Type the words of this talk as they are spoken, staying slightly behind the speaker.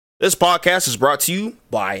This podcast is brought to you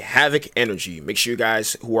by Havoc Energy. Make sure you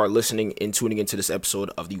guys who are listening and tuning into this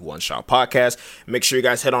episode of the One Shot Podcast, make sure you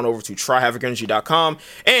guys head on over to tryhavocenergy.com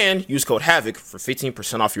and use code HAVOC for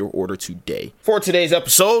 15% off your order today. For today's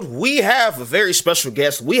episode, we have a very special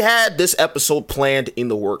guest. We had this episode planned in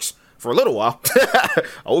the works for a little while. I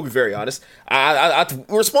will be very honest. We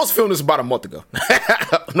were supposed to film this about a month ago.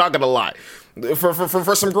 I'm not gonna lie. For a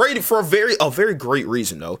very great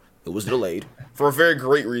reason though. It was delayed. For a very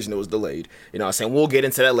great reason, it was delayed. You know what I'm saying? We'll get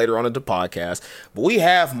into that later on in the podcast. But we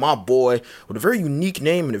have my boy with a very unique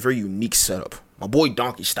name and a very unique setup. My boy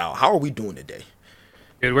DonkeyStyle. How are we doing today?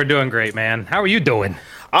 Dude, we're doing great, man. How are you doing?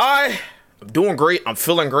 I'm doing great. I'm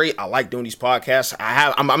feeling great. I like doing these podcasts.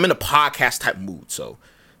 I'm in a podcast type mood, so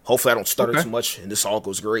hopefully I don't stutter too much and this all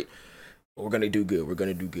goes great. But we're gonna do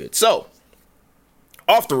good. So,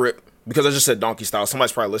 off the rip, because I just said DonkeyStyle,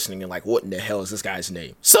 somebody's probably listening and like, what in the hell is this guy's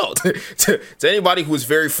name? So, to anybody who is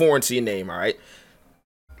very foreign to your name, all right?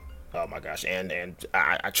 Oh my gosh, and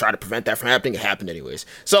I try to prevent that from happening. It happened anyways.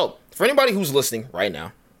 So, for anybody who's listening right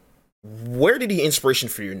now, where did the inspiration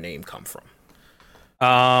for your name come from?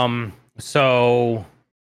 So,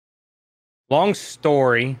 long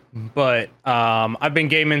story, but I've been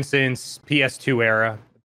gaming since PS2 era.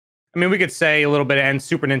 I mean, we could say a little bit of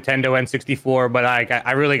Super Nintendo, N64, but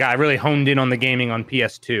I really honed in on the gaming on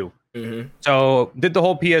PS2. Mm-hmm. So did the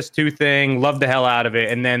whole PS2 thing, loved the hell out of it,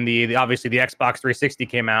 and then obviously the Xbox 360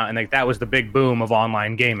 came out, and like that was the big boom of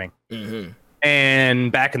online gaming. Mm-hmm. And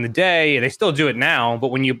back in the day, they still do it now, but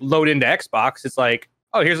when you load into Xbox, it's like,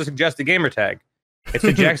 oh, here's a suggested gamer tag. It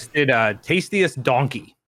suggested tastiest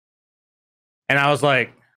donkey, and I was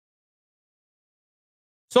like,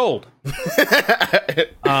 sold.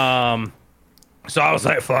 So I was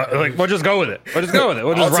like, fuck, like, we'll just go with it. We'll just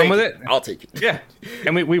run with it. I'll take it. Yeah.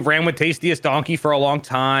 And we ran with tastiest donkey for a long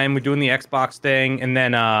time. We're doing the Xbox thing. And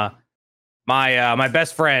then my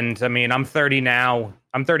best friend, I mean, I'm 30 now.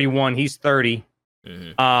 I'm 31. He's 30.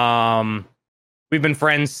 Mm-hmm. We've been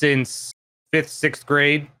friends since 5th, 6th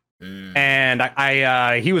grade. Mm.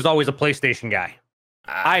 And he was always a PlayStation guy.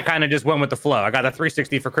 I kind of just went with the flow. I got a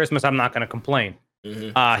 360 for Christmas. I'm not going to complain.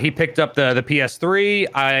 Mm-hmm. He picked up the PS3.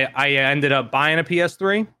 I ended up buying a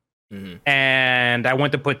PS3, and I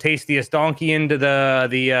went to put tastiest donkey into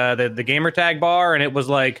the gamer tag bar, and it was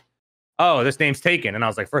like, oh, this name's taken. And I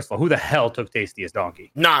was like, first of all, who the hell took tastiest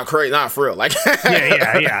donkey? Nah, crazy, not for real. Like,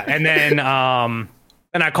 yeah. And then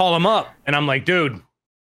I call him up, and I'm like, dude,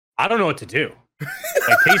 I don't know what to do.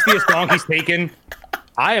 Like, tastiest donkey's taken.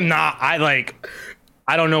 I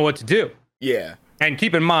don't know what to do. Yeah. And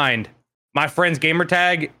keep in mind, my friend's gamer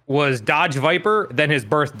tag was Dodge Viper, then his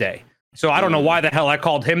birthday. So I don't know why the hell I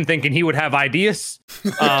called him thinking he would have ideas.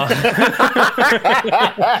 But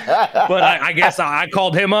I guess I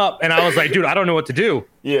called him up and I was like, dude, I don't know what to do.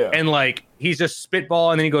 Yeah. And like, he's just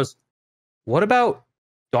spitball. And then he goes, what about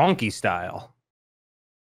DonkeyStyle?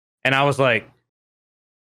 And I was like,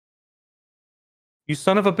 you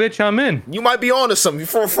son of a bitch, I'm in. You might be onto something.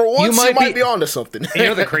 For once, you might be onto something. You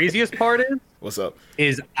know the craziest part is? What's up?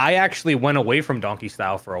 Is I actually went away from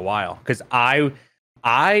DonkeyStyle for a while because I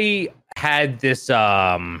had this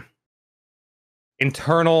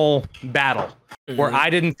internal battle where I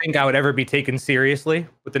didn't think I would ever be taken seriously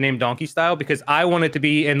with the name DonkeyStyle because I wanted to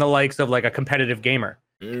be in the likes of like a competitive gamer.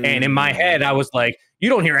 And in my head, I was like, you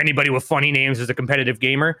don't hear anybody with funny names as a competitive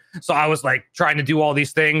gamer. So I was like trying to do all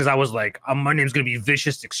these things. I was like, my name's going to be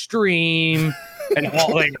Vicious Extreme. And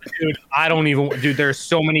all like, dude, there's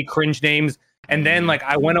so many cringe names. And then like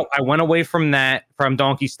I went away from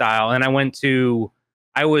DonkeyStyle and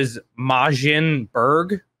I was Majin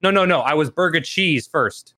Berg. No. I was Burger Cheese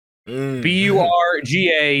first.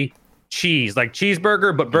 Burga cheese, like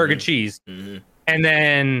cheeseburger, but burger cheese. And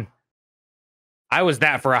then I was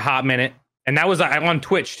that for a hot minute. And that was on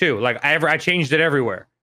Twitch too. Like I changed it everywhere.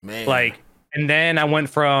 Man. Like, and then I went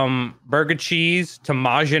from Burger Cheese to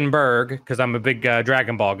Majin Berg because I'm a big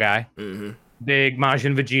Dragon Ball guy. Big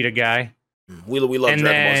Majin Vegeta guy. We love Dragon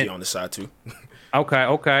Ball Z on the side too.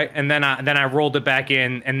 Okay. And then I rolled it back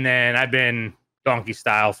in, and then I've been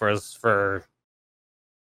DonkeyStyle for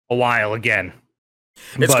a while again.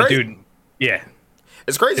 It's crazy. Dude, yeah.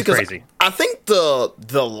 It's crazy because I think the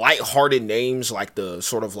lighthearted names, like the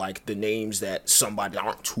sort of like the names that somebody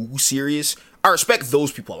aren't too serious, I respect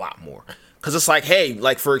those people a lot more. Because it's like, hey,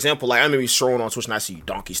 like for example, like I may be scrolling on Twitch and I see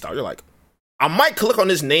DonkeyStyle. You're like, I might click on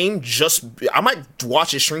his name I might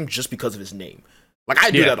watch his stream just because of his name. Like I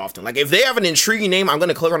do that often. Like if they have an intriguing name, I'm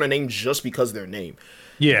gonna click on a name just because of their name.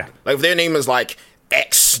 Yeah. Like if their name is like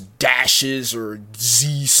X dashes or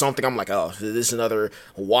Z something, I'm like, oh, this is another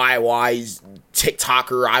YY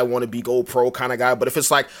TikToker, I want to be GoPro kind of guy. But if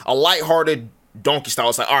it's like a lighthearted DonkeyStyle,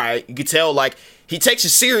 it's like, all right, you can tell like he takes it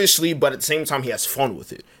seriously, but at the same time he has fun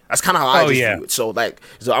with it. That's kind of how I just view it. So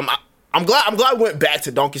I'm glad I went back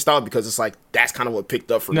to DonkeyStyle because it's like that's kind of what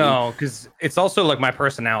picked up for me. No, because it's also like my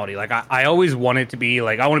personality. Like I always wanted to be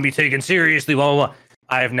like I want to be taken seriously. Blah blah blah.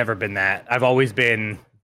 I have never been that. I've always been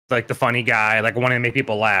like the funny guy, like wanting to make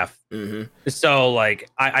people laugh. So like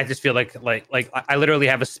I just feel like I literally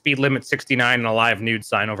have a speed limit 69 and a live nude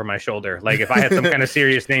sign over my shoulder. Like if I had some kind of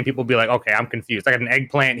serious name, people would be like, okay, I'm confused. I got an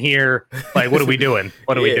eggplant here. Like what are we doing?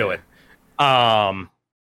 What are we doing?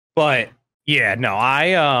 But yeah, no,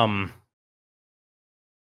 I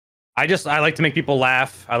like to make people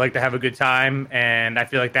laugh. I like to have a good time, and I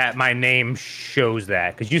feel like that my name shows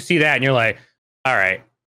that because you see that and you're like, all right.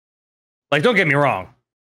 Like don't get me wrong.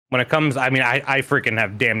 When it comes, I mean, I freaking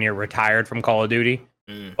have damn near retired from Call of Duty.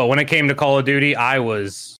 But when it came to Call of Duty, I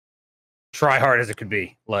was try hard as it could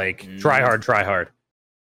be. Like, try hard.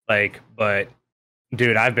 Like, but,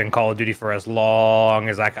 dude, I've been Call of Duty for as long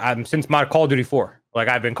as I'm since my Call of Duty 4. Like,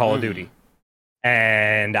 I've been Call of Duty.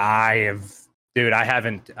 And I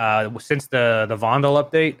haven't, since the Vandal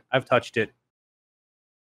update, I've touched it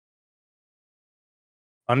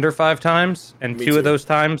under 5 times, and Me 2 too. Of those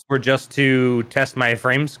times were just to test my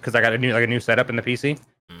frames because I got a new setup in the PC.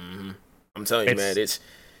 I'm telling you, man, it's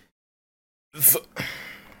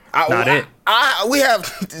we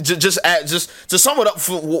have just to sum it up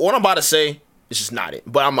for what I'm about to say. It's just not it,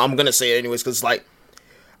 but I'm gonna say it anyways because like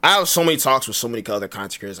I have so many talks with so many other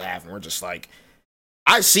content creators I have, and we're just like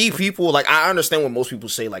I see people like I understand what most people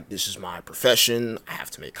say like this is my profession, I have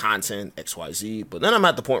to make content XYZ, but then I'm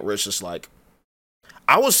at the point where it's just like.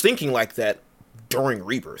 I was thinking like that during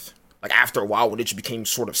Rebirth. Like after a while when it just became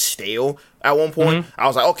sort of stale at one point, I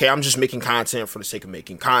was like, okay, I'm just making content for the sake of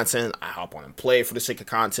making content. I hop on and play for the sake of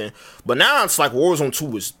content. But now it's like Warzone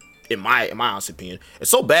 2 is, in my honest opinion,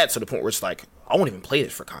 it's so bad to the point where it's like, I won't even play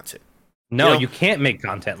this for content. No, you can't make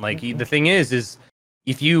content. Like the thing is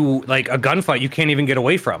if you like a gunfight, you can't even get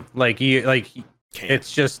away from.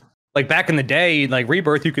 It's just like back in the day, like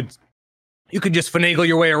Rebirth, you could just finagle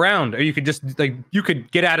your way around, or you could just you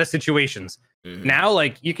could get out of situations. Now,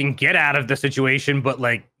 like you can get out of the situation, but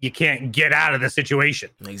like you can't get out of the situation.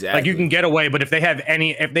 Exactly. Like you can get away, but if they have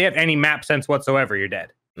any map sense whatsoever, you're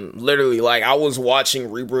dead. Literally, like I was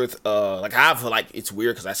watching Rebirth. Like I have it's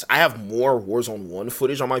weird because I have more Warzone 1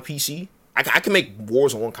 footage on my PC. I can make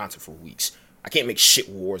Warzone 1 content for weeks. I can't make shit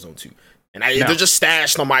with Warzone 2, and they're just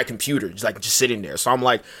stashed on my computer, just sitting there. So I'm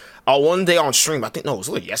like. One day on stream, it was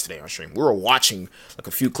like yesterday on stream, we were watching like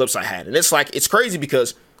a few clips I had, and it's crazy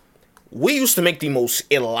because we used to make the most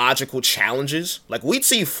illogical challenges. Like we'd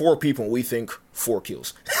see 4 people and we think 4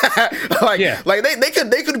 kills. Like they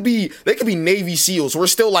could be Navy SEALs. We're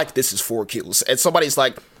still like this is 4 kills, and somebody's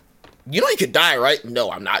like, you know you could die, right? No,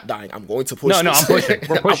 I'm not dying. I'm going to push this. No, I'm pushing.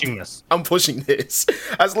 We're pushing this. I'm pushing this.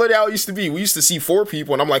 That's literally how it used to be. We used to see 4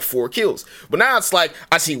 people, and I'm like, 4 kills. But now it's like,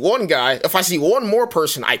 I see one guy. If I see one more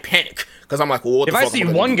person, I panic. Because I'm like, well, what the fuck? If I see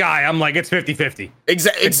one guy, I'm like, it's 50-50.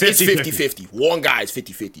 Exactly. It's 50-50. One guy is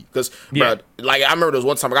 50-50. Because, like, I remember there was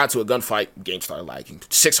one time I got into a gunfight, game started lagging.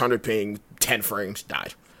 600 ping, 10 frames,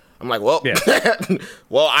 died. I'm like, well,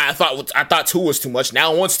 well, I thought 2 was too much.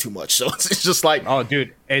 Now 1's too much. So it's just like, oh,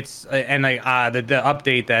 dude, it's and like the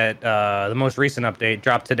update that the most recent update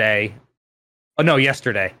dropped today. Oh no,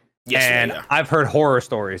 yesterday. And I've heard horror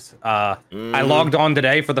stories. I logged on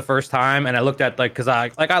today for the first time, and I looked at because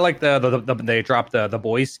I like they dropped the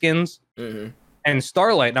boys skins and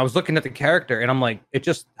Starlight, and I was looking at the character, and I'm like,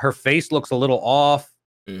 her face looks a little off.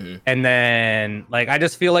 And then like I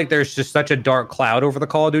just feel like there's just such a dark cloud over the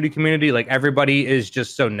Call of Duty community. Like everybody is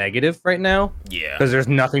just so negative right now. Yeah. Because there's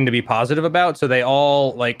nothing to be positive about. So they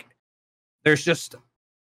all like there's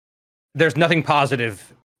nothing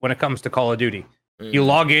positive when it comes to Call of Duty. You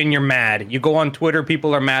log in, you're mad. You go on Twitter,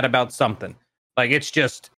 people are mad about something. Like it's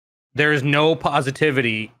just there's no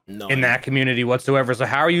positivity in that community whatsoever. So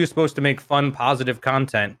how are you supposed to make fun, positive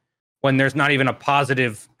content when there's not even a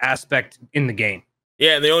positive aspect in the game?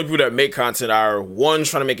 Yeah, and the only people that make content are one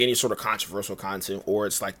trying to make any sort of controversial content, or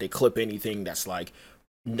it's like they clip anything that's like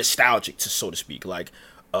nostalgic, so to speak. Like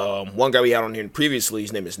one guy we had on here previously,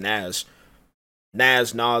 his name is Naz.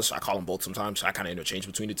 Nas, I call him both sometimes. I kind of interchange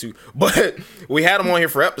between the two. But we had him on here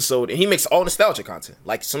for episode, and he makes all nostalgia content.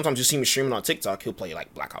 Like, sometimes you see him streaming on TikTok, he'll play,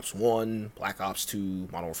 like, Black Ops 1, Black Ops 2,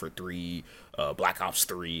 Modern Warfare 3, Black Ops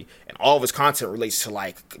 3, and all of his content relates to,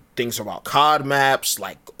 like, things about COD maps,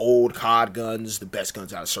 like, old COD guns, the best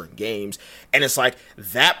guns out of certain games, and it's like,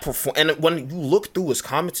 and when you look through his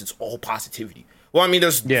comments, it's all positivity. Well, I mean,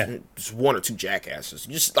 there's one or two jackasses.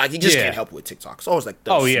 He just can't help it with TikTok. It's always like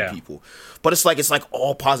those people. But it's like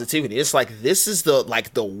all positivity. It's like this is the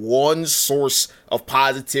one source of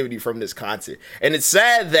positivity from this content. And it's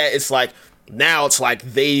sad that it's like now it's like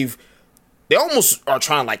they almost are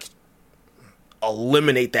trying to like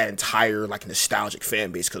eliminate that entire like nostalgic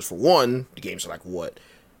fan base, because for one, the games are like what?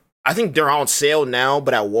 I think they're on sale now,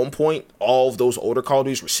 but at one point all of those older Call of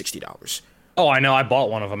Duties were $60. Oh, I know. I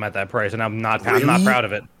bought one of them at that price, and I'm not proud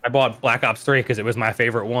of it. I bought Black Ops 3 because it was my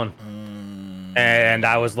favorite one, and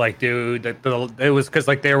I was like, dude, it was because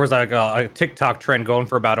like there was like a TikTok trend going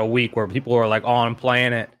for about a week where people were like on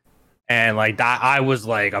playing it, and like I was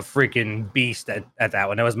like a freaking beast at that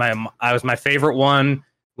one. It was my favorite one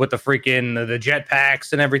with the freaking the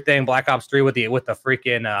jetpacks and everything. Black Ops 3 with the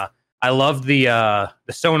freaking I loved the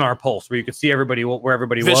sonar pulse where you could see everybody where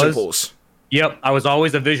everybody was. Vision pulse. Yep, I was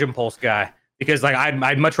always a vision pulse guy. Because like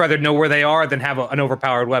I'd much rather know where they are than have an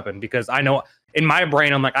overpowered weapon, because I know in my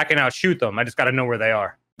brain I'm like I can outshoot them. I just got to know where they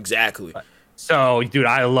are. Exactly. So, dude,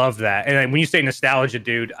 I love that. And when you say nostalgia,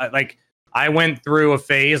 dude, I went through a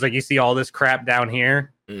phase like you see all this crap down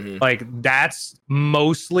here. Mm-hmm. Like that's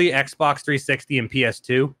mostly Xbox 360 and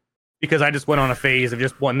PS2, because I just went on a phase of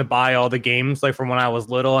just wanting to buy all the games like from when I was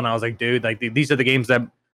little, and I was like, dude, like these are the games that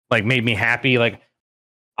like made me happy. Like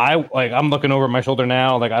I'm looking over my shoulder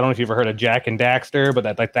now. Like, I don't know if you've ever heard of Jack and Daxter, but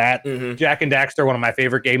that mm-hmm. Jack and Daxter, one of my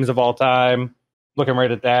favorite games of all time. Looking right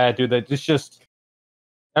at that, dude. That it's just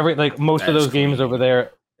most of those games over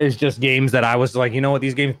there is just games that I was like, you know what,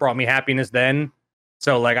 these games brought me happiness then.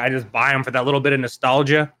 So like, I just buy them for that little bit of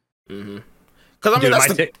nostalgia. Mm-hmm. Because I mean,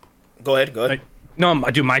 go ahead. Like, no, I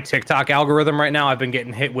do my TikTok algorithm right now. I've been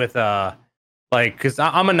getting hit with because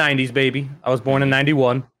I'm a '90s baby. I was born in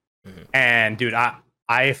 '91, mm-hmm. and dude,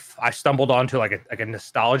 I stumbled onto like a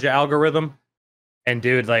nostalgia algorithm, and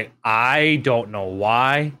dude, like I don't know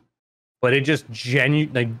why, but it just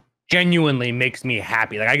genuinely makes me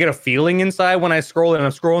happy. Like I get a feeling inside when I scroll, and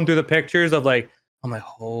I'm scrolling through the pictures of like, I'm like,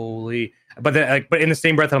 holy, but then but in the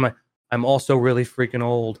same breath I'm like, I'm also really freaking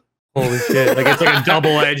old. Holy shit. Like it's like a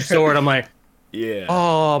double-edged sword. I'm like, yeah.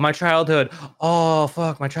 Oh, my childhood. Oh,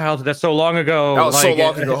 fuck, my childhood. That's so long ago. That was so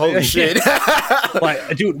long ago. Holy shit.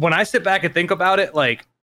 Like, dude, when I sit back and think about it, like,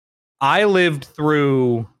 I lived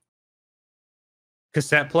through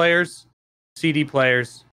cassette players, CD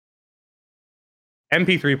players,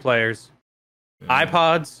 MP3 players,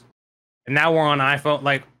 iPods, and now we're on iPhone.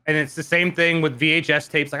 Like, and it's the same thing with VHS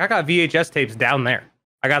tapes. Like, I got VHS tapes down there.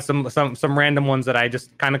 I got some random ones that I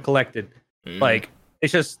just kind of collected. Like,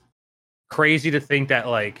 it's just crazy to think that,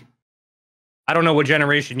 like, I don't know what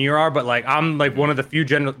generation you are, but like I'm like one of the few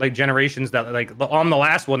generations that like I'm the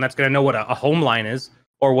last one that's gonna know what a home line is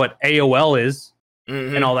or what AOL is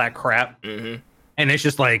and all that crap. And it's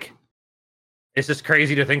just like, it's just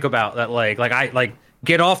crazy to think about that. Like I like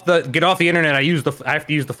get off the internet. I have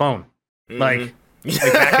to use the phone. Like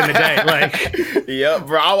back in the day, like yeah,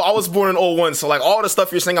 bro. I was born in 01, so like all the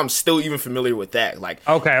stuff you're saying, I'm still even familiar with that. Like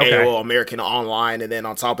okay. AOL, American Online, and then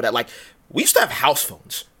on top of that, like we used to have house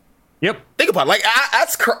phones. Yep. Think about it. Like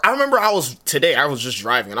I remember I was just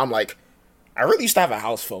driving and I'm like, I really used to have a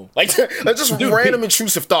house phone. Like that's just random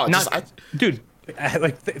intrusive thought.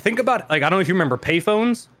 Think about it. Like I don't know if you remember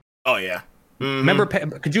payphones. Oh yeah. Remember?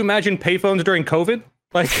 Could you imagine payphones during COVID?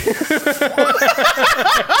 Like,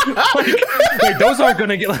 like those aren't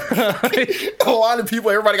gonna get. A lot of people,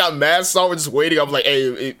 everybody got masks on, just waiting. I was like,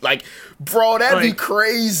 hey, like, bro, that'd be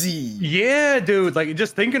crazy. Yeah, dude. Like,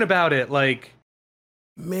 just thinking about it, like,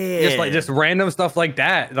 man, just random stuff like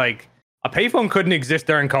that. Like, a payphone couldn't exist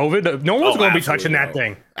during COVID. No one's gonna be touching that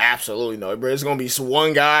thing. Absolutely no, bro. It's gonna be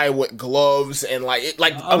one guy with gloves and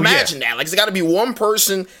imagine that. Like, it's got to be one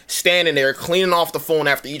person standing there cleaning off the phone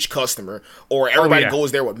after each customer, or everybody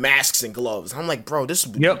goes there with masks and gloves. I'm like, bro,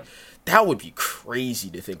 that would be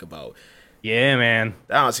crazy to think about. Yeah, man.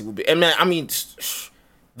 That honestly would be. And man, I mean,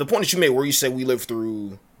 the point that you made where you said we lived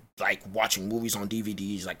through like watching movies on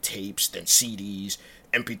DVDs, like tapes, then CDs.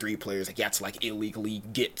 MP3 players, like you had to like illegally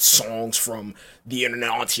get songs from the internet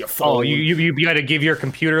onto your phone. Oh, you got to give your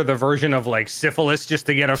computer the version of like syphilis just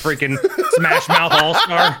to get a freaking Smash Mouth All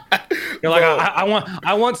Star. You're like,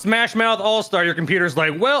 I want Smash Mouth All-Star. Your computer's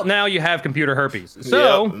like, well, now you have computer herpes.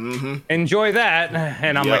 So enjoy that.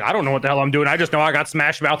 And I'm like, I don't know what the hell I'm doing. I just know I got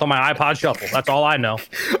Smash Mouth on my iPod Shuffle. That's all I know.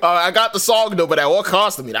 I got the song though, but at what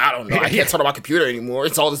cost? I mean, I don't know. I can't turn on my computer anymore.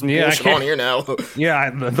 It's all this bullshit on here now.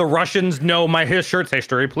 The Russians know his shirt's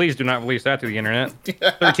history. Please do not release that to the internet.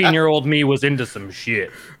 13-year-old me was into some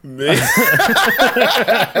shit. Man.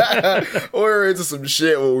 We were into some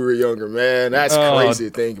shit when we were younger, man. That's crazy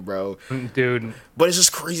to think, bro. Dude. But it's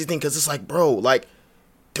just crazy thing because it's like, bro, like,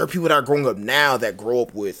 there are people that are growing up now that grow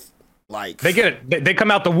up with, like... They get it. They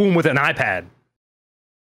come out the womb with an iPad.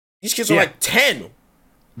 These kids are like 10.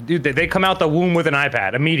 Dude, they come out the womb with an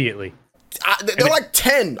iPad immediately. They're like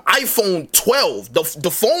 10, iPhone 12.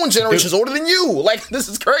 The phone generation is older than you. Like, this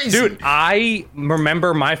is crazy. Dude, I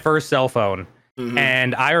remember my first cell phone.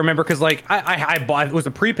 And I remember because, like, I bought, it was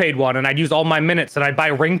a prepaid one, and I'd use all my minutes, and I'd buy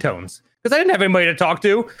ringtones because I didn't have anybody to talk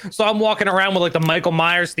to. So I'm walking around with like the Michael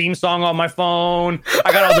Myers theme song on my phone.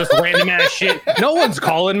 I got all this random ass shit. No one's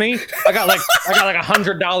calling me. I got like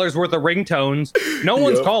 $100 worth of ringtones. No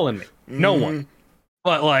one's calling me. No one.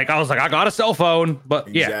 But like, I was like, I got a cell phone.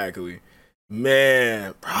 But yeah, exactly.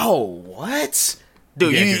 Man, bro, what?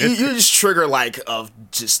 Dude, you just trigger like of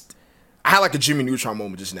just. I had like a Jimmy Neutron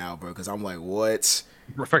moment just now, bro, because I'm like, what?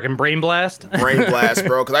 Freaking brain blast? Brain blast,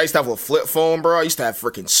 bro. Because I used to have a flip phone, bro. I used to have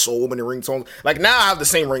freaking so many ringtones. Like, now I have the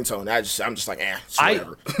same ringtone. I'm just like,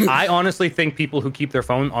 whatever. I honestly think people who keep their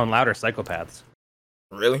phone on loud are psychopaths.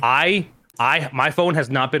 Really? My phone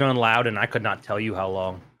has not been on loud, and I could not tell you how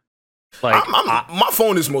long. Like, my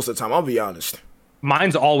phone is most of the time, I'll be honest.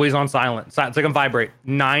 Mine's always on silent. It's like on vibrate.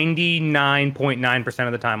 99.9%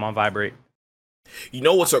 of the time on vibrate. You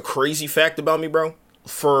know what's a crazy fact about me, bro?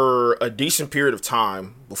 For a decent period of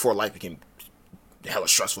time, before life became hella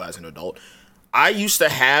stressful as an adult, I used to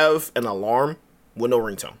have an alarm with no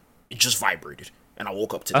ringtone. It just vibrated, and I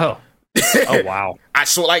woke up to that. Oh, wow.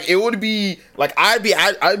 So like, it would be like, I'd be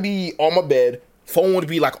on my bed, phone would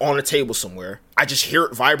be like on a table somewhere. I just hear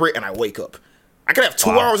it vibrate, and I wake up. I could have 2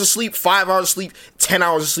 hours of sleep, 5 hours of sleep, 10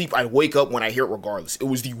 hours of sleep. I wake up when I hear it regardless. It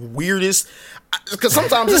was the weirdest. Because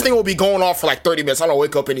sometimes this thing will be going off for like 30 minutes. I don't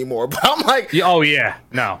wake up anymore. But I'm like... Oh, yeah.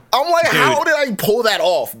 No. I'm like, dude, how did I pull that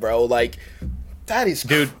off, bro? Like, that is...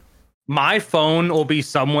 Dude, my phone will be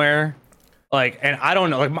somewhere, like, and I don't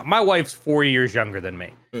know. Like, my wife's 4 years younger than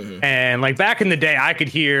me. And, like, back in the day, I could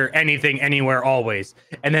hear anything, anywhere, always.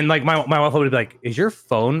 And then, like, my wife would be like, is your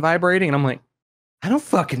phone vibrating? And I'm like, I don't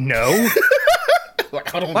fucking know.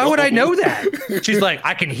 Like, I don't Why know. would I know that? She's like,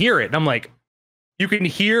 I can hear it. And I'm like, you can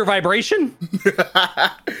hear vibration?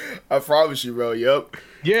 I promise you, bro. Yep.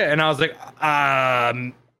 Yeah. And I was like,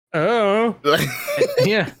 oh.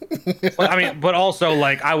 Yeah. But, I mean, but also,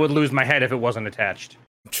 like, I would lose my head if it wasn't attached.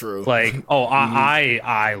 True. Like,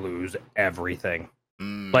 I lose everything.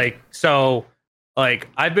 Like, so, like,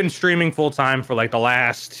 I've been streaming full time for like the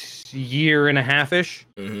last year and a half-ish.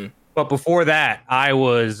 But before that, I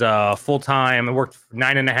was full time. I worked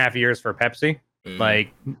 9.5 years for Pepsi,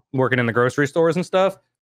 like working in the grocery stores and stuff.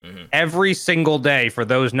 Every single day for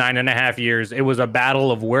those 9.5 years, it was a battle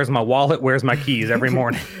of where's my wallet, where's my keys every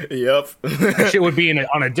morning. Yep. That shit would be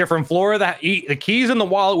on a different floor. The keys and the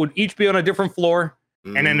wallet would each be on a different floor,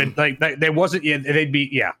 and then there wasn't. They'd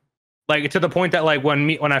be like to the point that like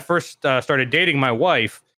when I first started dating my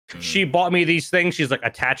wife. She bought me these things. She's like,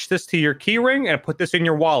 attach this to your key ring and put this in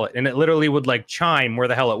your wallet. And it literally would like chime where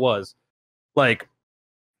the hell it was. Like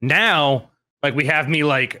now, like we have me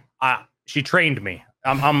like, she trained me.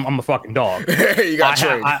 I'm a fucking dog. You got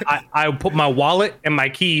trained. I put my wallet and my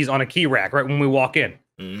keys on a key rack right when we walk in.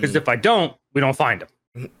 Because if I don't, we don't find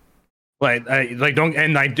them. But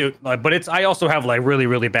I also have like really,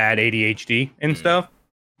 really bad ADHD and stuff.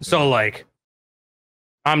 So like,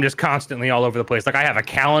 I'm just constantly all over the place. Like I have a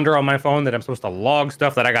calendar on my phone that I'm supposed to log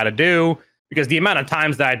stuff that I got to do because the amount of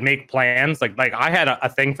times that I'd make plans, like I had a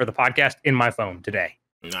thing for the podcast in my phone today.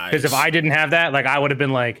 Nice. Because if I didn't have that, like I would have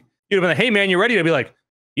been like, you'd have been like, hey man, you ready? I'd be like,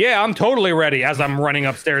 yeah, I'm totally ready as I'm running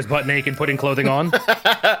upstairs butt naked, putting clothing on.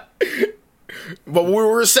 But we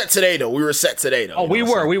were set today though. Oh, we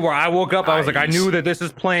were. I woke up. Nice. I was like, I knew that this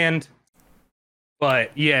is planned.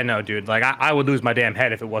 But yeah, no, dude. Like I would lose my damn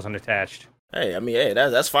head if it wasn't attached. Hey, I mean, hey,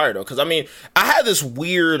 that's fire though. Because I mean, I have this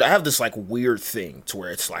weird thing to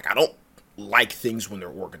where it's like I don't like things when they're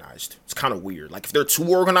organized. It's kind of weird. Like if they're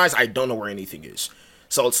too organized, I don't know where anything is.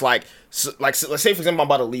 So it's like let's say for example, I'm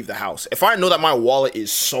about to leave the house. If I know that my wallet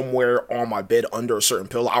is somewhere on my bed under a certain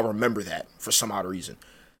pillow, I'll remember that for some odd reason.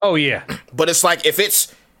 Oh yeah. But it's like if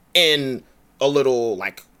it's in a little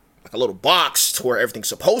like like a little box to where everything's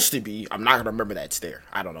supposed to be, I'm not gonna remember that it's there.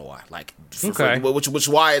 I don't know why. Like, which is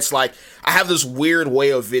why it's like I have this weird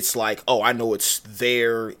way of it's like, oh, I know it's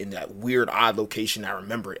there in that weird odd location. I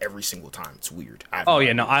remember it every single time. It's weird.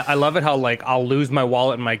 I love it how like I'll lose my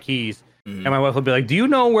wallet and my keys, and my wife will be like, "Do you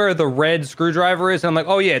know where the red screwdriver is?" And I'm like,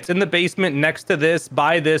 "Oh yeah, it's in the basement next to this,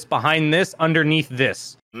 by this, behind this, underneath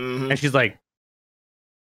this." And she's like,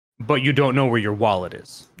 "But you don't know where your wallet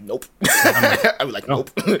is." Nope. I'm like, nope.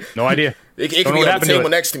 No idea. It could be on the table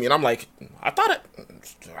next to me, and I'm like, I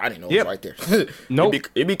didn't know it was right there. Nope.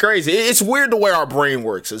 It'd be crazy. It's weird the way our brain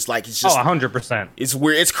works. It's like, it's just 100%. It's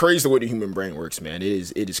weird. It's crazy the way the human brain works, man.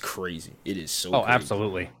 It is crazy. It is so crazy.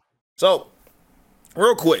 Absolutely. So,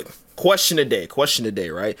 real quick, question today,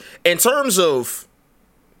 right? In terms of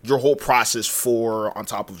your whole process for, on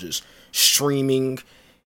top of just streaming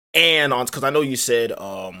and on, because I know you said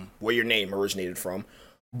where your name originated from,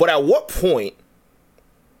 but at what point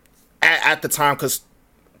at the time, because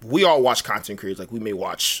we all watch content creators, like we may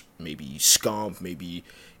watch maybe Scump, maybe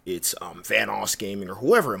it's Vanoss Gaming or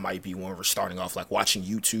whoever it might be when we're starting off, like watching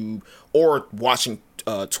YouTube or watching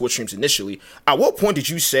Twitch streams initially. At what point did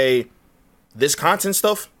you say, this content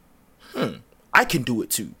stuff, I can do it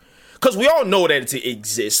too? Because we all know that it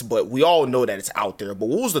exists, but we all know that it's out there. But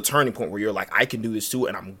what was the turning point where you're like, I can do this too,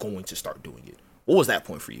 and I'm going to start doing it? What was that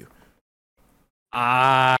point for you?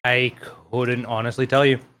 I couldn't honestly tell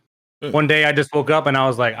you. One day I just woke up and I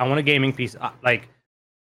was like, I want a gaming PC. Like,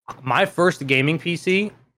 my first gaming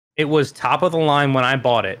PC, it was top of the line when I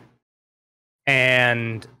bought it.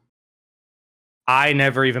 And I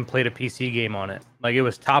never even played a PC game on it. Like, it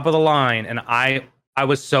was top of the line, and I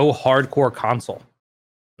was so hardcore console.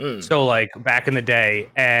 So, like, back in the day,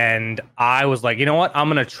 and I was like, you know what? I'm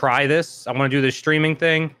going to try this. I'm going to do this streaming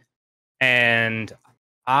thing. And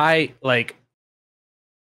I, like,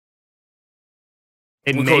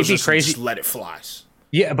 it may be crazy. Just let it fly.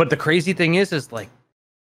 Yeah, but the crazy thing is like,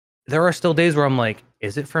 there are still days where I'm like,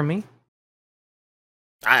 is it for me?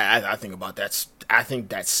 I think about that. I think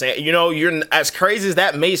that's, you know, you're, as crazy as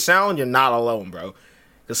that may sound, you're not alone, bro.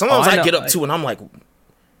 Because sometimes I get up too, and I'm like,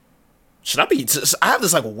 should I be? I have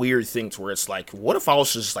this like weird thing to where it's like, what if I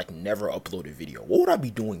was just like never upload a video? What would I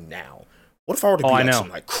be doing now? What if I were to be like some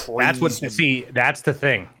like crazy? That's the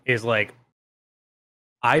thing is like,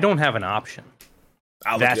 I don't have an option.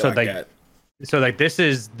 So like this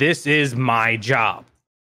is my job.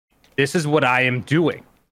 This is what I am doing.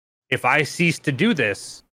 If I cease to do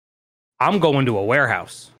this, I'm going to a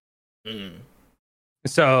warehouse.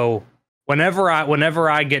 So whenever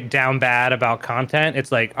I get down bad about content,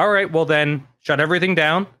 it's like, all right, well then shut everything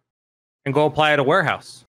down and go apply at a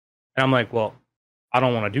warehouse. And I'm like, well, I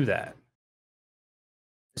don't want to do that.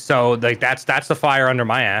 So like that's the fire under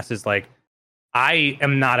my ass, is like, I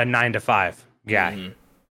am not a 9-to-5 guy.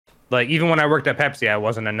 Like, even when I worked at Pepsi, I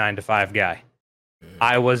wasn't a 9-to-5 guy.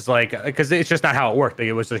 I was like, because it's just not how it worked. Like,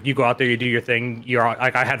 it was like, you go out there, you do your thing. You're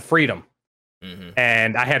like, I had freedom,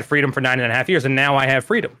 and I had freedom for 9.5 years, and now I have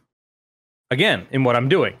freedom again in what I'm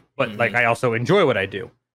doing. But like, I also enjoy what I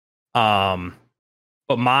do. But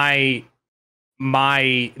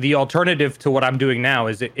the alternative to what I'm doing now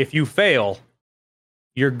is that if you fail,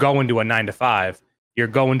 you're going to a 9-to-5. You're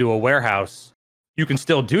going to a warehouse. You can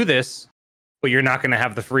still do this, but you're not going to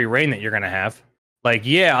have the free reign that you're going to have. Like,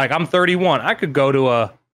 yeah, like I'm 31. I could go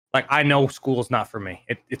to I know school's not for me.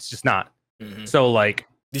 It's just not. So like,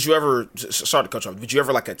 did you ever, sorry to cut you off, did you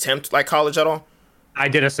ever like attempt like college at all? I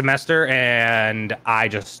did a semester and I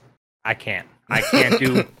can't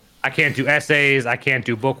do essays. I can't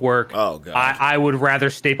do book work. Oh God. I would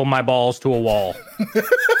rather staple my balls to a wall.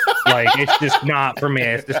 Like, it's just not for me.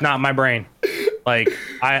 It's just not my brain. Like,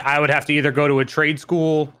 I would have to either go to a trade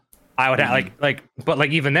school. I would have but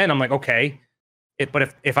like, even then I'm like, okay,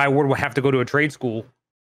 but if I were to have to go to a trade school,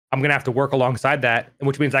 I'm going to have to work alongside that,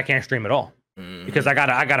 which means I can't stream at all because I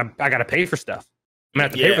gotta pay for stuff. I'm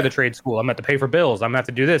going to have to pay for the trade school. I'm going to have to pay for bills. I'm going to have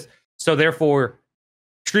to do this. So therefore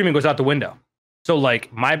streaming goes out the window. So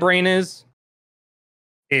like, my brain is,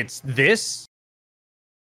 it's this,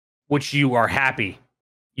 which you are happy.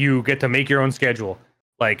 You get to make your own schedule.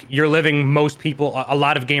 Like, you're living most people, a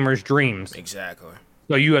lot of gamers' dreams. Exactly.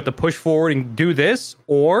 So you have to push forward and do this,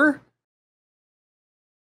 or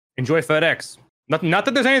enjoy FedEx. Not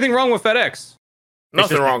that there's anything wrong with FedEx.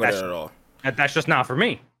 Nothing wrong with it at all. That's just not for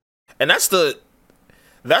me. And that's the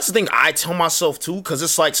thing I tell myself too, because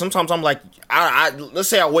it's like, sometimes I'm like, I let's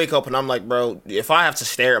say I wake up and I'm like, bro, if I have to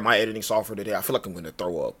stare at my editing software today, I feel like I'm going to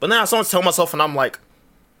throw up. But then I sometimes tell myself, and I'm like,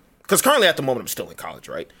 because currently at the moment I'm still in college,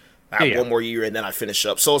 right? I have one more year and then I finish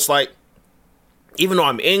up. So it's like, even though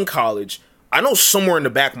I'm in college, I know somewhere in the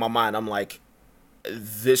back of my mind, I'm like,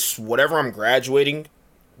 this, whatever I'm graduating,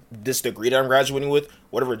 this degree that I'm graduating with,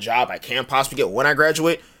 whatever job I can possibly get when I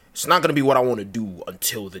graduate, it's not going to be what I want to do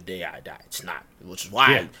until the day I die. It's not, which is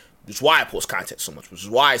why I post content so much, which is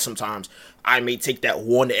why sometimes I may take that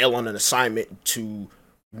one L on an assignment to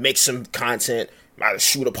make some content, either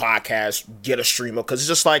shoot a podcast, get a stream up, because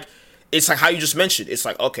it's like how you just mentioned. It's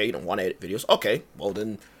like, okay, you don't want to edit videos. Okay, well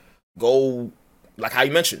then go, like how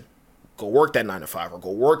you mentioned, go work that 9 to 5, or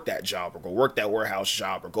go work that job, or go work that warehouse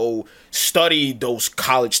job, or go study those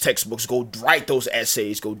college textbooks, go write those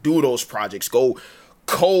essays, go do those projects, go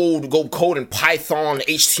code in Python,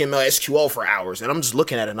 HTML, SQL for hours. And I'm just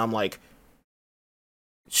looking at it and I'm like,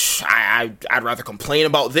 I'd rather complain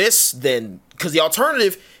about this than, because the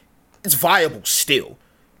alternative is viable still.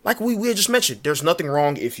 Like we had just mentioned, there's nothing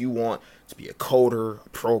wrong if you want to be a coder, a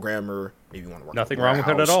programmer, maybe you want to work. Nothing wrong with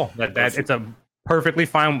it at all. That it's a perfectly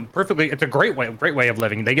fine, it's a great way of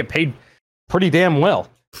living. They get paid pretty damn well.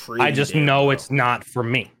 I just know it's not for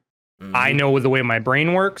me. Mm-hmm. I know the way my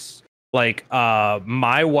brain works. Like,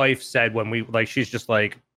 my wife said when we, like, she's just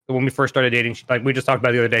like, when we first started dating, we just talked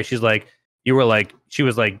about the other day, she's like, she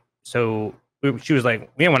was like,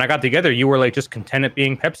 yeah, when I got together, you were like just content at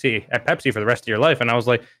being Pepsi for the rest of your life. And I was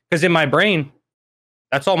like, because in my brain,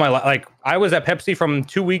 that's all my life. Like, I was at Pepsi from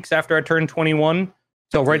 2 weeks after I turned 21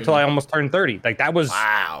 till right till I almost turned 30. Like, that was,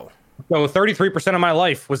 wow. So 33% of my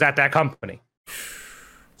life was at that company.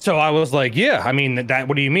 So I was like, yeah, I mean, that.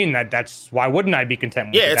 What do you mean that's why wouldn't I be content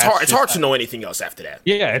with it? Yeah, it's hard to know anything else after that.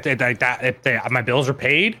 Yeah, my bills are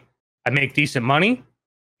paid. I make decent money.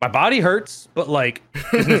 My body hurts, but like,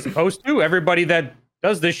 isn't it supposed to? Everybody that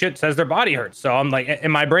does this shit says their body hurts. So I'm like, in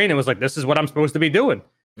my brain, it was like, this is what I'm supposed to be doing.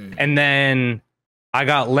 Mm-hmm. And then I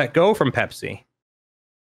got let go from Pepsi.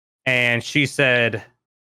 And she said,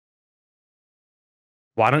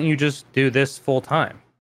 why don't you just do this full time?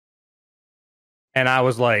 And I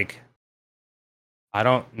was like, I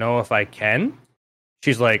don't know if I can.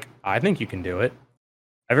 She's like, I think you can do it.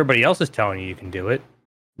 Everybody else is telling you can do it.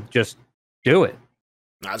 Just do it.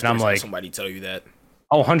 And I'm like, somebody tell you that.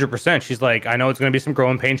 Oh, 100%. She's like, I know it's going to be some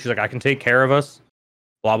growing pains. She's like, I can take care of us.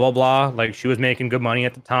 Blah, blah, blah. Like, she was making good money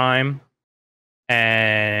at the time.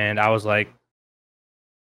 And I was like,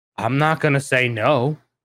 I'm not going to say no.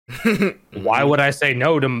 Why would I say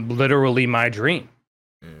no to literally my dream?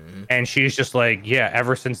 And she's just like, yeah,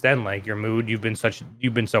 ever since then, like, your mood, you've been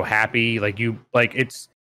so happy. Like, it's,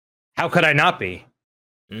 how could I not be?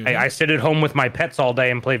 Mm-hmm. I sit at home with my pets all day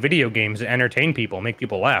and play video games and entertain people, make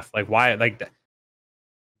people laugh. Like, why? Like,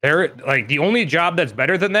 they're like, the only job that's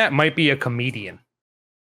better than that might be a comedian.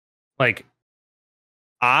 Like,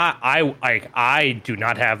 I do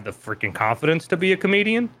not have the freaking confidence to be a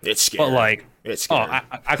comedian. It's scary. But like, it's scary.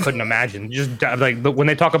 I couldn't imagine. Just like when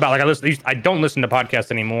they talk about, like, I don't listen to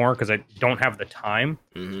podcasts anymore because I don't have the time.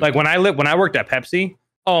 Mm-hmm. Like when I worked at Pepsi,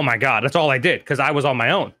 oh my God, that's all I did because I was on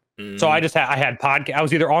my own. Mm-hmm. So I had podcast. I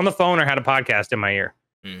was either on the phone or had a podcast in my ear.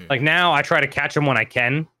 Mm-hmm. Like now I try to catch them when I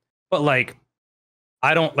can, but like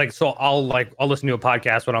I don't like. So I'll listen to a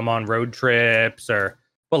podcast when I'm on road trips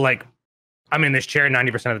but like, I'm in this chair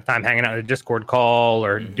 90% of the time hanging out in a Discord call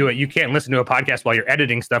or do it. You can't listen to a podcast while you're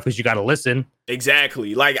editing stuff because you got to listen.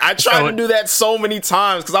 Exactly. Like, I try to do that so many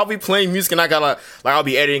times because I'll be playing music and I'll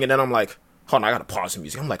be editing and then I'm like, hold on, I got to pause the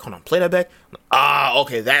music. I'm like, hold on, play that back.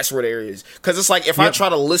 Okay, that's where the area is. Because it's like, if I try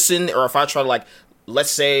to listen or if I try to, like,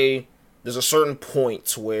 let's say there's a certain point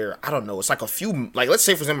to where, I don't know, it's like a few, like, let's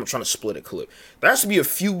say, for example, I'm trying to split a clip. There has to be a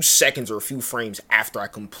few seconds or a few frames after I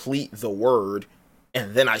complete the word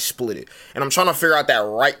and then I split it. And I'm trying to figure out that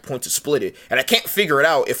right point to split it. And I can't figure it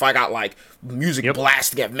out if I got, like, music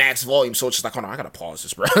blasting at max volume. So it's just like, hold on, I gotta pause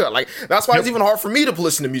this, bro. Like, that's why it's even hard for me to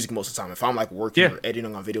listen to music most of the time. If I'm, like, working or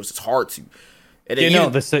editing on videos, it's hard to. And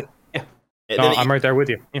then I'm right there with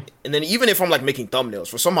you. Yeah. And then even if I'm, like, making thumbnails,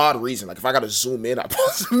 for some odd reason, like, if I gotta zoom in, I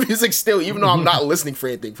pause the music still, even though I'm not listening for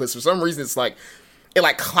anything. Because for some reason, it's like, it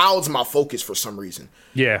like clouds my focus for some reason.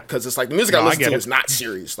 Yeah, because it's like the music I listen to is not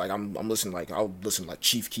serious. Like I'm listening, like I'll listen to like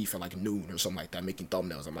Chief Keef at like noon or something like that, making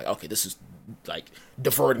thumbnails. I'm like, okay, this is like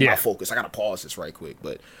diverting my focus. I gotta pause this right quick.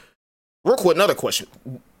 But real quick, another question: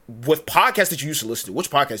 with podcasts that you used to listen to, which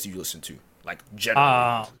podcasts do you listen to? Like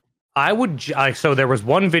generally, so there was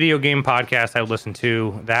one video game podcast I listened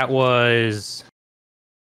to. That was,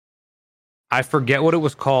 I forget what it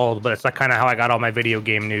was called, but it's like kind of how I got all my video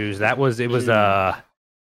game news. I don't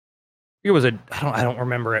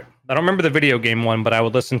remember it. I don't remember the video game one, but I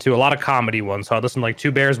would listen to a lot of comedy ones. So I'd listen to like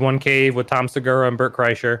Two Bears, One Cave with Tom Segura and Bert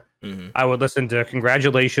Kreischer. Mm-hmm. I would listen to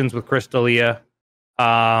Congratulations with Chris D'Elia.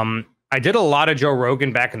 I did a lot of Joe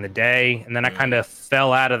Rogan back in the day, and then I kind of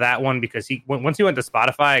fell out of that one because once he went to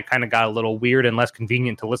Spotify, it kind of got a little weird and less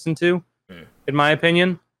convenient to listen to, in my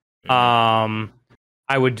opinion.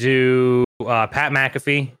 I would do Pat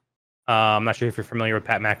McAfee. I'm not sure if you're familiar with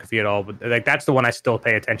Pat McAfee at all, but like that's the one I still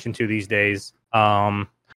pay attention to these days. Trying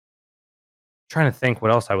to think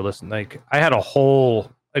what else I would listen. Like I had a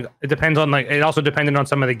whole. Like it depends on like it also depended on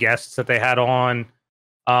some of the guests that they had on.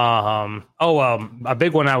 A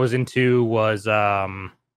big one I was into was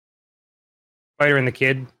Fighter and the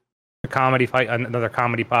Kid, another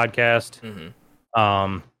comedy podcast.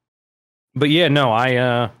 But yeah, no,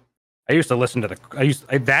 I used to listen to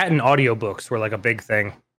that and audiobooks were like a big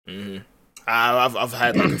thing. I've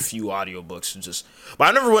had like a few audiobooks but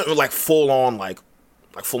I never went with like full on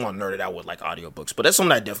nerded out with like audiobooks, but that's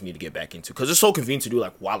something I definitely need to get back into because it's so convenient to do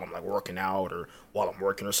like while I'm like working out or while I'm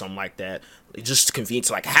working or something like that. It's just convenient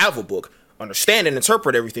to like have a book, understand and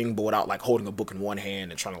interpret everything, but without like holding a book in one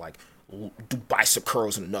hand and trying to like do bicep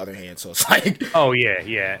curls in another hand. So it's like, oh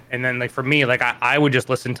yeah. And then like for me, like I would just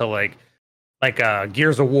listen to like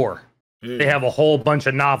Gears of War. They have a whole bunch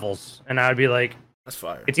of novels, and I would be like, that's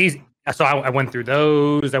fire. It's easy. So I went through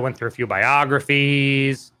those. I went through a few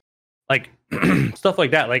biographies, like stuff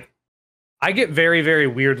like that. Like I get very, very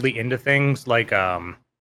weirdly into things like right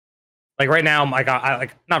now, I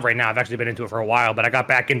not right now. I've actually been into it for a while, but I got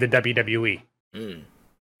back into WWE. Nice.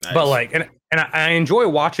 But like, and I enjoy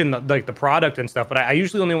watching the product and stuff. But I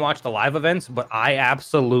usually only watch the live events. But I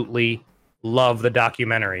absolutely love the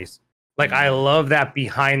documentaries. Like I love that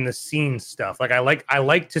behind the scenes stuff. Like I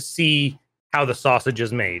like to see how the sausage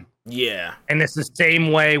is made. Yeah. And it's the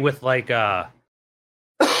same way with like like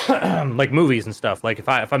movies and stuff. Like if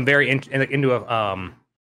I'm very into like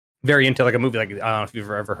a movie, like I don't know if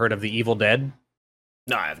you've ever heard of The Evil Dead.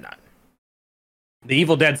 No, I have not. The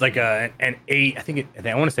Evil Dead's like I want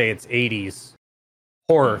to say it's 80s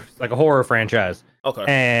horror, like a horror franchise. Okay.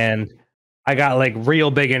 And I got like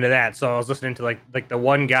real big into that. So I was listening to like the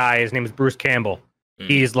one guy, his name is Bruce Campbell.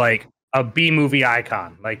 He's like a B-movie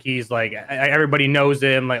icon. Like he's like everybody knows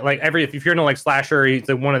him. Like if you're into like slasher, he's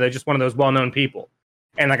like one of those well-known people.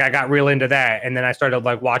 And like I got real into that, and then I started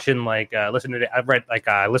like watching I listened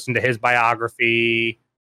to his biography.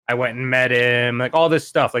 I went and met him, like all this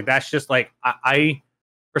stuff. Like that's just like I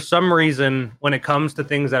for some reason when it comes to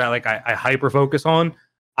things that I hyper focus on,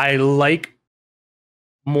 I like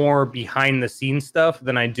more behind the scenes stuff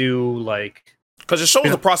than I do like. Because it shows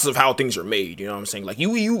the process of how things are made, you know what I'm saying? Like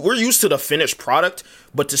we're used to the finished product,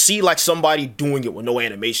 but to see like somebody doing it with no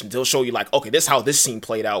animation, they'll show you like, okay, this is how this scene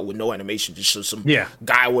played out with no animation. Just show some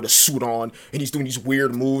guy with a suit on and he's doing these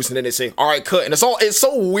weird moves, and then they say, all right, cut. And it's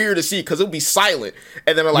so weird to see because it'll be silent,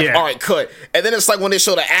 and then they're like, all right, cut. And then it's like when they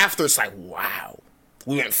show the after, it's like, wow,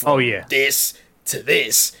 we went from this to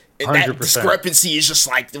this. And 100%. That discrepancy is just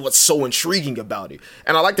like what's so intriguing about it.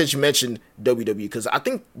 And I like that you mentioned WWE because I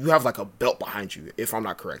think you have like a belt behind you, if I'm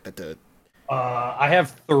not correct. I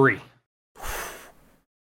have 3.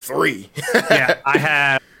 3. Yeah, I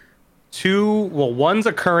have 2. Well, one's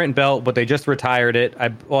a current belt, but they just retired it. I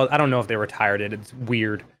don't know if they retired it. It's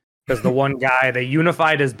weird because the one guy, they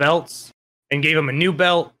unified his belts and gave him a new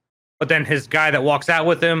belt, but then his guy that walks out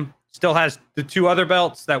with him still has the 2 other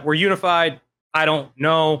belts that were unified. I don't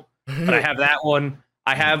know. But I have that one.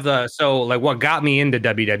 I have what got me into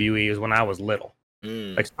WWE is when I was little.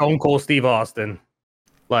 Like Stone Cold Steve Austin.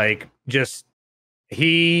 Like just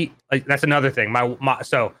that's another thing.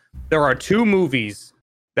 So there are 2 movies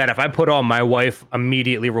that if I put on, my wife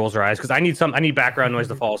immediately rolls her eyes because I need background noise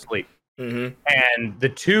to fall asleep. And the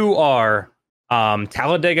 2 are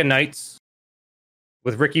Talladega Nights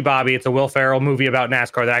with Ricky Bobby. It's a Will Ferrell movie about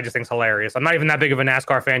NASCAR that I just think is hilarious. I'm not even that big of a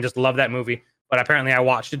NASCAR fan, just love that movie. But apparently I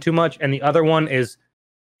watched it too much. And the other one is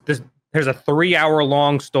there's a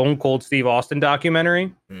 3-hour-long Stone Cold Steve Austin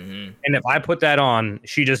documentary. And if I put that on,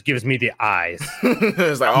 she just gives me the eyes.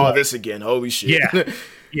 It's like, this again. Holy shit.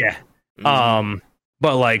 Yeah.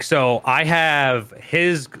 But like, so I have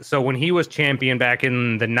so when he was champion back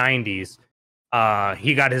in the 90s,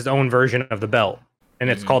 he got his own version of the belt. And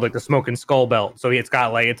it's called like the Smoking Skull belt. So it's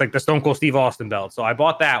like the Stone Cold Steve Austin belt. So I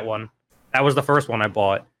bought that one. That was the first one I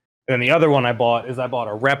bought. And then the other one I bought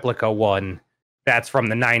a replica one that's from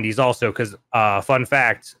the 90s also because, fun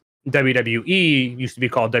fact, WWE used to be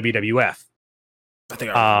called WWF. I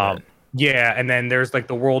think I remember that. Yeah, and then there's like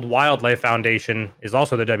the World Wildlife Foundation is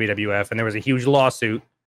also the WWF, and there was a huge lawsuit,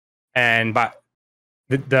 and by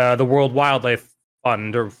the World Wildlife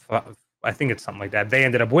Fund, or I think it's something like that, they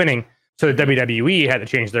ended up winning, so the WWE had to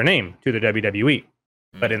change their name to the WWE.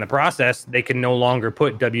 But in the process, they can no longer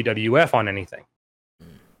put WWF on anything.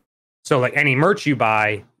 So like any merch you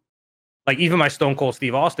buy, like even my Stone Cold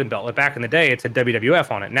Steve Austin belt, like back in the day, it said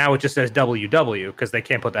WWF on it. Now it just says WW because they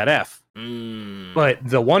can't put that F. But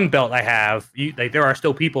the one belt I have, like there are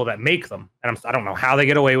still people that make them, and I don't know how they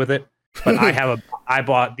get away with it. But I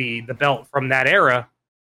bought the belt from that era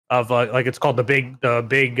of like it's called the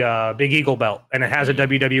big Eagle belt, and it has a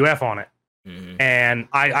WWF on it. And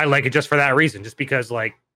I like it just for that reason, just because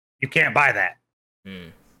like you can't buy that.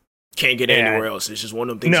 Can't get it anywhere else. It's just one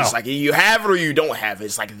of them things. It's like you have it or you don't have it.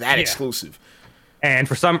 It's like that exclusive. And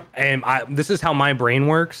this is how my brain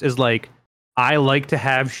works. Is like I like to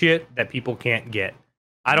have shit that people can't get.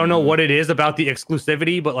 I don't know what it is about the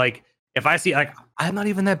exclusivity, but like if I see like I'm not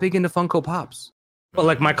even that big into Funko Pops, but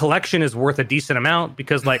like my collection is worth a decent amount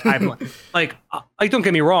because like I'm like don't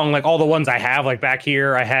get me wrong, like all the ones I have like back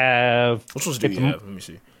here I have. Which ones do you have? Let me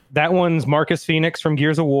see. That one's Marcus Phoenix from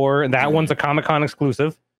Gears of War, and that one's a Comic-Con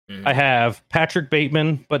exclusive. I have Patrick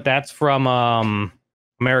Bateman, but that's from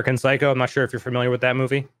American Psycho. I'm not sure if you're familiar with that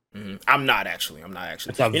movie. I'm not actually.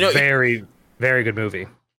 It's a very, very good movie. You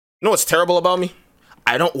know what's terrible about me?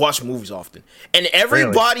 I don't watch movies often. And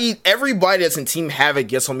everybody that's in Team Havoc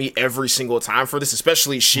gets on me every single time for this,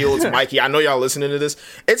 especially Shields, Mikey. I know y'all listening to this.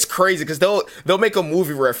 It's crazy because they'll make a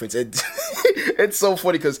movie reference. It's so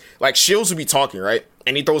funny because like Shields will be talking, right?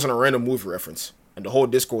 And he throws in a random movie reference. And the whole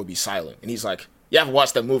Discord would be silent. And he's like, you haven't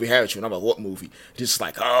watched that movie, haven't you? And I'm like, what movie? Just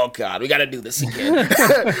like, oh God, we got to do this again.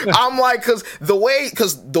 I'm like, because the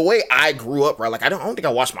way I grew up, right? Like, I don't think I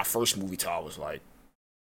watched my first movie till I was like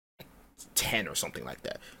 10 or something like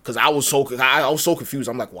that. Because I was so confused.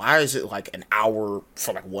 I'm like, why is it like an hour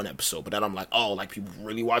for like one episode? But then I'm like, oh, like people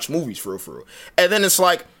really watch movies for real. And then it's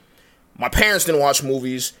like, my parents didn't watch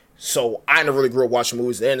movies. So I never really grew up watching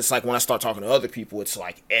movies. Then it's like when I start talking to other people, it's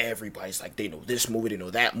like everybody's like, they know this movie, they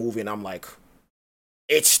know that movie. And I'm like,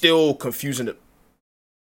 it's still confusing. That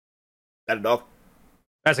a dog?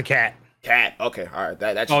 That's a cat. Cat. Okay. All right.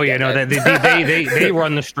 That's. Oh yeah. No. They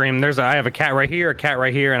run the stream. I have a cat right here,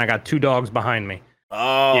 and I got 2 dogs behind me.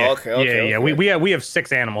 Oh. Yeah. Okay. Yeah. We have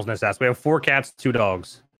 6 animals in this house. We have 4 cats, 2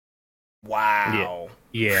 dogs. Wow.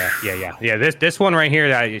 Yeah. This one right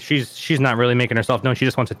here, she's not really making herself known. She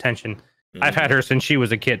just wants attention. I've had her since she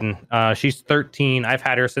was a kitten. She's 13. I've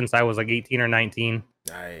had her since I was like 18 or 19.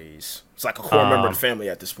 Nice. It's like a core member of the family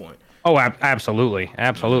at this point. Oh, absolutely.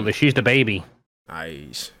 She's the baby.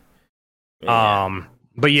 Nice. Yeah.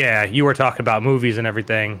 But yeah, you were talking about movies and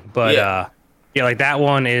everything. But like that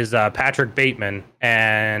one is Patrick Bateman,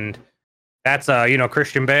 and that's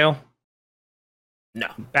Christian Bale. No.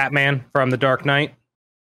 Batman from The Dark Knight.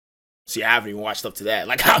 See, I haven't even watched up to that.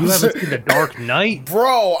 Like, you haven't seen The Dark Knight?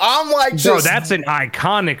 Bro, I'm like, bro, that's an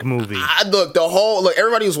iconic movie. Look,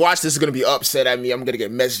 everybody who's watched this is going to be upset at me. I'm going to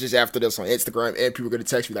get messages after this on Instagram, and people are going to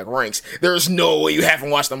text me like, Ranks, there's no way you haven't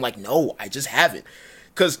watched it. I'm like, no, I just haven't.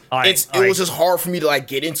 Because it was just hard for me to, like,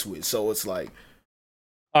 get into it. So it's like...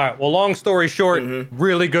 All right, well, long story short,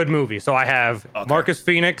 really good movie. So I have Marcus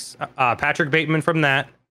Phoenix, Patrick Bateman from that.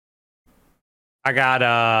 I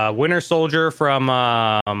got Winter Soldier from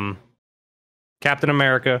Captain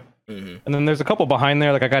America, and then there's a couple behind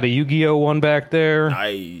there. Like I got a Yu-Gi-Oh one back there.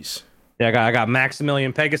 Nice. Yeah, I got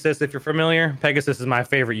Maximilian Pegasus. If you're familiar, Pegasus is my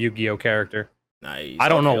favorite Yu-Gi-Oh character. Nice. I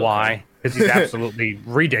don't know why, because he's absolutely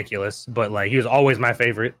ridiculous, but like he was always my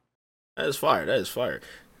favorite. That is fire.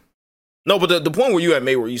 No, but the point where you had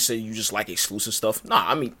made where you say you just like exclusive stuff. Nah,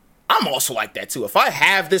 I mean I'm also like that too. If I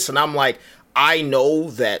have this and I'm like, I know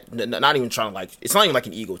that, not even trying to like, it's not even like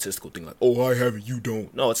an egotistical thing like, oh, I have it, you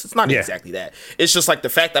don't. No, it's not exactly that. It's just like the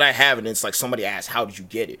fact that I have it, and it's like somebody asks, how did you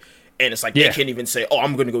get it? And it's like, they can't even say, oh,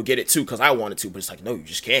 I'm going to go get it too because I wanted to. But it's like, no, you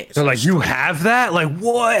just can't. They're like, you have that? Like,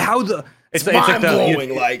 what? How the... It's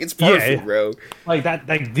mind-blowing. Like, it's perfect, bro. Like that,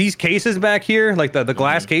 like these cases back here, like the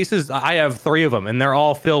glass cases, I have 3 of them, and they're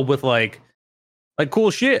all filled with like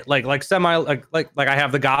cool shit, like semi, like I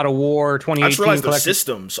have the God of War 2018. I just realized their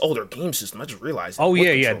systems. Oh, their game system. I just realized. Oh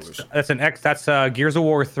yeah. That's Gears of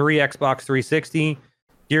War 3 Xbox 360,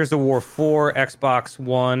 Gears of War 4 Xbox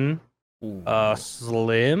One,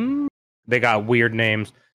 Slim. They got weird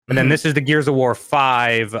names, and then this is the Gears of War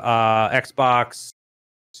 5 Xbox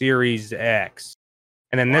Series X,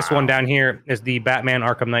 and then this one down here is the Batman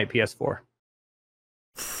Arkham Knight PS4.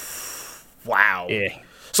 Wow. Yeah.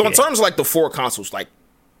 So in terms of like the 4 consoles, like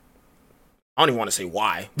I don't even want to say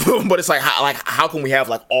why, but it's like how can we have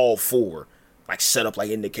like all 4 like set up like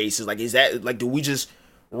in the cases? Like is that like were we just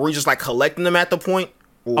like collecting them at the point?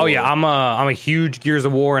 Or? Oh yeah, I'm a huge Gears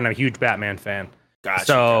of War and a huge Batman fan.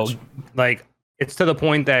 Gotcha. Like it's to the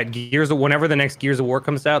point that whenever the next Gears of War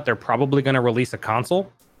comes out, they're probably going to release a console,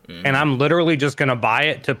 and I'm literally just going to buy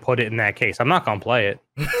it to put it in that case. I'm not going to play it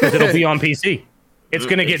because it'll be on PC. it's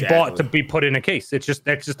going to get bought to be put in a case. That's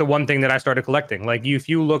just the one thing that I started collecting. Like if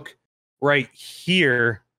you look right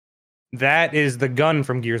here, that is the gun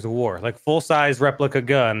from Gears of War, like full size replica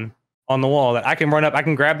gun on the wall that I can run up. I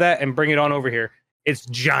can grab that and bring it on over here. It's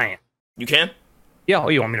giant. You can? Yeah. Oh,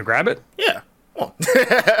 you want me to grab it? Yeah. Come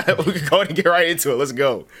on. We can go ahead and get right into it. Let's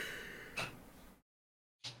go.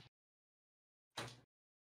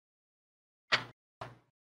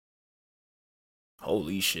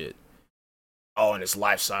 Holy shit. Oh, and it's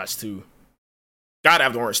life size too. Gotta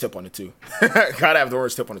have the orange tip on it too. Gotta have the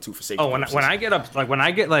orange tip on it too for safety. Oh, when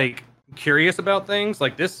I get like curious about things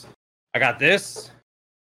like this, I got this.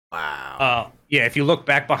 Wow. Yeah, if you look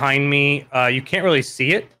back behind me, you can't really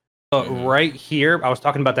see it, but right here, I was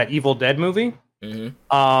talking about that Evil Dead movie. In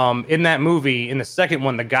that movie, in the second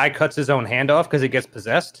one, the guy cuts his own hand off because he gets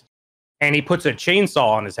possessed, and he puts a chainsaw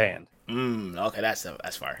on his hand. Okay, that's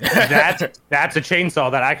fire. that's a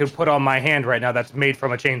chainsaw that I could put on my hand right now. That's made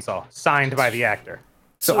from a chainsaw, signed by the actor.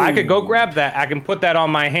 So I could go grab that. I can put that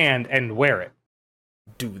on my hand and wear it.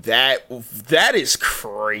 Dude, that is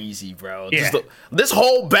crazy, bro. Yeah. This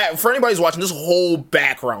whole for anybody's watching, this whole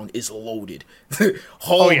background is loaded.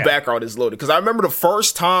 Background is loaded. Because I remember the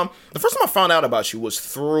first time I found out about you was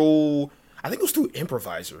through, I think it was through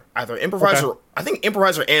Improviser. Either Improviser, okay. I think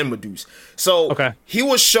Improviser and Medusa. So he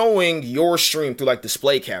was showing your stream through like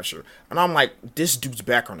display capture. And I'm like, this dude's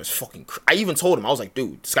background is fucking I even told him, I was like,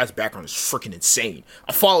 dude, this guy's background is freaking insane.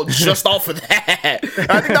 I followed just off of that.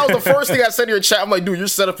 And I think that was the first thing I said in your chat. I'm like, dude, your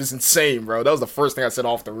setup is insane, bro. That was the first thing I said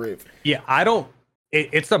off the rip. Yeah, I don't, and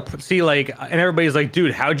everybody's like,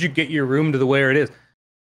 dude, how'd you get your room to the way it is?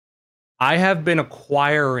 I have been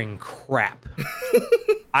acquiring crap.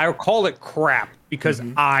 I call it crap because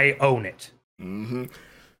I own it.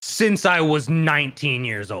 Since I was 19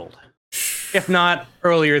 years old, if not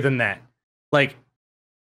earlier than that. Like,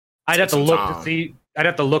 I'd have to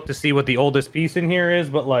look to see what the oldest piece in here is,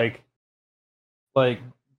 but like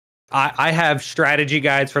I have strategy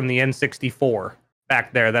guides from the N64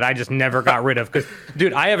 back there that I just never got rid of. Because,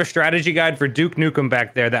 dude, I have a strategy guide for Duke Nukem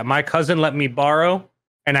back there that my cousin let me borrow,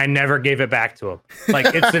 and I never gave it back to him. Like,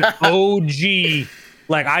 it's an OG.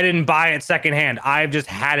 Like, I didn't buy it secondhand. I've just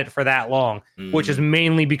had it for that long, which is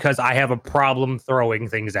mainly because I have a problem throwing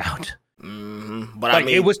things out. But like,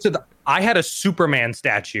 I had a Superman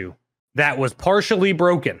statue that was partially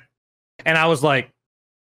broken, and I was like,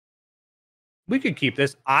 we could keep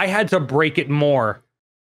this. I had to break it more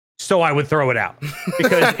so I would throw it out,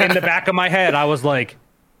 because in the back of my head, I was like,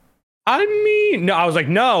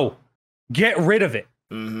 no, get rid of it.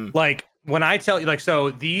 Like, when I tell you, like,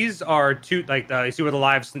 so these are two, like, you see where the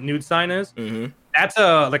live nude sign is? That's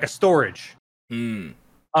a storage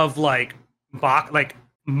of like box, like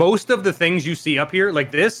most of the things you see up here,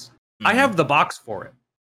 like this, I have the box for it,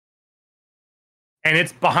 and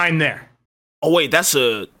it's behind there. Oh wait, those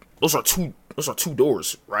are two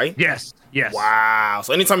doors, right? Yes. Wow.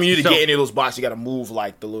 So anytime you need to get any of those boxes, you got to move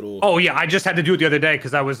like the little. Oh yeah, I just had to do it the other day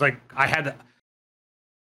because I was like,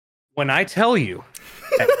 when I tell you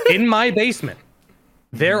that in my basement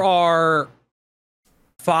there are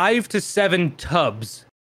 5 to 7 tubs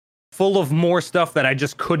full of more stuff that I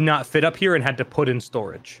just could not fit up here and had to put in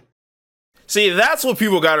storage. See, that's what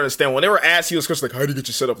people gotta understand when they were asking you this question, like, how do you get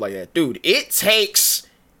your setup like that? Dude, it takes,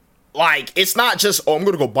 like, it's not just, I'm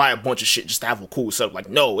gonna go buy a bunch of shit just to have a cool setup. Like,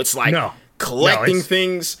 no, it's like collecting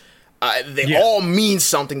things. They all mean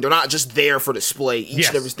something. They're not just there for display. Each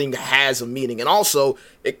and everything has a meaning. And also,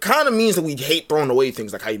 it kind of means that we hate throwing away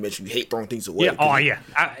things, like how you mentioned, you hate throwing things away.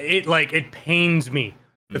 It pains me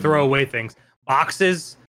to throw away things.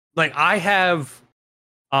 Boxes, like I have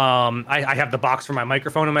the box for my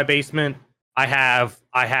microphone in my basement. I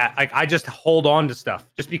just hold on to stuff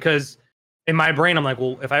just because in my brain, I'm like,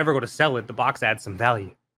 well, if I ever go to sell it, the box adds some value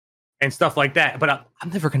and stuff like that. But I'm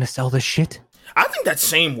never going to sell this shit. I think that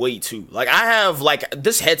same way too. Like I have like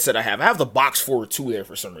this headset I have the box for it too there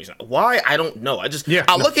for some reason. Why? I don't know. I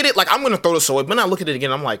look at it like I'm gonna throw this away, but then I look at it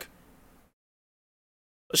again, I'm like,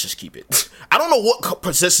 let's just keep it. I don't know what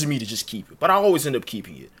possesses me to just keep it, but I always end up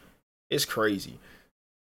keeping it. It's crazy.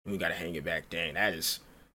 We gotta hang it back. Dang, that is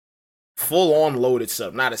full on loaded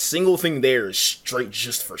stuff. Not a single thing there is straight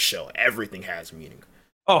just for show. Everything has meaning.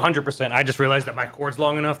 Oh, 100%. I just realized that my cord's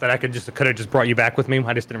long enough that I could have just brought you back with me.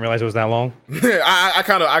 I just didn't realize it was that long. I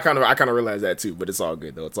kind of realized that too, but it's all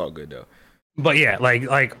good though. But yeah,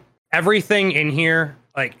 like everything in here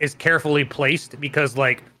like is carefully placed because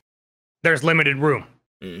like there's limited room.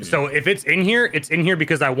 So if it's in here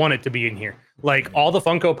because I want it to be in here. Like all the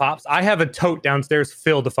Funko Pops, I have a tote downstairs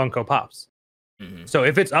filled with Funko Pops. So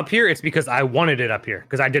if it's up here, it's because I wanted it up here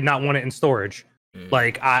because I did not want it in storage.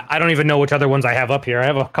 Like, I don't even know which other ones I have up here. I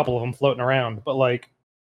have a couple of them floating around, but like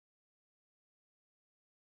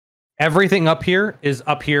everything up here is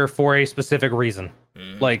up here for a specific reason.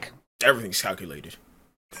 Like everything's calculated.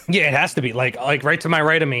 Yeah, it has to be. Like right to my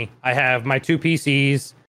right of me, I have my 2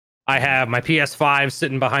 PCs. I have my PS5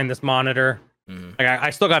 sitting behind this monitor. Like,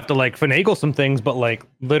 I still got to like finagle some things, but like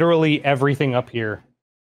literally everything up here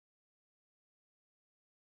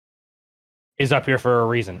is up here for a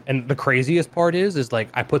reason. And the craziest part is like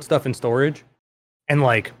I put stuff in storage, and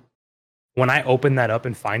like when I open that up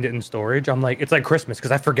and find it in storage, I'm like, it's like Christmas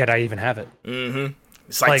because I forget I even have it.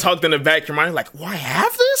 It's like tucked in the back of your mind, like, why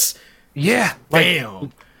have this? Yeah.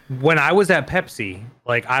 Damn. When I was at Pepsi,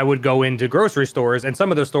 like I would go into grocery stores, and some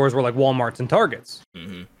of those stores were like Walmarts and Targets.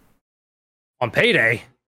 On payday,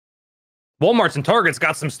 Walmarts and Targets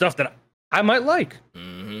got some stuff that I might like.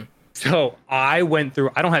 So I went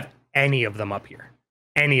through, I don't have any of them up here.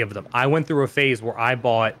 Any of them. I went through a phase where I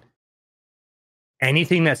bought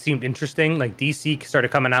anything that seemed interesting. Like DC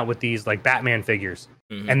started coming out with these like Batman figures.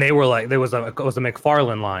 And they were like, it was a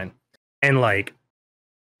McFarlane line. And like,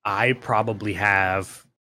 I probably have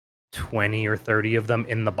 20 or 30 of them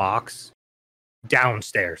in the box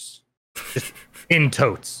downstairs. Just in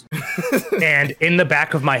totes. And in the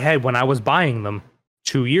back of my head, when I was buying them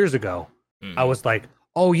 2 years ago, I was like,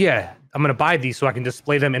 oh yeah, I'm going to buy these so I can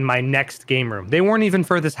display them in my next game room. They weren't even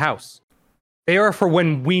for this house. They are for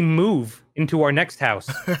when we move into our next house.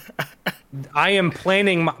 I am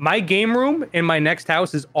planning my game room in my next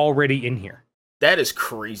house is already in here. That is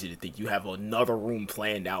crazy to think you have another room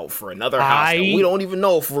planned out for another house. We don't even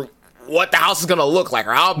know what the house is going to look like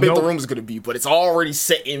or how big the room is going to be, but it's already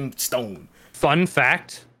set in stone. Fun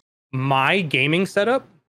fact, my gaming setup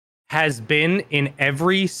has been in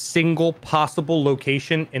every single possible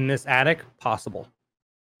location in this attic possible.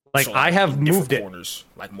 Like, so, I have moved it. Corners,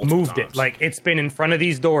 like moved times. It. Like, it's been in front of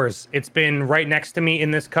these doors. It's been right next to me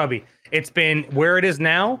in this cubby. It's been where it is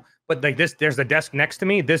now, but like this, there's a desk next to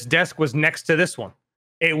me. This desk was next to this one.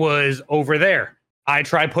 It was over there. I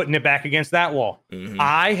tried putting it back against that wall.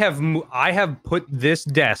 I have put this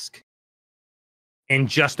desk in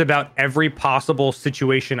just about every possible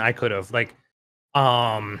situation I could have. Like,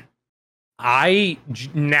 I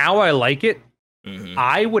like it.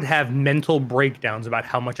 I would have mental breakdowns about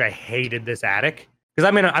how much I hated this attic because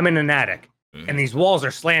I'm in an attic and these walls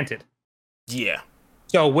are slanted. Yeah.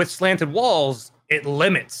 So with slanted walls, it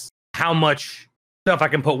limits how much stuff I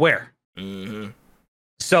can put where.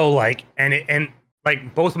 So like, and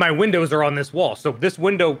like both my windows are on this wall. So this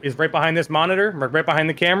window is right behind this monitor, right behind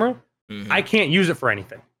the camera. I can't use it for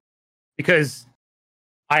anything because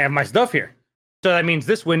I have my stuff here. So that means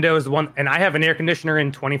this window is the one, and I have an air conditioner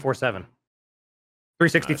in 24/7,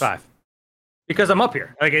 365, nice. Because I'm up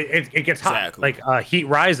here. Like it gets hot. Exactly. Like heat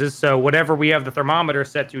rises, so whatever we have the thermometer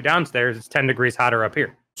set to downstairs, it's 10 degrees hotter up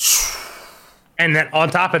here. And then on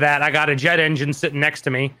top of that, I got a jet engine sitting next to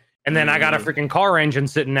me, and then I got a freaking car engine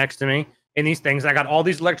sitting next to me, and these things. I got all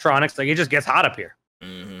these electronics. Like it just gets hot up here.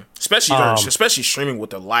 Especially streaming with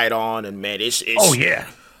the light on, and man, it's oh yeah,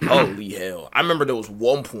 holy hell! I remember there was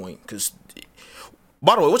one point because.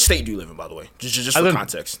 By the way, what state do you live in, by the way? Just for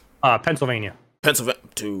context. Pennsylvania.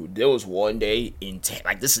 Dude, there was one day in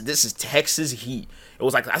this is Texas heat. It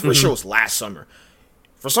was like, I'm pretty sure it was last summer.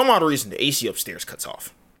 For some odd reason, the AC upstairs cuts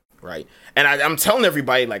off, right? And I'm telling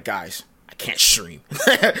everybody, like, guys, I can't stream.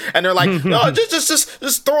 And they're like, no,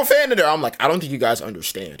 just throw a fan in there. I'm like, I don't think you guys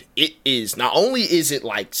understand. It is, not only is it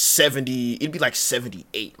like 70, it'd be like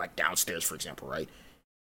 78, like downstairs, for example, right?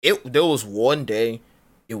 There was one day,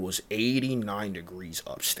 it was 89 degrees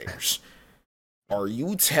upstairs. Are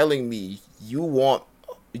you telling me you want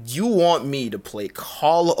me to play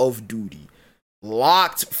Call of Duty,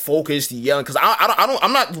 locked, focused, yelling? Because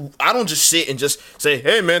I don't just sit and just say,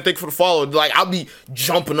 hey man, thank you for the follow. Like I'll be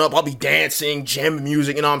jumping up, I'll be dancing, jamming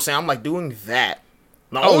music. You know what I'm saying? I'm like doing that.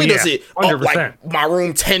 Not only does it up like my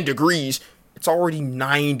room 10 degrees, it's already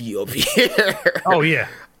 90 up here. Oh yeah.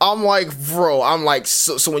 I'm like, bro,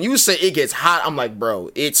 so when you say it gets hot, I'm like, bro,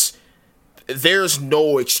 there's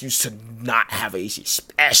no excuse to not have AC,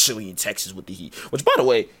 especially in Texas with the heat. Which, by the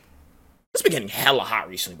way, it's been getting hella hot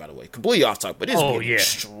recently, by the way. Completely off topic, but it's been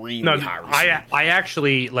extremely hot recently. I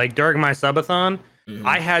actually, like, during my subathon,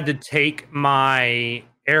 I had to take my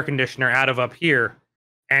air conditioner out of up here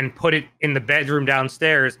and put it in the bedroom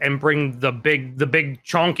downstairs and bring the big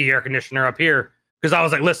chunky air conditioner up here. Because I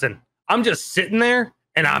was like, listen, I'm just sitting there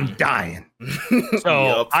and I'm dying.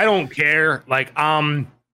 So I don't care. Like,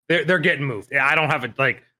 they're getting moved. I don't have it.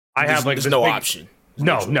 Like, there's no option.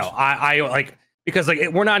 No. I like, because like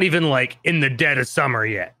we're not even like in the dead of summer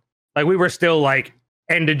yet. Like we were still like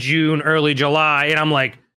end of June, early July, and I'm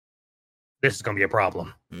like, this is gonna be a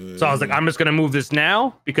problem. So I was like, I'm just gonna move this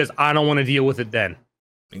now because I don't want to deal with it then.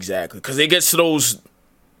 Exactly, because it gets to those.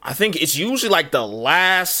 I think it's usually like the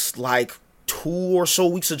last 2 or so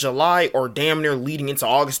weeks of July, or damn near leading into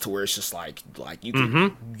August, to where it's just like you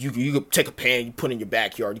can you could take a pan, you put it in your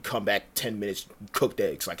backyard, you come back 10 minutes, you cook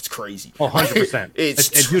the eggs. Like, it's crazy.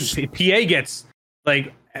 100%. Dude, PA gets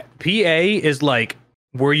like, PA is like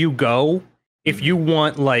where you go if you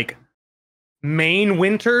want like Maine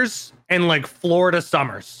winters and like Florida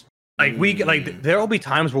summers. Like we get, like, there'll be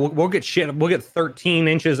times where we'll get 13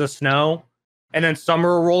 inches of snow, and then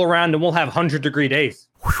summer will roll around and we'll have 100-degree days.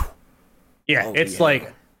 Yeah,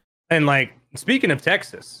 like, and like, speaking of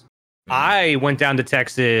Texas, I went down to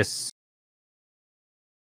Texas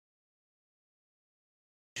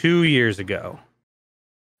 2 years ago.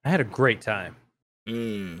 I had a great time.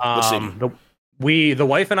 The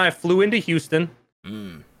wife and I flew into Houston.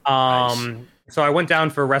 Nice. So I went down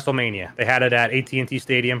for WrestleMania. They had it at AT&T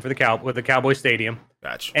Stadium for the Cowboy Stadium.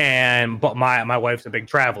 Gotcha. But my wife's a big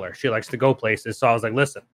traveler. She likes to go places. So I was like,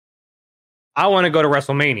 listen, I want to go to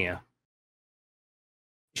WrestleMania.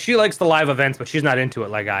 She likes the live events, but she's not into it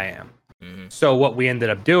like I am. So what we ended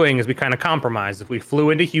up doing is we kind of compromised. If we flew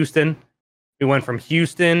into Houston, we went from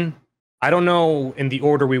Houston. I don't know in the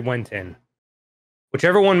order we went in.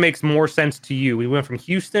 Whichever one makes more sense to you. We went from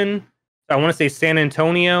Houston, I want to say San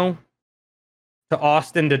Antonio, to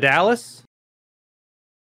Austin to Dallas.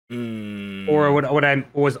 Or would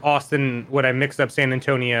I mix up San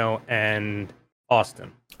Antonio and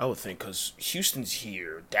Austin? I would think, because Houston's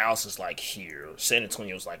here, Dallas is like here, San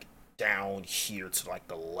Antonio's like down here to like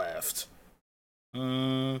the left.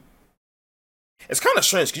 It's kind of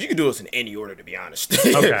strange because you could do this in any order, to be honest.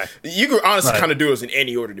 Okay. You could honestly kind of do this in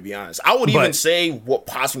any order, to be honest. I would even say what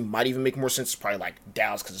possibly might even make more sense is probably like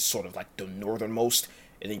Dallas, because it's sort of like the northernmost,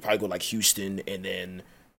 and then you probably go like Houston, and then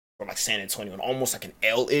or like San Antonio, and almost like an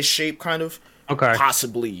L-ish shape, kind of. Okay.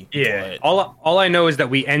 Possibly. Yeah. But all I know is that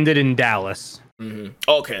we ended in Dallas.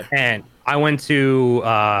 Okay. And I went to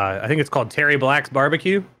I think it's called Terry Black's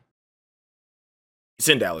Barbecue. It's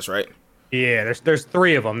in Dallas, right? Yeah, there's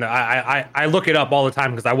 3 of them. I look it up all the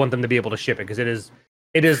time because I want them to be able to ship it, because it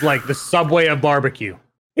is like the Subway of barbecue.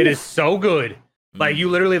 It is so good. Like, you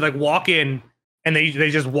literally like walk in and they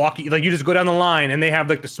just walk, like, you just go down the line and they have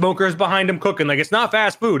like the smokers behind them cooking. Like, it's not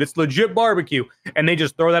fast food, it's legit barbecue, and they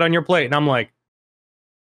just throw that on your plate. And I'm like,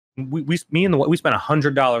 we spent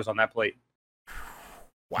 $100 on that plate.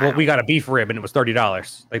 Wow. Well, we got a beef rib and it was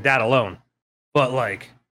 $30, like that alone. But like,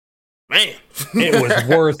 man, it was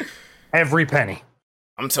worth every penny.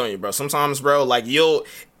 I'm telling you, bro. Sometimes, bro, like,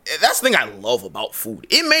 that's the thing I love about food.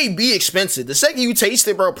 It may be expensive. The second you taste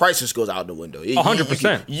it, bro, price just goes out the window.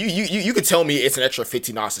 100%. You could tell me it's an extra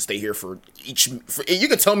 $15 to stay here for each. You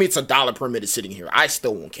could tell me it's $1 per minute sitting here. I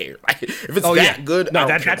still won't care. Like, if it's that good, no,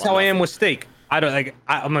 that's how I am with steak. I don't like.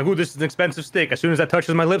 I'm like, ooh, this is an expensive steak. As soon as that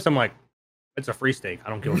touches my lips, I'm like, it's a free steak. I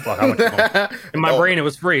don't give a fuck how much it's going. In my brain, it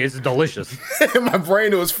was free. It's delicious. In my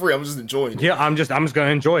brain, it was free. I'm just enjoying it. Yeah, I'm just gonna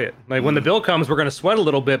enjoy it. Like, when the bill comes, we're gonna sweat a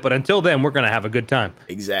little bit, but until then, we're gonna have a good time.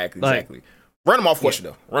 Exactly. Random off question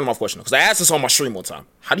though. Because I asked this on my stream one time.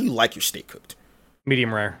 How do you like your steak cooked?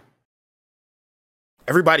 Medium rare.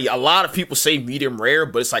 A lot of people say medium rare,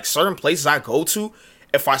 but it's like certain places I go to,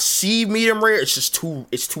 if I see medium rare, it's too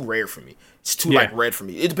rare for me. It's too like red for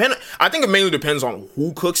me. I think it mainly depends on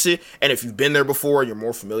who cooks it, and if you've been there before, you're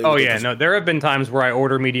more familiar with it. Oh yeah, no, there have been times where I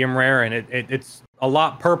order medium rare and it's a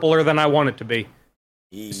lot purpler than I want it to be.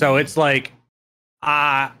 Yeah. So it's like,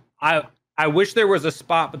 I wish there was a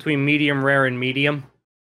spot between medium rare and medium,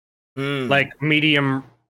 like medium-ish,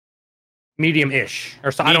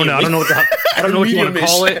 or so. I don't know. I don't know what you want to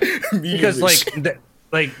call it, because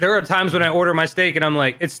like there are times when I order my steak and I'm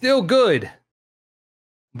like, it's still good,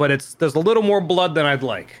 but there's a little more blood than I'd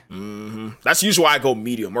like. That's usually why I go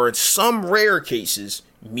medium, or in some rare cases,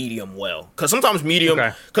 medium well. Because sometimes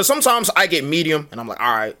sometimes I get medium and I'm like,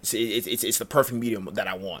 all right, it's the perfect medium that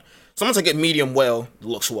I want. Sometimes I get medium well, it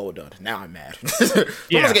looks well done. Now I'm mad. Sometimes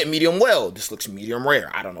I get medium well, this looks medium rare.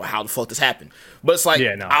 I don't know how the fuck this happened, but it's like,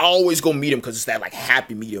 I always go medium because it's that like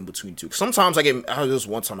happy medium between two. Sometimes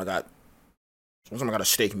one time I got a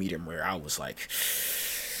steak medium rare. I was like,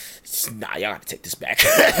 nah, y'all gotta take this back.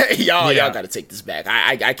 y'all gotta take this back.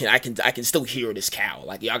 I can still hear this cow.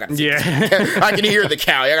 Like, y'all gotta take this back. I can hear the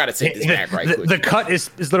cow. Y'all gotta take this back right quick. The cut is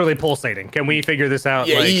literally pulsating. Can we figure this out?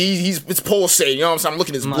 Yeah, it's pulsating. You know what I'm saying? I'm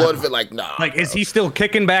looking at his blood of it like, nah. Like, is he still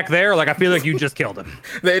kicking back there? Like, I feel like you just killed him.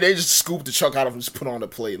 They just scooped the chunk out of him and just put it on the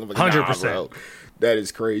plate. I'm like, 100%. Nah, bro. That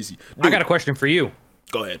is crazy. Dude, I got a question for you.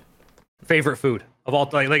 Go ahead. Favorite food? of all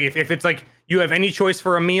like if it's like you have any choice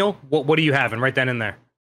for a meal, what are you having right then and there?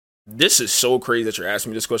 This is so crazy that you're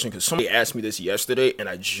asking me this question because somebody asked me this yesterday and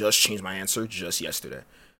I just changed my answer just yesterday.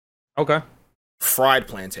 Okay. Fried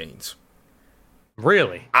plantains.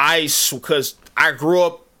 Really? Because I grew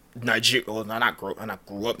up Nigerian. Well, I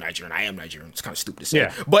grew up Nigerian. I am Nigerian. It's kind of stupid to say.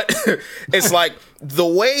 Yeah. But it's like the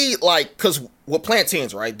way, like, because with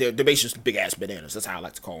plantains, right, they're basically just big ass bananas. That's how I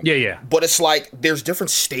like to call them. Yeah, yeah. But it's like there's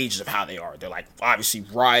different stages of how they are. They're like obviously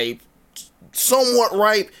ripe, somewhat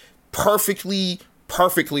ripe, perfectly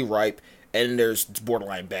ripe, and there's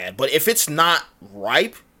borderline bad. But if it's not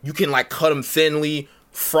ripe, you can like cut them thinly,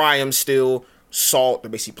 fry them still, salt.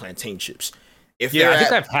 They're basically plantain chips. I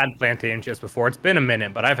think I've had plantain chips before. It's been a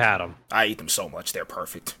minute, but I've had them. I eat them so much; they're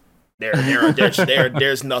perfect.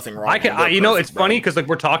 There's nothing wrong. It's funny because like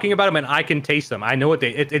we're talking about them and I can taste them. I know what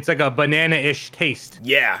it's like a banana-ish taste.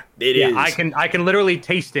 Yeah, it is. I can literally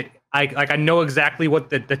taste it. I know exactly what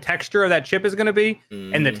the texture of that chip is going to be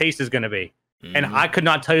and the taste is going to be. And I could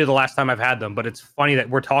not tell you the last time I've had them, but it's funny that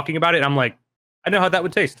we're talking about it. And I'm like, I know how that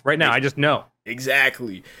would taste right now. I just know.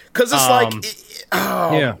 Exactly. Because it's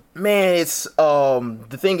man, it's,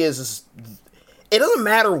 the thing is it doesn't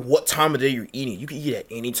matter what time of day you're eating. You can eat at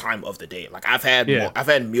any time of the day. Like I've had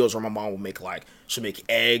meals where my mom will make she'll make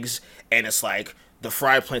eggs and it's like the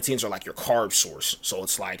fried plantains are like your carb source. So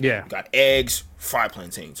it's like, you got eggs, fried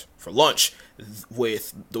plantains. For lunch,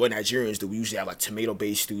 with the way Nigerians do, we usually have like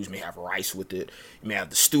tomato-based stews, may have rice with it. You may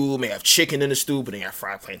have the stew, may have chicken in the stew, but then you have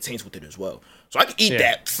fried plantains with it as well. So I can eat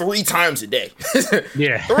that 3 times a day.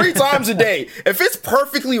 3 times a day. If it's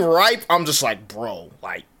perfectly ripe, I'm just like, bro,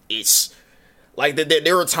 like it's like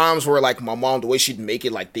there were times where like my mom, the way she'd make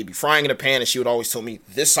it, like they'd be frying in a pan and she would always tell me,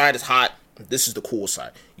 this side is hot, this is the cool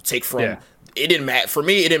side. You take from it didn't matter for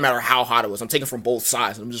me. It didn't matter how hot it was. I'm taking from both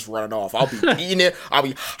sides. And I'm just running off. I'll be eating it. I'll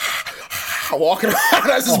be walking around.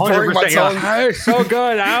 I just burning my tongue. It's so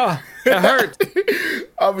good. Ow, it hurts.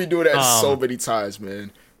 I'll be doing that so many times,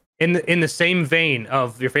 man. In the same vein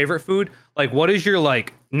of your favorite food, like what is your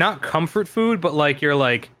like not comfort food, but like your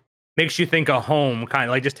like makes you think of home kind of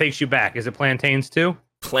like just takes you back? Is it plantains too?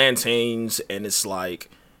 Plantains, and it's like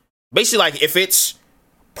basically like if it's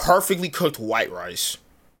perfectly cooked white rice.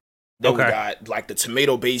 Then we got like the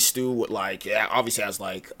tomato-based stew with like obviously has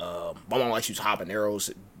like my mom likes to use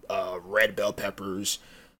habaneros, red bell peppers,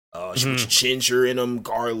 she puts ginger in them,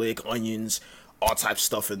 garlic, onions, all types of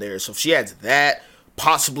stuff in there. So if she adds that,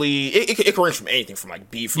 possibly it can range from anything from like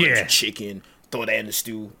beef to chicken. Throw that in the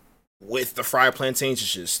stew with the fried plantains.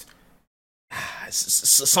 It's just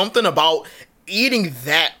something about eating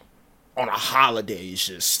that on a holiday is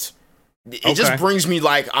just. It just brings me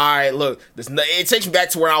like, all right, look, it takes me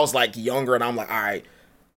back to when I was like younger and I'm like, all right,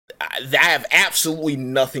 I have absolutely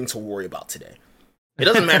nothing to worry about today. It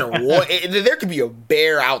doesn't matter what, there could be a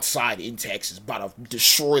bear outside in Texas about to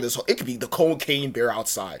destroy this whole, it could be the cocaine bear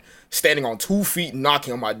outside, standing on 2 feet,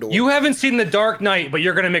 knocking on my door. You haven't seen The Dark Knight, but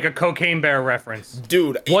you're going to make a cocaine bear reference.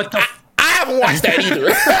 Dude, what the I haven't watched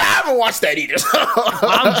that either.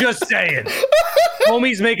 I'm just saying.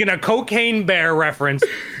 Homie's making a cocaine bear reference.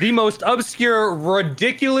 The most obscure,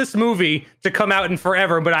 ridiculous movie to come out in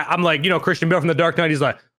forever. But I'm like, Christian Bale from The Dark Knight. He's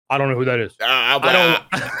like, I don't know who that is. I'm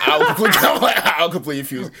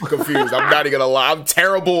completely confused. I'm not even gonna lie. I'm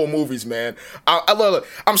terrible at movies, man. Look,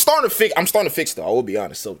 I'm starting to fix though. I will be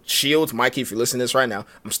honest. So Shields, Mikey, if you're listening to this right now,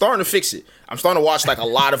 I'm starting to fix it. I'm starting to watch like a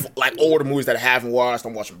lot of like older movies that I haven't watched.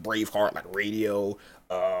 I'm watching Braveheart, like Radio.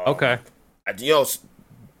 I'm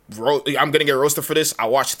gonna get roasted for this. I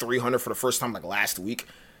watched 300 for the first time like last week.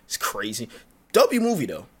 It's crazy. W movie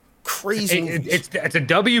though. Crazy movies. It's a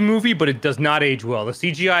W movie, but it does not age well. The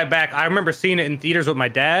CGI back, I remember seeing it in theaters with my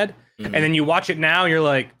dad, and then you watch it now, and you're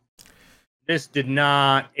like, this did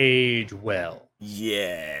not age well.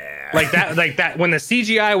 Yeah. Like that when the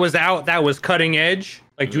CGI was out, that was cutting edge.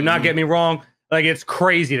 Like, do not get me wrong. Like, it's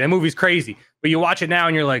crazy. That movie's crazy. But you watch it now,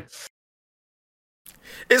 and you're like,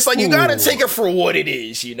 it's like, you gotta take it for what it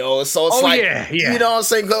is, So it's you know what I'm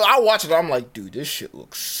saying? I watch it, I'm like, dude, this shit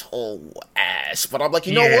looks so ass. But I'm like,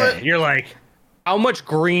 you know what? You're like, how much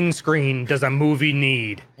green screen does a movie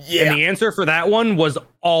need? Yeah. And the answer for that one was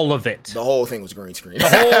all of it. The whole thing was green screen. The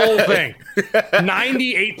whole thing.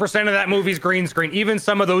 98% of that movie's green screen. Even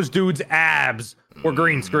some of those dudes' abs were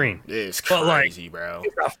green screen. It's crazy, bro.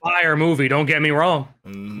 It's a fire movie, don't get me wrong.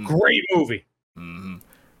 Great movie.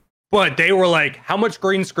 But they were like, how much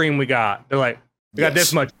green screen we got? They're like, we got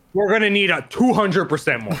this much. We're going to need a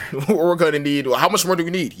 200% more. We're going to need, how much more do we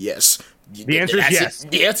need? Yes. The answer is yes.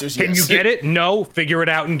 The answer is yes. Can you get it? No. Figure it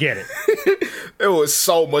out and get it. It was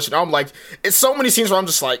so much. And I'm like, it's so many scenes where I'm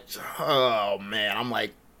just like, oh man. I'm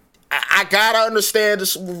like, I gotta understand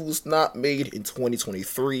this movie was not made in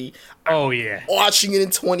 2023. Oh yeah, watching it in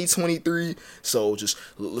 2023. So just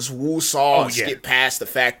let's woo-saw skip past the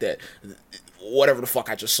fact that whatever the fuck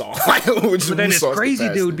I just saw. But then it's crazy,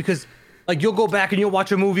 dude, because like you'll go back and you'll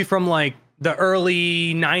watch a movie from like the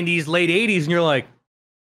early 90s, late 80s, and you're like,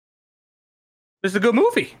 this is a good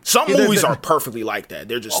movie. Some movies are perfectly like that.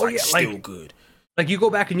 They're just still good. Like you go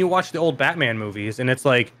back and you watch the old Batman movies, and it's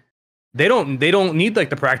like they don't need like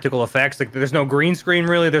the practical effects. Like there's no green screen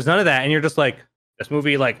really. There's none of that, and you're just like, this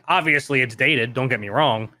movie, like obviously it's dated. Don't get me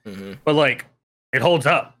wrong, but like it holds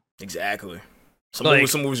up. Exactly. Some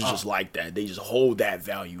movies are just like that. They just hold that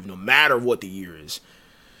value no matter what the year is.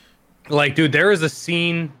 Like, dude, there is a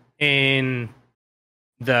scene in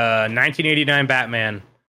the 1989 Batman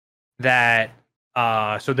that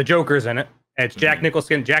so the Joker's in it. It's Jack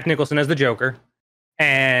Nicholson as the Joker.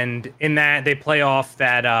 And in that, they play off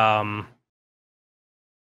that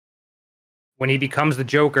when he becomes the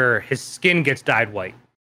Joker, his skin gets dyed white.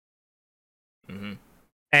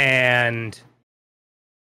 And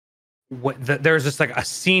there's just like a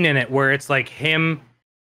scene in it where it's like him.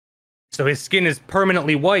 So his skin is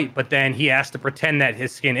permanently white, but then he has to pretend that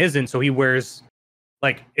his skin isn't. So he wears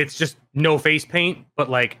like, it's just no face paint, but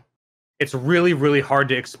like it's really, really hard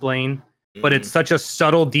to explain. But it's such a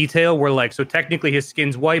subtle detail where like, so technically his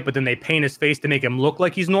skin's white, but then they paint his face to make him look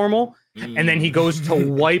like he's normal. And then he goes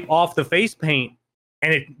to wipe off the face paint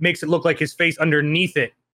and it makes it look like his face underneath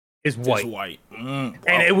it is white. And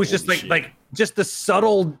it was just like just the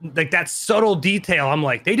subtle, like that subtle detail. I'm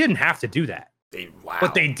like, they didn't have to do that,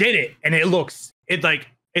 but they did it. And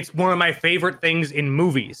it's one of my favorite things in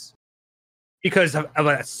movies because of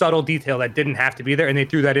a subtle detail that didn't have to be there. And they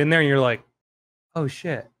threw that in there and you're like, oh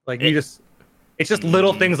shit. Like it's just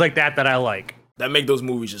little things like that I like. That make those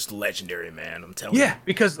movies just legendary, man. I'm telling you. Yeah,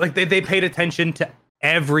 because like they paid attention to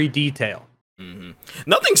every detail.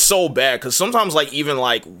 Nothing's so bad because sometimes like even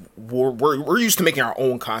like we're used to making our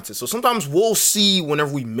own content, so sometimes we'll see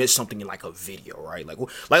whenever we miss something in like a video, right? Like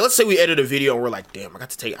let's say we edit a video and we're like, damn, I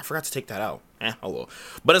forgot to take that out. Oh well.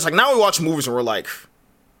 But it's like now we watch movies and we're like,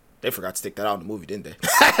 they forgot to take that out in the movie, didn't they?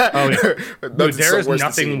 Oh yeah. Dude, there is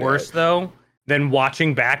nothing worse though than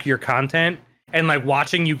watching back your content and like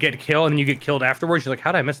watching you get killed and you get killed afterwards. You're like,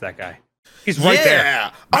 how did I miss that guy? He's right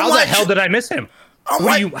there. How the hell did I miss him?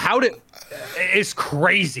 It's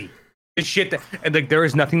crazy. It's shit that, and like there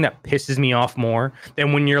is nothing that pisses me off more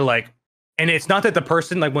than when you're like, and it's not that the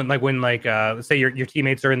person when let's say your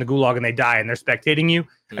teammates are in the gulag and they die and they're spectating you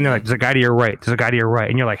and they're like, there's a guy to your right,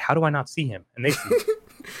 and you're like, how do I not see him? And they see him.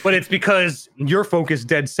 But it's because you're focused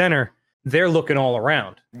dead center. They're looking all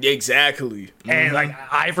around. Exactly. And like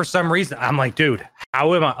for some reason, I'm like, dude,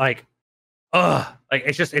 how am I like, like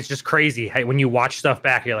it's just crazy. Hey, when you watch stuff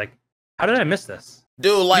back, you're like, how did I miss this?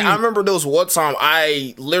 Dude, like I remember there was one time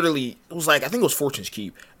I literally, it was like, I think it was Fortune's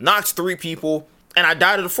Keep, knocked 3 people and I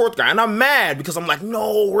died to the 4th guy and I'm mad because I'm like,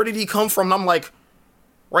 no, where did he come from? And I'm like,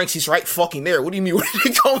 Ranks, he's right fucking there. What do you mean, where did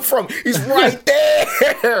he come from? He's right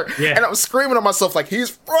there. Yeah. And I'm screaming at myself like,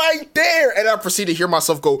 he's right there. And I proceed to hear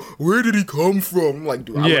myself go, where did he come from? I'm like,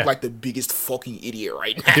 dude, I look like the biggest fucking idiot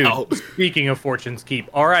right now. Dude, speaking of Fortune's Keep,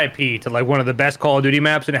 RIP to like one of the best Call of Duty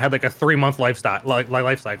maps, and it had like a 3-month life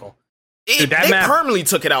cycle. They permanently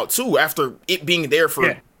took it out too after it being there for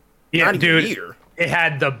not even a year. It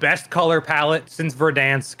had the best color palette since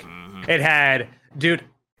Verdansk. It had, dude,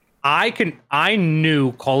 I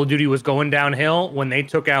knew Call of Duty was going downhill when they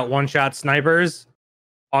took out one-shot snipers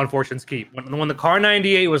on Fortune's Keep. When the Kar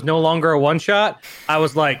 98 was no longer a one-shot, I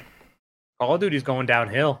was like, Call of Duty's going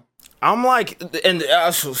downhill. I'm like, and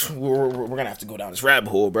we're gonna have to go down this rabbit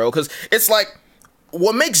hole, bro, because it's like,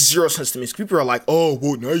 what makes zero sense to me is people are like, oh,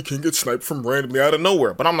 well, now you can't get sniped from randomly out of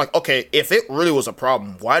nowhere. But I'm like, okay, if it really was a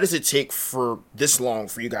problem, why does it take for this long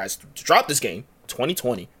for you guys to drop this game,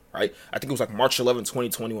 2020, right? I think it was like March 11,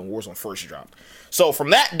 2020 when Warzone first dropped. So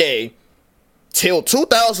from that day till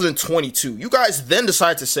 2022, you guys then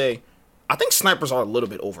decide to say, I think snipers are a little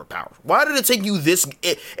bit overpowered. Why did it take you this?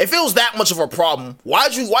 If it was that much of a problem,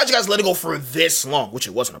 why'd you guys let it go for this long? Which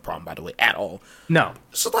it wasn't a problem, by the way, at all. No.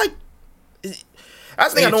 So like, I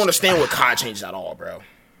think I don't understand what COD changed at all, bro.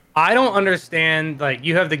 I don't understand. Like,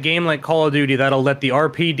 you have the game like Call of Duty that'll let the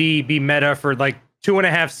RPD be meta for like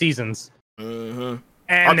 2.5 seasons. And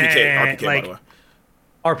RPK, like, by the way.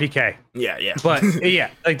 RPK. Yeah. But yeah,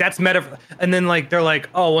 like that's meta. And then like they're like,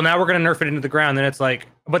 oh well, now we're gonna nerf it into the ground. Then it's like,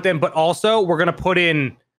 but also we're gonna put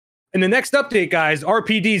in the next update, guys.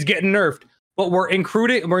 RPD's getting nerfed, but we're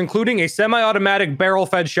including a semi-automatic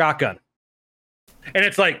barrel-fed shotgun. And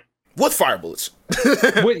it's like, with fire bullets.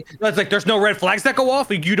 That's like there's no red flags that go off.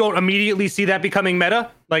 Like, you don't immediately see that becoming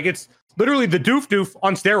meta. Like, it's literally the doof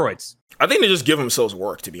on steroids. I think they just give themselves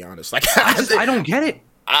work, to be honest. Like, I don't get it.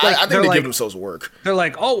 I think they give themselves work. They're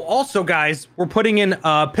like, oh, also, guys, we're putting in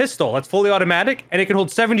a pistol that's fully automatic and it can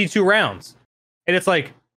hold 72 rounds. And it's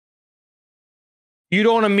like, you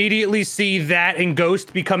don't immediately see that in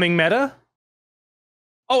Ghost becoming meta?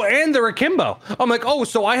 Oh, and they're akimbo. I'm like, oh,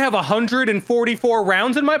 so I have 144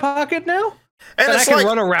 rounds in my pocket now? And that I can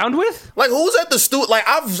run around with? Like, who's at the studio? Like,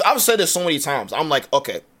 I've said this so many times. I'm like,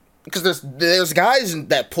 okay, because there's guys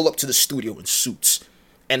that pull up to the studio in suits,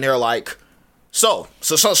 and they're like, so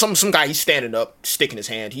some guy, he's standing up, stick in his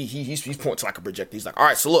hand. He's pointing to like a projector. He's like, all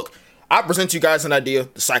right, so look, I present you guys an idea,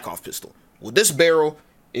 the Psychoff pistol. With this barrel,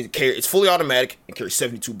 it's fully automatic and carries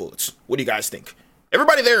 72 bullets. What do you guys think?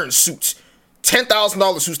 Everybody there in suits,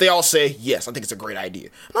 $10,000 suits, they all say, yes, I think it's a great idea.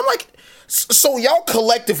 And I'm like, so y'all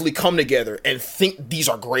collectively come together and think these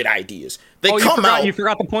are great ideas. You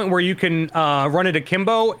forgot the point where you can run it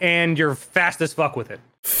akimbo and you're fast as fuck with it.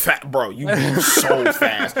 Bro, you move so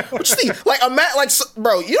fast. But you see,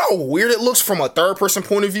 bro, you know how weird it looks from a third person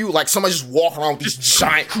point of view? Like somebody just walking around with these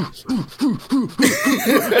giant. And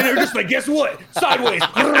you're just like, guess what? Sideways.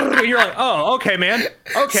 You're like, oh, okay, man.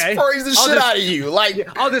 Okay. Sprays the shit out of you. Like,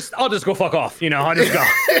 I'll just go fuck off. You know, I'll just go.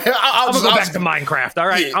 I'll go back to Minecraft. All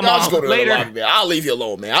right, I'll just go to later. Lobby, man. I'll leave you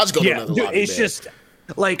alone, man. I'll just go to another lobby. It's just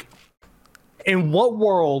like, in what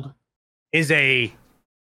world is a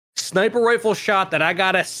sniper rifle shot that I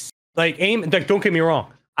gotta like aim? Like, don't get me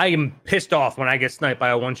wrong, I am pissed off when I get sniped by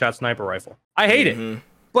a one-shot sniper rifle. I hate it,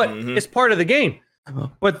 but it's part of the game.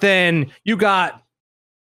 But then you got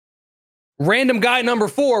random guy number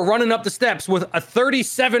 4 running up the steps with a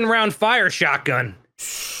 37-round fire shotgun,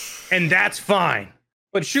 and that's fine.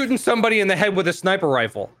 But shooting somebody in the head with a sniper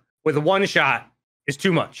rifle with a one shot is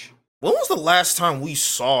too much. When was the last time we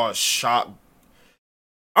saw a shot?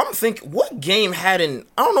 I'm thinking, what game had I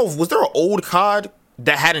don't know, was there an old COD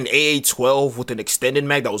that had an AA-12 with an extended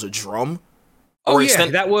mag that was a drum?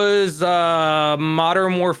 That was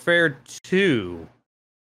Modern Warfare 2.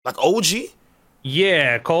 Like OG?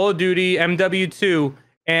 Yeah, Call of Duty, MW2,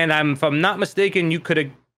 and if I'm not mistaken, you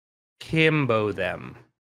could akimbo them.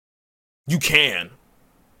 You can.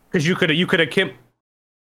 Because you could akimbo.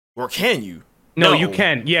 Or can you? No, you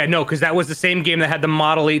can. Yeah, no, because that was the same game that had the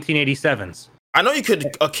model 1887s. I know you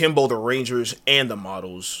could akimbo the Rangers and the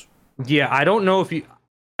models. Yeah, I don't know if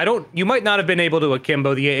you might not have been able to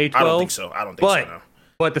akimbo the AA-12. I don't think so. No.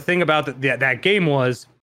 But the thing about that game is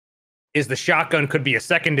the shotgun could be a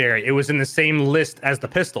secondary. It was in the same list as the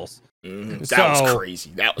pistols. That was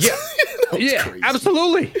crazy. That was crazy.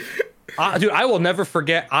 Absolutely. Dude, I will never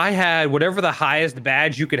forget. I had whatever the highest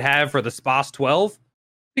badge you could have for the SPAS 12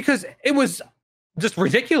 because it was just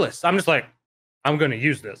ridiculous. I'm just like, I'm going to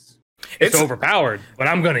use this. It's overpowered, but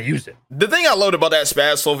I'm gonna use it. The thing I loved about that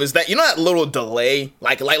SPAS 12 is that, you know, that little delay,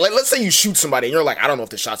 like let's say you shoot somebody and you're like, I don't know if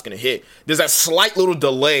the shot's gonna hit. There's that slight little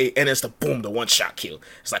delay, and it's the one shot kill.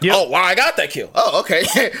 It's like, oh wow, I got that kill. Oh, okay.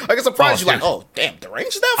 Like, it's surprised you, like, oh damn, the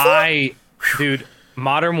range is that far. Dude,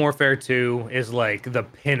 Modern Warfare 2 is like the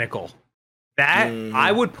pinnacle. That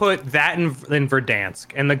I would put that in Verdansk,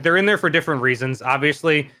 and like they're in there for different reasons.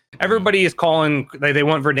 Obviously, everybody is calling. They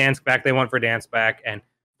want Verdansk back. They want Verdansk back, and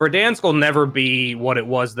Verdansk will never be what it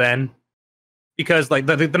was then, because like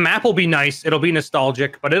the map will be nice, it'll be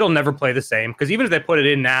nostalgic, but it'll never play the same. Because even if they put it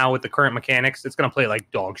in now with the current mechanics, it's gonna play like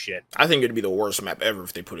dog shit. I think it'd be the worst map ever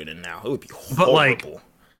if they put it in now. It would be horrible.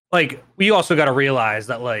 But like we also got to realize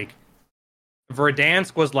that like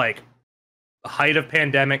Verdansk was like the height of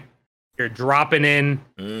pandemic. You're dropping in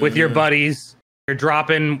with your buddies. We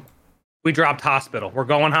dropped hospital. We're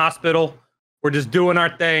going hospital. We're just doing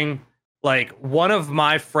our thing. Like, one of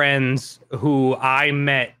my friends who I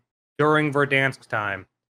met during Verdansk's time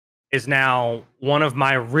is now one of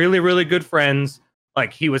my really, really good friends.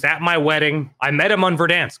 Like, he was at my wedding. I met him on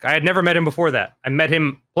Verdansk. I had never met him before that. I met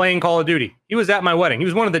him playing Call of Duty. He was at my wedding. He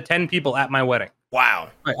was one of the 10 people at my wedding.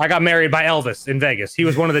 Wow. I got married by Elvis in Vegas. He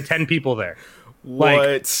was one of the 10 people there.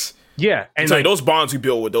 What? Yeah. And like, those bonds you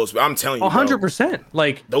build with those, I'm telling you, 100%.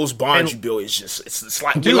 Like, those bonds you build is just, it's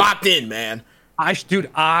like, we're locked in, man. I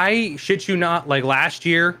shit you not, like last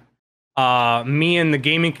year, me and the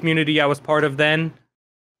gaming community I was part of then,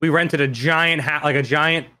 we rented a giant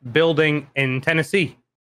giant building in Tennessee,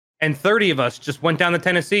 and 30 of us just went down to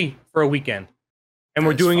Tennessee for a weekend, and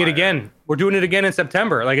we're doing it again. We're doing it again in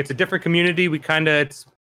September. Like, it's a different community. It's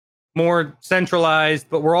more centralized,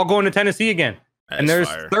 but we're all going to Tennessee again. And there's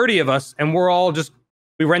 30 of us, and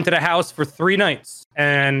we rented a house for 3 nights,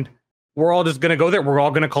 and we're all just gonna go there. We're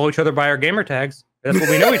all gonna call each other by our gamer tags. That's what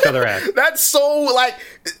we know each other as. That's so like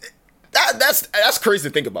that's crazy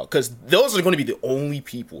to think about, because those are going to be the only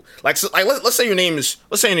people. Like, so, like let's say your name is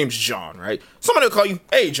John, right? Somebody will call you,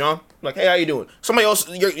 hey John, like, hey, how you doing? Somebody else,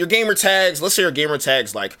 your gamer tags. Let's say your gamer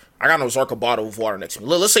tags, like, I got no Zarka bottle of water next to me.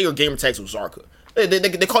 Let's say your gamer tags was Zarka.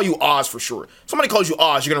 They call you Oz for sure. Somebody calls you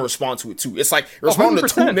Oz, you're gonna respond to it too. It's like you're responding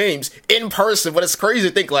to 2 names in person, but it's crazy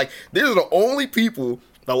to think like these are the only people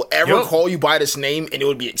that will ever call you by this name, and it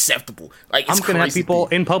would be acceptable. Like, it's I'm gonna have people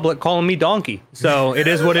in public calling me Donkey, so it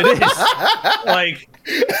is what it is. Like,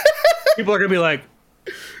 people are gonna be like,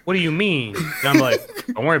 "What do you mean?" And I'm like,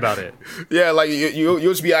 "Don't worry about it." Yeah, like you'll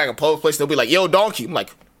just be like a public place. They'll be like, "Yo, Donkey." I'm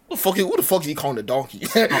like, "Who the fuck is he calling a donkey?"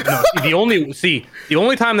 No, the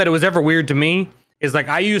only time that it was ever weird to me is like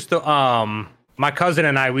I used to my cousin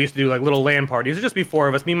and we used to do like little LAN parties. It'd just be 4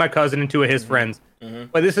 of us, me, my cousin, and 2 of his friends. Mm-hmm.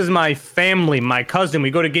 But this is my family, my cousin. We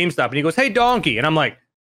go to GameStop and he goes, "Hey, Donkey," and I'm like,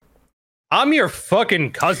 "I'm your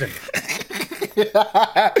fucking cousin."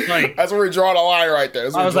 Like, that's where we draw the line right there.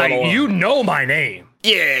 I was like, "You know my name,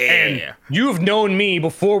 yeah. You've known me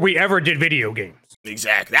before we ever did video games."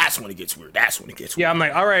 Exactly. That's when it gets weird. Yeah, I'm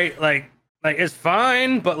like, all right, like it's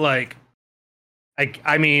fine, but like,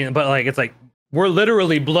 I mean, but like, it's like we're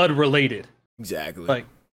literally blood related. Exactly. Like,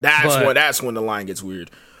 that's when the line gets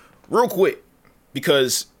weird. Real quick,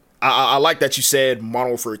 because I like that you said Modern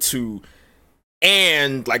Warfare 2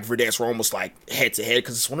 and like Verdansk were almost like head to head,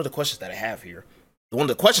 because it's one of the questions that I have here. One of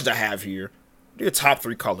the questions I have here: what are your top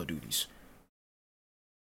 3 Call of Duties?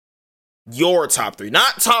 Your top 3,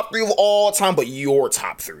 not top 3 of all time, but your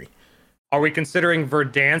top 3. Are we considering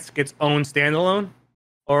Verdansk its own standalone,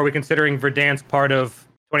 or are we considering Verdansk part of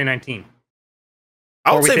 2019?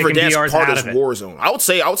 I would say Verdansk part of Warzone. I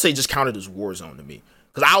would say just count it as Warzone to me,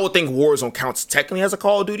 because I would think Warzone counts technically as a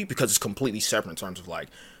Call of Duty because it's completely separate in terms of like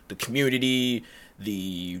the community,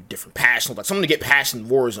 the different passions. Like, someone to get passion in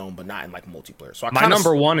Warzone, but not in like multiplayer. So my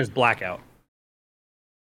number 1 is Blackout.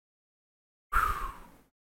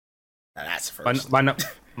 Now that's a first.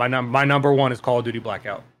 My number 1 is Call of Duty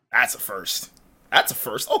Blackout. That's a first.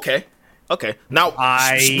 Okay. Now,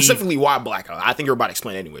 specifically why Blackout? I think you're about to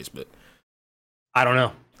explain anyways, but I don't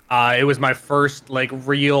know. It was my first like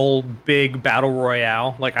real big battle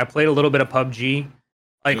royale. Like, I played a little bit of PUBG.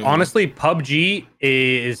 Like, honestly, PUBG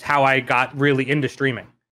is how I got really into streaming.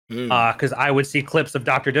 Because I would see clips of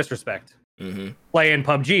Dr. Disrespect playing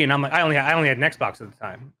PUBG, and I'm like, I only had an Xbox at the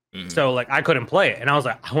time. So like, I couldn't play it, and I was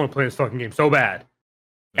like, I want to play this fucking game so bad,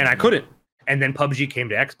 and I couldn't. And then PUBG came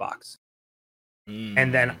to Xbox,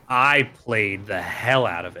 and then I played the hell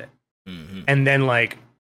out of it. And then like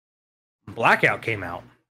Blackout came out,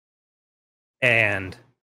 and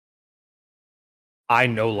I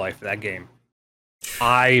know life for that game.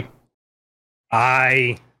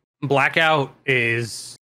 Blackout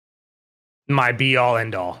is my be all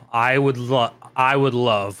end all. I would love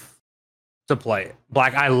to play it.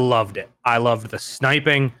 I loved it. I loved the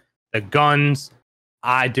sniping, the guns.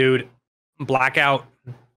 Black Ops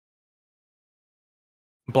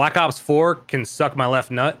 4 can suck my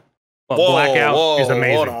left nut, but Blackout is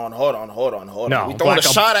amazing. Hold on. No, we throwing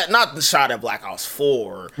not the shot at Black Ops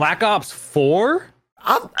 4. Black Ops 4?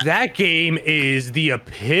 That game is the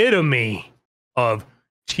epitome of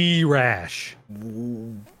T-Rash.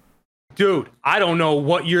 Dude, I don't know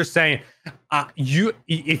what you're saying.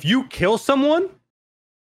 If you kill someone,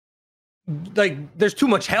 like, there's too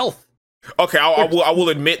much health. Okay, I will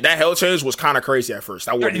admit that health change was kind of crazy at first.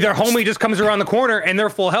 Their homie just comes around the corner and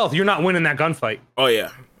they're full health. You're not winning that gunfight. Oh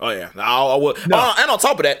yeah. I would. No. And on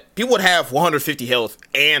top of that, people would have 150 health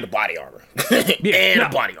and body armor.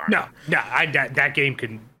 Body armor. That game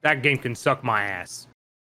can suck my ass.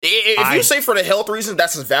 If you say for the health reason,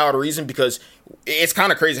 that's a valid reason, because it's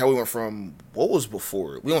kind of crazy how we went from what was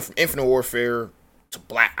before. We went from Infinite Warfare to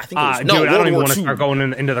Black. I think it was dude, I don't even want to start going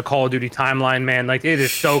into the Call of Duty timeline, man. Like, it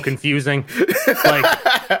is so confusing.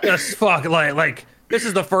 Like, just fuck. Like this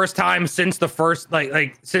is the first time since the first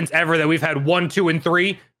since ever that we've had 1, 2, and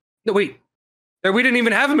 3. No, wait, we didn't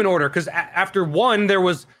even have them in order, because after 1 there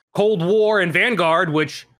was Cold War and Vanguard,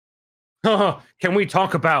 which can we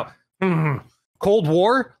talk about? Cold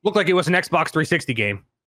War looked like it was an Xbox 360 game.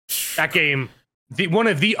 That game, one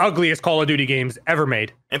of the ugliest Call of Duty games ever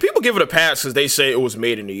made. And people give it a pass because they say it was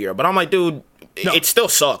made in a year. But I'm like, dude, it still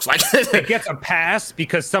sucks. Like, it gets a pass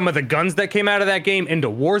because some of the guns that came out of that game into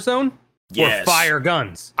Warzone were fire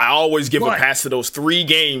guns. I always give a pass to those 3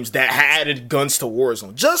 games that had added guns to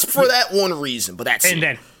Warzone, just for that one reason. But that's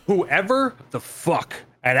then whoever the fuck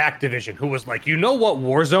at Activision who was like, you know what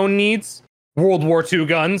Warzone needs? World War II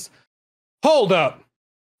guns. Hold up.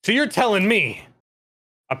 So you're telling me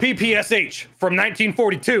A PPSH from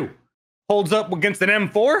 1942 holds up against an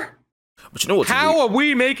M4? But you know what's How weird? are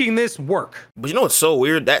we making this work? But you know what's so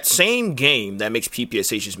weird? That same game that makes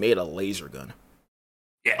PPSH just made a laser gun.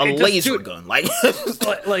 Yeah, A laser gun. Like,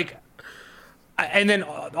 and then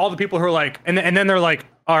all the people who are like, and then they're like,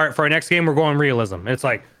 all right, for our next game, we're going realism. And it's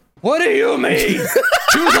like, what do you mean?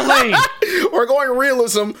 Choose a lane. We're going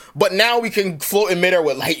realism, but now we can float in midair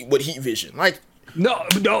with heat vision. Like, No,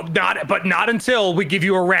 not until we give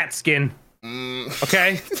you a rat skin.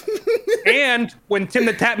 Okay? And when Tim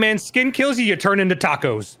the Tatman's skin kills you, you turn into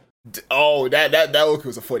tacos. oh, that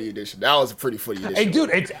was a funny addition. That was a pretty funny addition. Hey,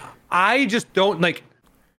 dude, I just don't like.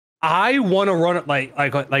 I want to run it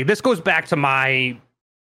like this goes back to my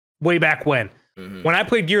way back when. When I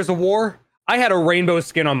played Gears of War, I had a rainbow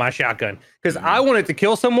skin on my shotgun because I wanted to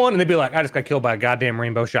kill someone and they'd be like, I just got killed by a goddamn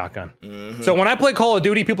rainbow shotgun. So when I play Call of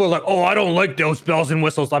Duty, people are like, oh, I don't like those bells and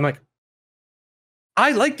whistles. I'm like,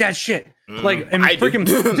 I like that shit. Like, and I freaking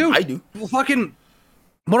do. dude, I do. fucking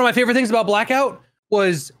one of my favorite things about Blackout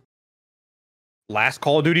was last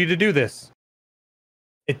Call of Duty to do this.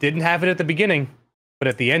 It didn't have it at the beginning, but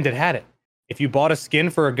at the end it had it. If you bought a skin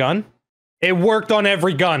for a gun, it worked on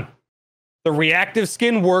every gun. The reactive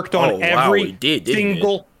skin worked on every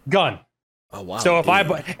single gun. Oh wow! So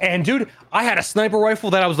if dude, I had a sniper rifle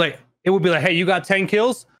that I was like, it would be like, hey, you got 10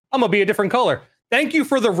 kills, I'm gonna be a different color. Thank you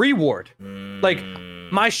for the reward. Like,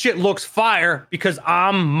 my shit looks fire because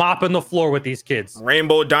I'm mopping the floor with these kids.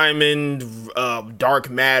 Rainbow Diamond, Dark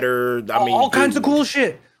Matter. I mean, all kinds of cool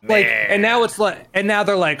shit. Like, and now it's like, and now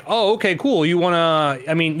they're like, oh, okay, cool. You wanna?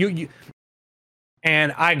 I mean, you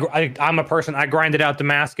and I'm a person. I grinded out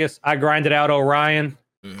Damascus. I grinded out Orion.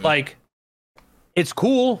 Like, it's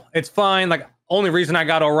cool. It's fine. Like, only reason I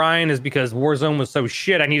got Orion is because Warzone was so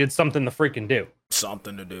shit. I needed something to freaking do.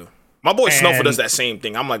 Something to do. My boy Snuffer does that same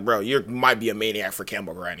thing. I'm like, bro, you might be a maniac for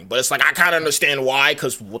camo grinding, but it's like I kind of understand why.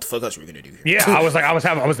 Because what the fuck else are we gonna do here? Yeah, I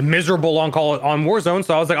was miserable on Warzone,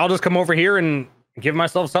 so I was like, I'll just come over here and give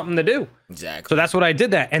myself something to do. Exactly. So that's what I did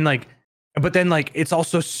that, and like, but then like it's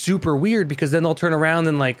also super weird because then they'll turn around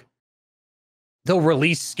and like they'll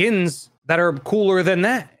release skins that are cooler than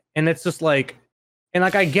that, and it's just like, and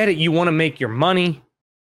like I get it, you want to make your money,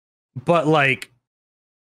 but like,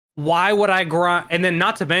 why would I grind? And then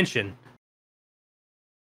not to mention,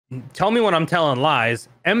 tell me when I'm telling lies,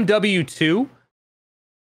 MW2,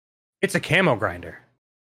 it's a camo grinder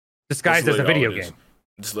disguised as a video game.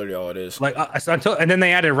 That's literally all it is. Like, and then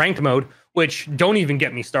they added ranked mode, which don't even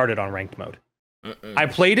get me started on ranked mode. I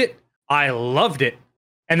played it, I loved it,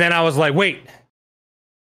 and then I was like, wait,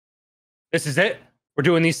 this is it? We're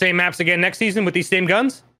doing these same maps again next season with these same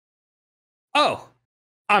guns? Oh,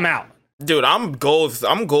 I'm out. Dude, I'm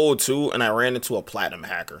gold too, and I ran into a platinum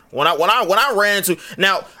hacker. When I ran into,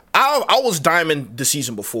 now I was diamond the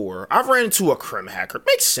season before. I've ran into a crim hacker.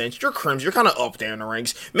 Makes sense. You're crims. You're kind of up there in the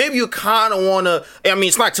ranks. Maybe you kind of want to. I mean,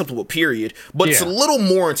 it's not acceptable, period, but it's a little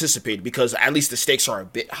more anticipated because at least the stakes are a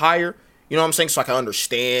bit higher. You know what I'm saying? So I can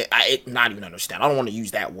understand. Not even understand. I don't want to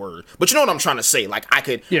use that word, but you know what I'm trying to say. Like I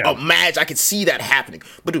could imagine. I could see that happening.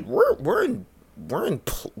 But dude, we're in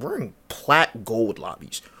plat gold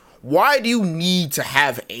lobbies. Why do you need to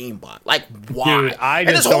have aimbot? Like, why? Dude, and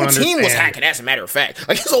his whole team was hacking, as a matter of fact.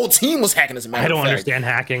 Like, his whole team was hacking, as a matter of fact. I don't understand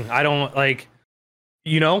hacking. I don't, like,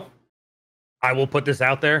 you know, I will put this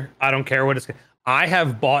out there. I don't care what it's... I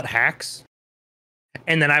have bought hacks,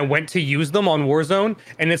 and then I went to use them on Warzone,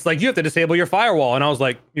 and it's like, you have to disable your firewall. And I was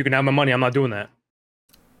like, you can have my money. I'm not doing that.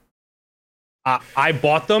 I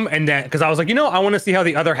bought them, and then... Because I was like, you know, I want to see how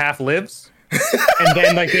the other half lives. And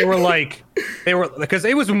then like they were because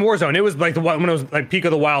it was in Warzone. It was like when it was like peak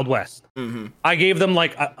of the Wild West. I gave them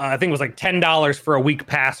like I think it was like $10 for a week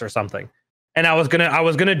pass or something, and I was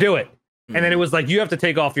gonna do it. And then it was like, you have to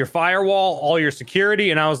take off your firewall, all your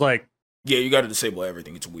security, and I was like, yeah, you got to disable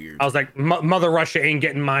everything. It's weird. I was like, Mother Russia ain't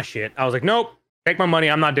getting my shit. I was like, nope, take my money.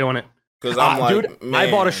 I'm not doing it. Because I'm like, dude, man.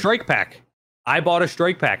 I bought a strike pack. I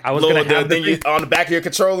was gonna have the thing on the back of your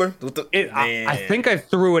controller. I think I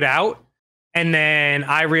threw it out. And then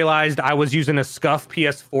I realized I was using a scuff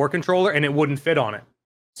PS4 controller and it wouldn't fit on it.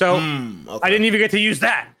 So I didn't even get to use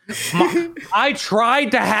that. I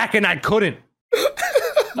tried to hack and I couldn't.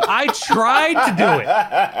 I tried to do it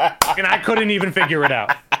and I couldn't even figure it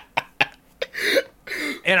out.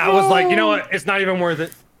 And I was like, you know what? It's not even worth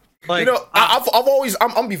it. Like, you know, I've always, I'm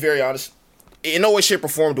gonna be very honest. In no way, shape, or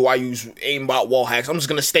form do I use aimbot wall hacks. I'm just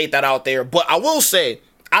gonna state that out there. But I will say,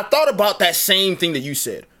 I thought about that same thing that you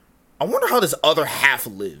said. I wonder how this other half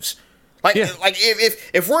lives. Like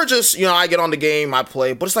if we're just, I get on the game, I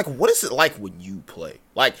play, but it's like, what is it like when you play?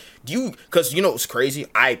 Like, because it's crazy.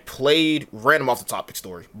 I played random off the topic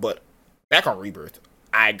story, but back on Rebirth,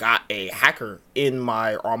 I got a hacker on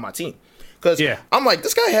my team. Because I'm like,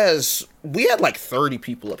 this guy we had like 30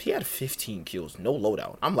 people up. He had 15 kills, no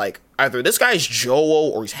loadout. I'm like, either this guy's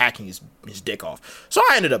Joe or he's hacking his dick off. So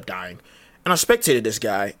I ended up dying. And I spectated this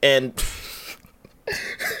guy, and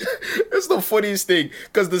it's the funniest thing.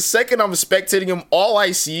 Because the second I'm spectating him, all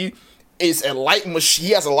I see is he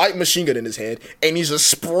has a light machine gun in his hand, and he's just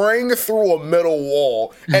spraying through a metal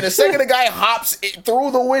wall. And the second the guy hops through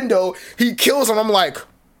the window, he kills him. I'm like,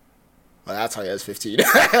 that's how he has 15.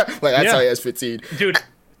 How he has 15. Dude,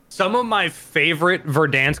 some of my favorite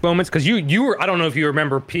Verdansk moments, because you were, I don't know if you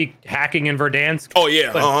remember peak hacking in Verdansk. Oh,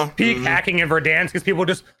 yeah. Peak hacking in Verdansk, because people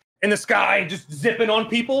just in the sky, just zipping on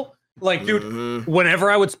people. Like, dude,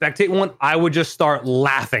 whenever I would spectate one, I would just start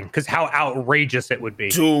laughing because how outrageous it would be.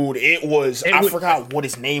 Dude, I forgot what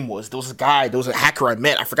his name was. There was a hacker I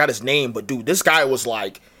met. I forgot his name, but dude, this guy was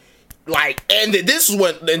like, and this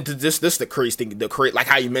is the crazy thing, like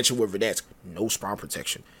how you mentioned with Verdansk, no spawn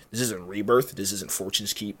protection. This isn't Rebirth. This isn't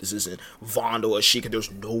Fortune's Keep. This isn't Vondo or Sheikah.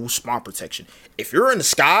 There's no spawn protection. If you're in the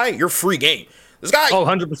sky, you're free game. This guy,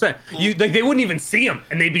 100%. They wouldn't even see him,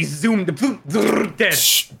 and they'd be zoomed, dead.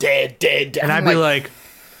 And I'd be like,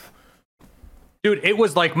 dude, it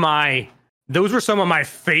was like those were some of my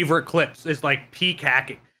favorite clips. It's like peak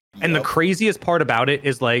hacking, and the craziest part about it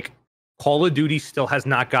is like Call of Duty still has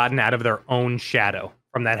not gotten out of their own shadow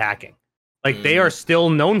from that hacking. Like they are still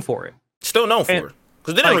known for it. Still known for it.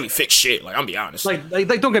 Because they didn't really fix shit. Like, I'm be honest. Like,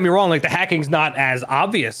 don't get me wrong. Like, the hacking's not as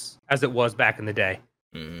obvious as it was back in the day.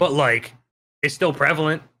 But, like, it's still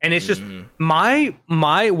prevalent. And it's just my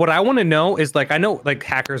what I want to know is, like, I know, like,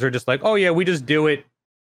 hackers are just like, oh, yeah, we just do it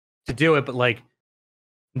to do it. But, like,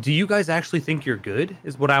 do you guys actually think you're good?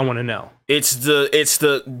 Is what I want to know. I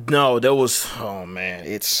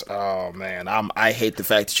hate the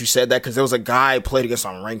fact that you said that because there was a guy I played against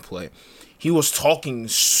on rank play. He was talking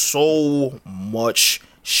so much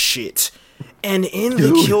shit. And in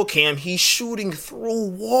the kill cam, he's shooting through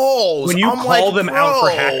walls. When you call them out for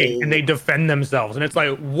hacking and they defend themselves, and it's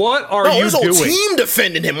like, what are you doing? There's a whole team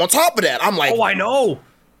defending him on top of that. I'm like, oh, I know.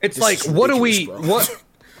 It's like, what are we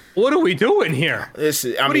doing here?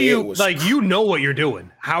 You know what you're doing.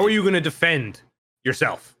 How are you going to defend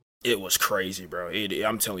yourself? It was crazy, bro.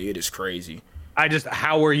 I'm telling you, it is crazy.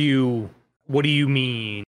 How are you? What do you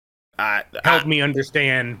mean? Help me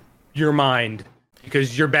understand your mind,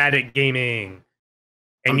 because you're bad at gaming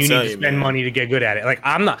and you need to spend money to get good at it. Like,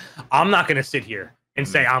 I'm not going to sit here and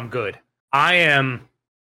say I'm good. I am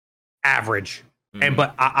average.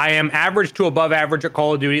 But I am average to above average at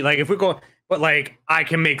Call of Duty. Like, if we go, but like, I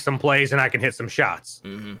can make some plays and I can hit some shots.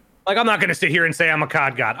 Like, I'm not going to sit here and say I'm a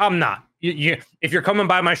COD god. I'm not. If you're coming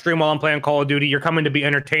by my stream while I'm playing Call of Duty, you're coming to be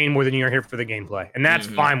entertained more than you're here for the gameplay. And that's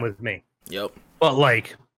fine with me. Yep. But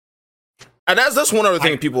like, and that's one other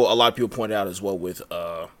thing a lot of people pointed out as well with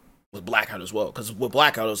Blackout as well, because with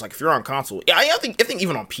Blackout it was like, if you're on console, I think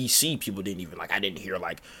even on PC people didn't even, like, I didn't hear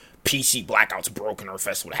like PC Blackout's broken or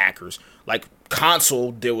infested with hackers. Like,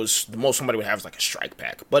 console, there was the most somebody would have is like a strike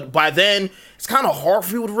pack, but by then it's kind of hard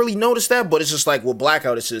for people to really notice that. But it's just like with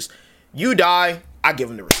Blackout, it's just, you die, I give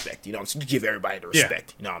them the respect, you give everybody the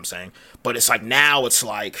respect, you know what I'm saying? But it's like, now it's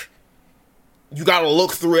like, you gotta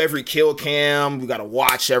look through every kill cam, you gotta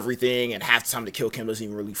watch everything, and half the time the kill cam doesn't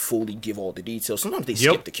even really fully give all the details. Sometimes they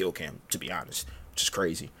skip the kill cam, to be honest, which is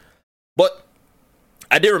crazy. But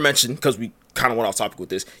I did mention, because we kind of went off topic with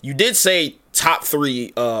this, you did say top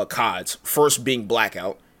 3 CODs, first being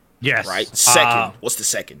Blackout. Yes. Right? Second, what's the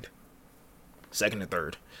second? Second and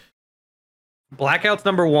third. Blackout's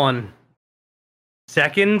number 1.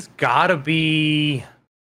 Second's gotta be...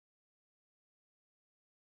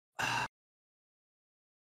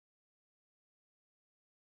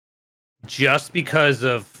 just because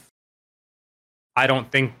of, I don't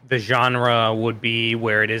think the genre would be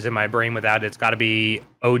where it is in my brain without it. It's got to be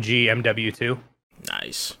OG MW2.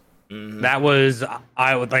 Nice. That was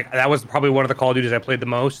probably one of the Call of Duties I played the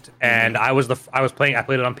most, and I played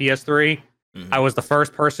it on PS3. I was the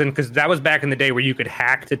first person, because that was back in the day where you could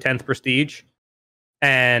hack to 10th prestige,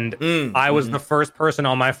 and I was the first person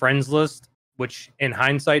on my friends list, which in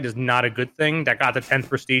hindsight is not a good thing, that got the 10th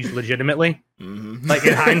prestige legitimately. Like,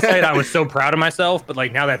 in hindsight, I was so proud of myself, but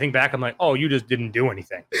like, now that I think back, I'm like, oh, you just didn't do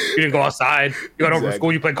anything. You didn't go outside, you got over to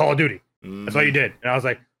school, you played Call of Duty. That's what you did. And I was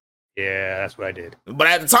like, yeah, that's what I did. But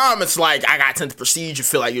at the time, it's like, I got 10th prestige, you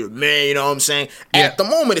feel like you're the man, you know what I'm saying? At the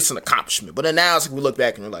moment, it's an accomplishment. But then now, it's like, we look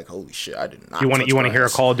back and we're like, holy shit, I did not. You want to hear a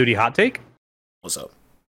Call of Duty hot take? What's up?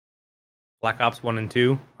 Black Ops 1 and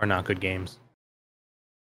 2 are not good games.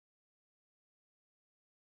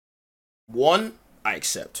 1, I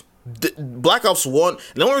accept. Black Ops 1,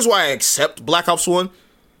 the only reason why I accept Black Ops 1,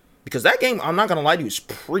 because that game, I'm not gonna lie to you, is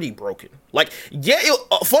pretty broken. Like, yeah,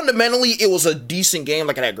 fundamentally, it was a decent game.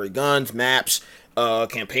 Like, it had great guns, maps,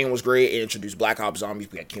 campaign was great. It introduced Black Ops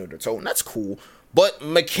Zombies, we got King of the Toe, and that's cool. But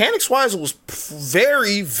mechanics-wise, it was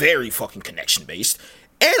very, very fucking connection-based.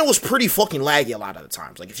 And it was pretty fucking laggy a lot of the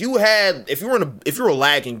times. Like, if you were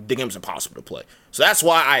lagging, the game's impossible to play. So that's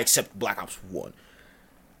why I accept Black Ops 1.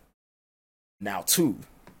 Now 2.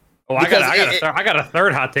 Oh, I got a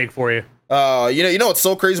third hot take for you. You know what's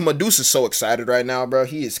so crazy? Medusa's so excited right now, bro.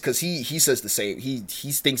 He says the same. He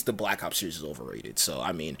thinks the Black Ops series is overrated. So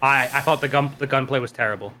I mean, I thought the gunplay was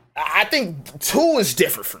terrible. I think 2 is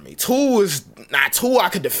different for me. 2 I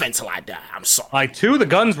could defend till I die. I'm sorry. Like 2, the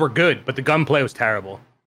guns were good, but the gunplay was terrible.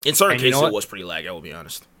 In certain cases, it was pretty laggy. I will be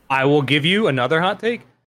honest. I will give you another hot take.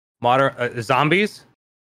 Modern zombies,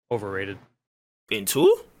 overrated. In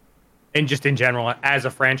 2? And just in general, as a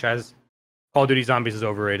franchise, Call of Duty Zombies is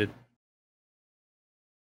overrated.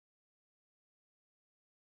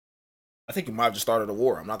 I think you might have just started a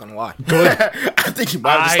war. I'm not gonna lie. I think you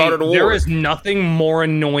might have just started a war. There is nothing more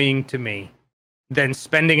annoying to me than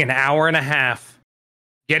spending an hour and a half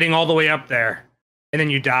getting all the way up there, and then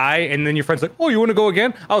you die, and then your friend's like, "Oh, you want to go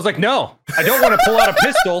again?" I was like, "No, I don't want to pull out a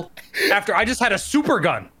pistol after I just had a super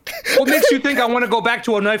gun." What makes you think I want to go back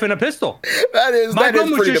to a knife and a pistol? My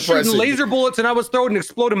gun was just shooting laser bullets, and I was throwing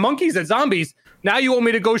exploding monkeys at zombies. Now you want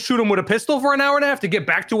me to go shoot them with a pistol for an hour and a half to get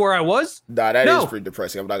back to where I was? Nah, that is pretty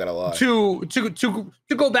depressing. I'm not gonna lie. To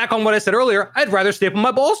go back on what I said earlier, I'd rather staple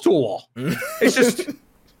my balls to a wall. It's just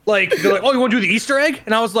like, they're like, "Oh, you want to do the Easter egg?"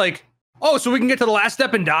 And I was like, "Oh, so we can get to the last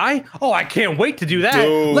step and die? Oh, I can't wait to do that.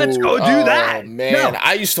 Dude, let's go do that." Man, no.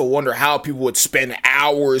 I used to wonder how people would spend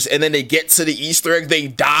hours and then they get to the Easter egg, they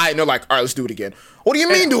die, and they're like, "All right, let's do it again." What do you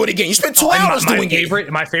mean do it again? You spent 2 hours doing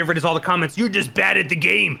it. My favorite is all the comments. "You're just bad at the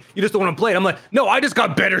game. You just don't want to play it." I'm like, no, I just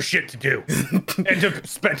got better shit to do. And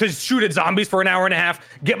to shoot at zombies for an hour and a half,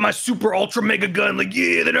 get my super ultra mega gun, like,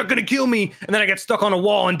 yeah, they're not going to kill me. And then I get stuck on a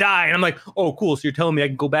wall and die. And I'm like, oh, cool. So you're telling me I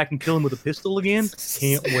can go back and kill him with a pistol again?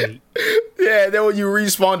 Can't wait. Yeah, then when you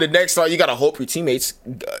respawn the next round, you gotta hope your teammates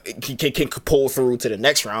can pull through to the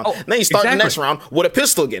next round. And then you start the next round with a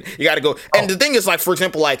pistol again. You gotta go. And the thing is, like, for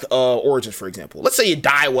example, like Origins, for example. Let's say you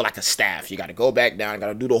die with like a staff. You gotta go back down. You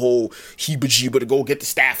gotta do the whole heeba-jeeba to go get the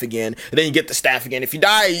staff again. And then you get the staff again. If you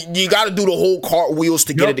die, you gotta do the whole cartwheels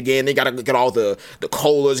to get it again. Then you gotta get all the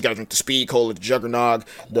colas. You gotta drink the speed cola, the juggernog,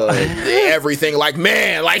 the everything. Like,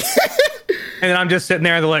 man, like... And then I'm just sitting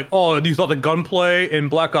there and they're like, "Oh, you thought the gunplay in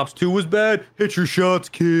Black Ops 2 was bad? Hit your shots,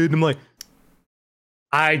 kid." And I'm like,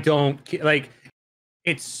 I don't, like,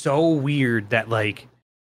 it's so weird that, like,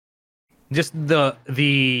 just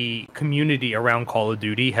the community around Call of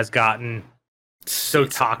Duty has gotten so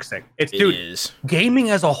toxic.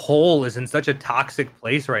 Gaming as a whole is in such a toxic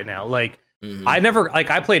place right now. Like,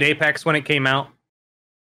 I played Apex when it came out.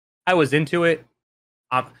 I was into it.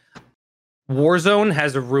 Warzone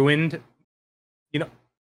has ruined...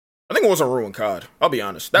 I think it was a ruined COD. I'll be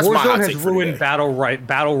honest. That's my hot take. Warzone has ruined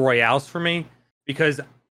battle royales for me because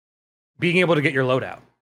being able to get your loadout,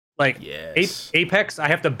 like Apex, I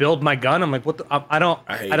have to build my gun. I'm like, what? I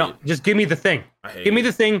don't. Just give me the thing. Give me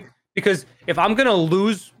the thing, because if I'm gonna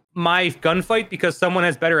lose my gunfight because someone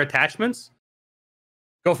has better attachments,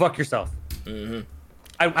 go fuck yourself.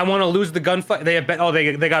 I want to lose the gunfight. They have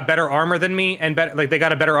they got better armor than me and they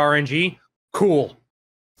got a better RNG. Cool,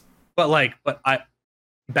 but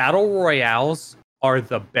battle royales are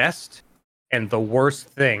the best and the worst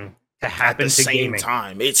thing to happen to gaming. At the same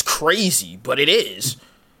time. It's crazy, but it is.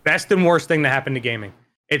 Best and worst thing to happen to gaming.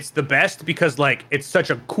 It's the best because, like, it's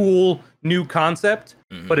such a cool new concept,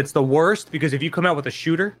 but it's the worst because if you come out with a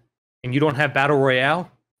shooter and you don't have battle royale,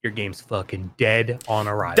 your game's fucking dead on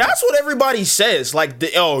arrival. That's what everybody says. Like,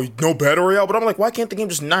 no battle royale. But I'm like, why can't the game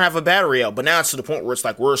just not have a battle royale? But now it's to the point where it's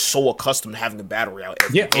like we're so accustomed to having a battle royale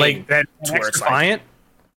every game. Like that Defiant.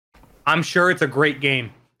 I'm sure it's a great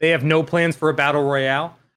game. They have no plans for a battle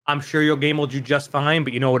royale. I'm sure your game will do just fine,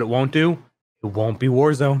 but you know what it won't do? It won't be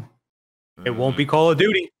Warzone. It won't be Call of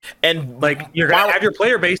Duty. And like, you're gonna have your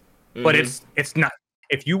player base, but it's not.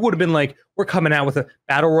 If you would have been like, we're coming out with a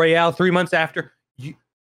battle royale 3 months after,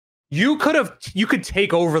 you could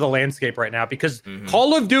take over the landscape right now because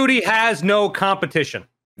Call of Duty has no competition.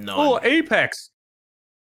 No. Oh, Apex.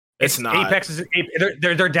 It's not. Apex is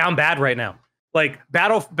they're down bad right now. Like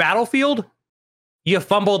Battlefield, you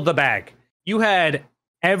fumbled the bag. You had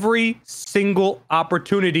every single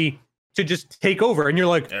opportunity to just take over, and you're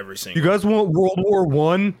like, every single. You guys want World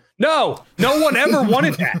War I? No one ever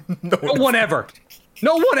wanted that. No one ever.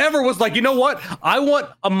 No one ever was like, you know what? I want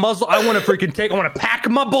a muzzle. I want to pack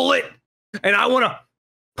my bullet, and I want to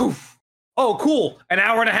poof. Oh, cool. An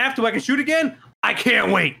hour and a half till I can shoot again? I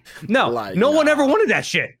can't wait. No, no one ever wanted that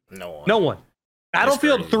shit. No one.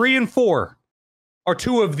 Battlefield 3 and 4 are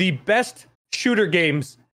two of the best shooter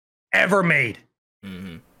games ever made.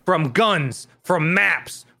 Mm-hmm. From guns, from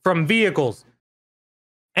maps, from vehicles.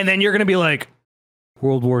 And then you're going to be like,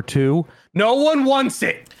 World War II? No one wants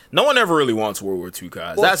it. No one ever really wants World War II,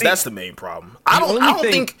 guys. Well, that's the main problem. I don't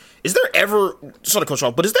think is there ever sort of coach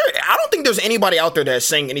off, but I don't think there's anybody out there that's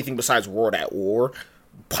saying anything besides World at War,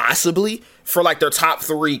 possibly for like their top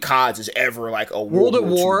 3 CODs is ever like a World at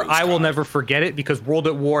War. I will never forget it because World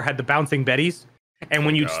at War had the bouncing Betties, and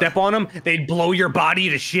when you'd step on them, they'd blow your body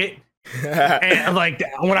to shit. And like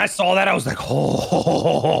when I saw that, I was like,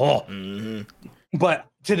 oh. Mm-hmm. But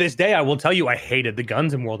to this day, I will tell you, I hated the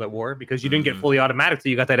guns in World at War because you didn't get fully automatic, so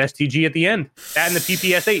you got that STG at the end. That and the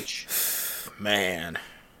PPSH. Man,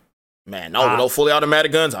 no fully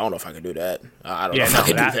automatic guns. I don't know if I can do that. I don't know if I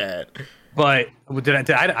can do that. But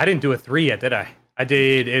I didn't do a 3 yet, did I? I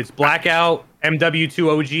did. It's Blackout,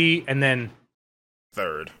 MW2 OG, and then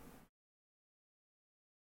third.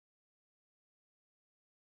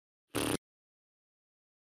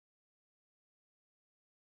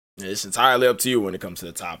 It's entirely up to you when it comes to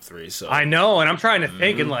the top 3. So I know, and I'm trying to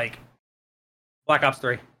think, and like Black Ops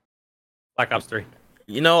 3.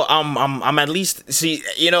 You know, I'm at least the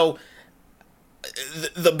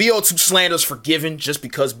BO2 slander is forgiven just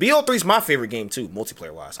because BO3 is my favorite game too,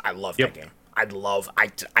 multiplayer wise. I love that game. I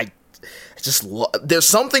just love. There's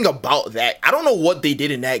something about that. I don't know what they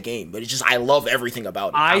did in that game, but it's just I love everything about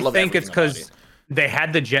it. I think it's because they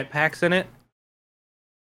had the jetpacks in it,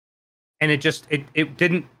 and it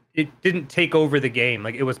didn't take over the game.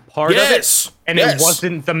 Like it was part of it, and it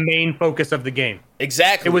wasn't the main focus of the game.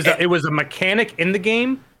 Exactly. It was a mechanic in the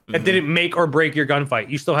game that didn't make or break your gunfight.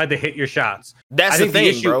 You still had to hit your shots. That's the thing,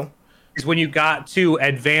 issue, bro. Is when you got to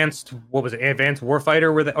Advanced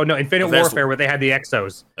Warfighter, Infinite Warfare, where they had the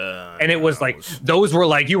exos, and it was like those were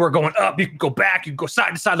like you were going up, you could go back, you could go side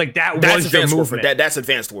to side, like that's was your movement. That's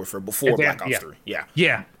Advanced Warfare before Black Ops 3.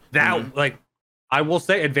 Yeah. That like I will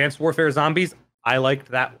say, Advanced Warfare Zombies. I liked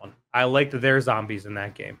that one. I liked their zombies in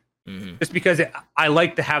that game, just because I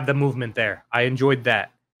liked to have the movement there. I enjoyed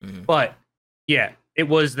that, but yeah, it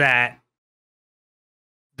was that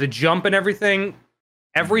the jump and everything.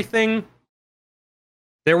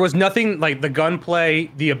 There was nothing like the gunplay,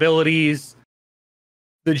 the abilities,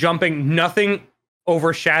 the jumping. Nothing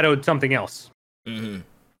overshadowed something else.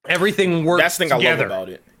 Everything worked. That's the thing together. I love about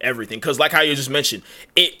it. Everything, because like how you just mentioned,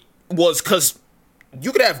 it was because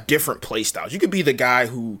you could have different play styles. You could be the guy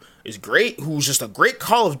who is great, who's just a great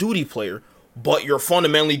Call of Duty player, but you're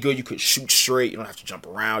fundamentally good. You could shoot straight. You don't have to jump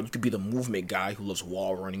around. You could be the movement guy who loves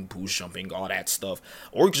wall running, boost jumping, all that stuff.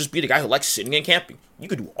 Or you could just be the guy who likes sitting and camping. You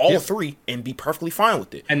could do all 3 and be perfectly fine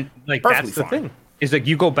with it. And like that's the thing. Is like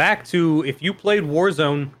you go back to if you played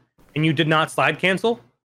Warzone and you did not slide cancel,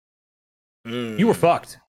 you were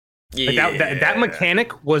fucked. Yeah. Like that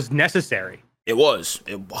mechanic was necessary. It was.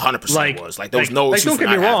 It 100% was. Like, there was no don't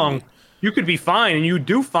get me wrong. You could be fine, and you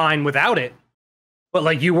do fine without it. But,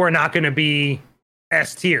 like, you were not going to be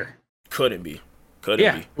S tier. Couldn't be.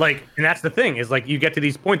 Like, and that's the thing, is, like, you get to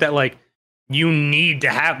these point that, like, you need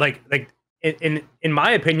to have, like in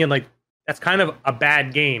my opinion, like, that's kind of a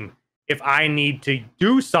bad game if I need to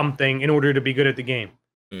do something in order to be good at the game.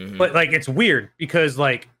 But, like, it's weird, because,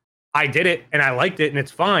 like, I did it, and I liked it, and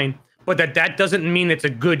it's fine, but that doesn't mean it's a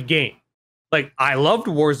good game. Like, I loved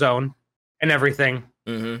Warzone and everything.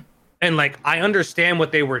 And, like, I understand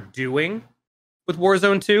what they were doing with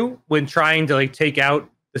Warzone 2 when trying to, like, take out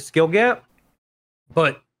the skill gap.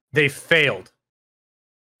 But they failed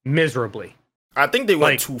miserably. I think they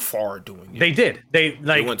went too far doing it. They did. They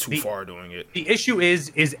went too far doing it. The issue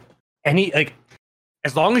is any, like,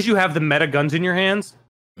 as long as you have the meta guns in your hands,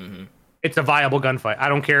 it's a viable gunfight. I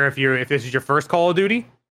don't care if this is your first Call of Duty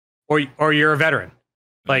or you're a veteran.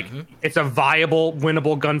 Like, it's a viable,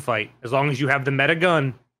 winnable gunfight as long as you have the meta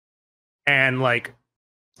gun, and like,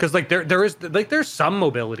 because like there's some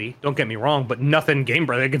mobility. Don't get me wrong, but nothing game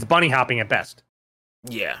breaking. Like, it's bunny hopping at best.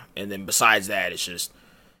 Yeah, and then besides that, it's just,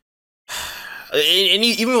 and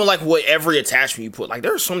even with, like, what every attachment you put, like,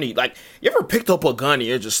 there's so many. Like, you ever picked up a gun and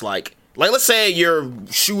you're just like let's say you're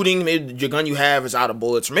shooting, maybe your gun you have is out of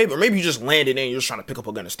bullets, or maybe you just landed in and you're just trying to pick up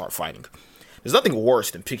a gun and start fighting. There's nothing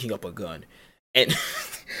worse than picking up a gun and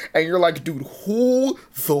And you're like, dude, who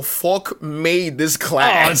the fuck made this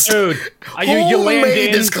class? Oh, dude. Who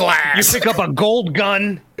made this class? You pick up a gold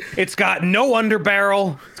gun. It's got no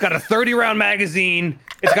underbarrel. It's got a 30-round magazine.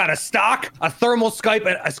 It's got a stock, a thermal scope,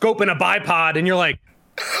 and a bipod. And you're like,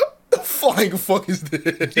 the flying fuck is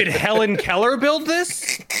this? Did Helen Keller build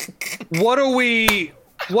this? What are we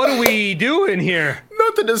doing here?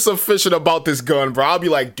 Nothing is sufficient about this gun, bro. I'll be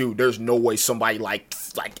like, dude, there's no way somebody like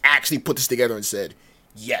actually put this together and said,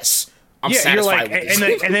 yes, I'm satisfied with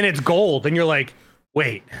this. And then it's gold, and you're like,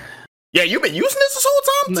 wait. Yeah, you've been using this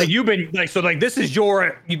whole time? Like you've been like, so like this is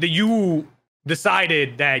you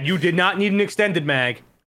decided that you did not need an extended mag.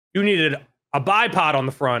 You needed a bipod on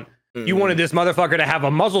the front. Mm-hmm. You wanted this motherfucker to have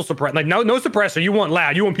a muzzle suppressor. Like no suppressor. You want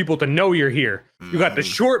loud. You want people to know you're here. You got the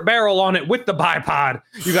short barrel on it with the bipod.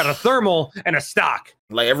 You got a thermal and a stock.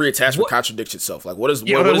 Like every attachment contradicts itself. Like what is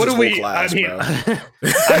this whole class, bro?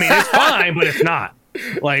 I mean, it's fine, but it's not.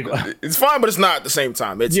 Like it's fine, but it's not at the same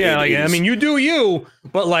time. I mean, you do you,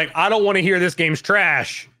 but like I don't want to hear this game's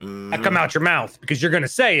trash come out your mouth because you're gonna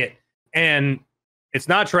say it, and it's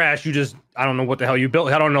not trash. You just I don't know what the hell you built.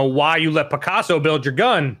 I don't know why you let Picasso build your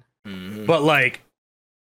gun, but like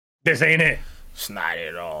this ain't it. It's not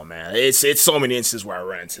it at all, man. It's so many instances where I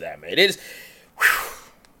run into that, man. It is.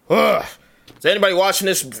 Is anybody watching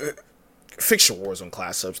this? Fix your Warzone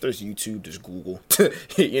class subs. There's YouTube, there's Google.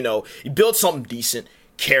 You know, you build something decent,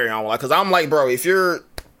 carry on. Like, cause I'm like, bro, if you're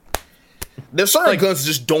there's certain guns that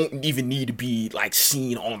just don't even need to be like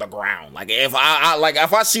seen on the ground. Like if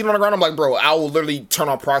I see it on the ground, I'm like, bro, I will literally turn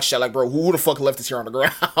on proc chat. Like, bro, who the fuck left this here on the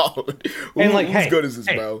ground? Whose good is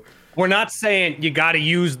this, bro? We're not saying you got to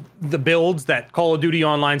use the builds that Call of Duty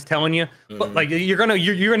Online's telling you, but like you're gonna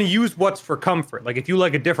use what's for comfort. Like if you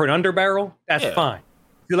like a different underbarrel, that's fine.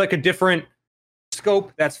 If you like a different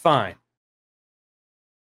scope, that's fine.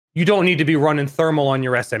 You don't need to be running thermal on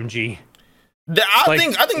your SMG. I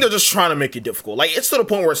think they're just trying to make it difficult. Like it's to the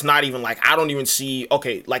point where it's not even like I don't even see.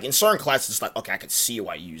 Okay, like in certain classes, it's like okay, I can see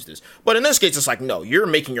why you use this, but in this case, it's like no, you're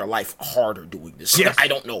making your life harder doing this. Yes. I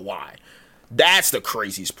don't know why. That's the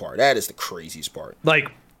craziest part. That is the craziest part.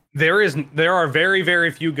 Like there are very,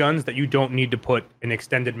 very few guns that you don't need to put an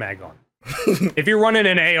extended mag on. If you're running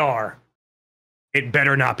an AR, it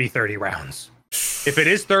better not be 30 rounds. If it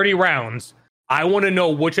is 30 rounds, I want to know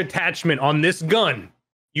which attachment on this gun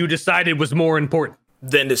you decided was more important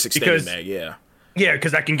than this extended mag. Yeah,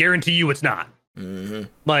 because I can guarantee you it's not. Mm-hmm.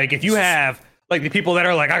 Like if you have like the people that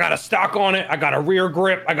are like, I got a stock on it, I got a rear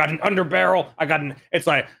grip, I got an underbarrel, it's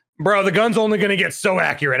like, bro, the gun's only gonna get so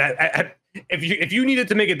accurate. If you needed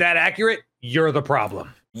to make it that accurate, you're the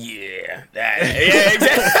problem. Yeah,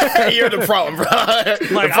 exactly. You're the problem, bro.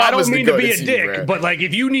 Like I don't mean to be a dick, but like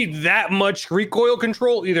if you need that much recoil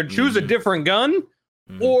control, either choose a different gun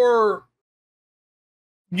or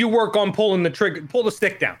you work on pulling the trigger, pull the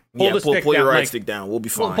stick down. Pull your right stick down. We'll be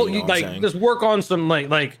fine. Just work on some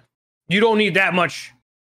like you don't need that much.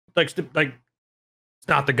 Like it's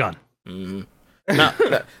not the gun. Mm-hmm.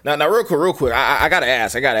 Now, real quick. I gotta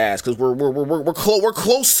ask because we're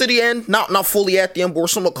close to the end. Not fully at the end, but we're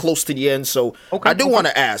somewhat close to the end. So I do want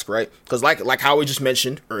to ask, right? Because like how we just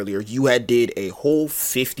mentioned earlier, you did a whole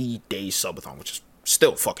 50-day subathon, which is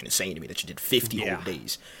still fucking insane to me that you did 50 whole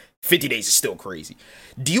days. 50 days is still crazy.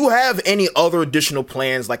 Do you have any other additional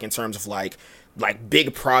plans, like in terms of like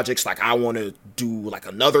big projects? Like I want to do like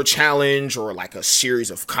another challenge or like a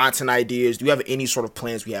series of content ideas. Do you have any sort of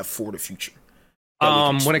plans we have for the future?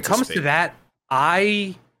 When it comes to that,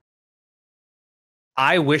 I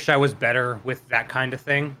wish I was better with that kind of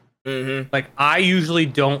thing. Mm-hmm. Like I usually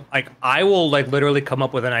don't like. I will like literally come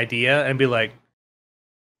up with an idea and be like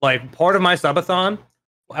part of my subathon.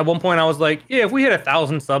 At one point, I was like, "Yeah, if we hit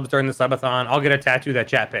 1,000 subs during the subathon, I'll get a tattoo that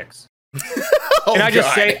chat picks." And I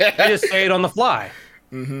just say it on the fly.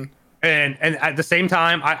 Mm-hmm. And at the same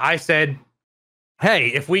time, I said, "Hey,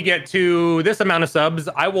 if we get to this amount of subs,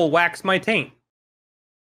 I will wax my taint."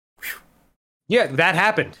 Yeah, that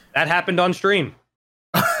happened. That happened on stream.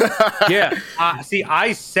 Yeah. See,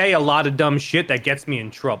 I say a lot of dumb shit that gets me in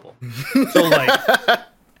trouble. So, like,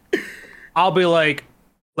 I'll be like,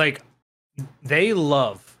 they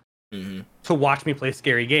love to watch me play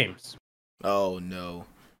scary games. Oh, no.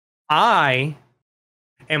 I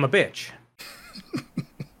am a bitch.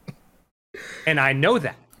 And I know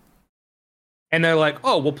that. And they're like,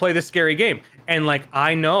 oh, we'll play this scary game. And, like,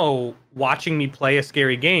 I know watching me play a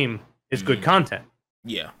scary game is good content.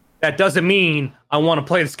 Yeah. That doesn't mean I want to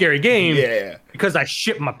play the scary game because I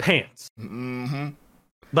shit my pants. Mm-hmm.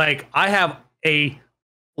 Like, I have a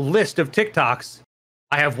list of TikToks.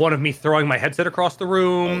 I have one of me throwing my headset across the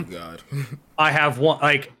room. Oh, God. I have one,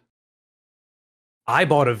 like, I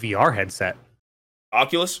bought a VR headset.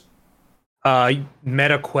 Oculus?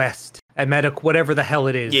 Meta Quest. Whatever the hell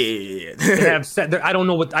it is. Yeah. They have set I don't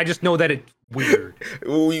know what, I just know that it's weird.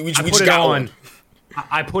 we just got one.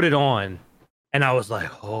 I put it on, and I was like,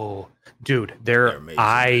 oh, dude,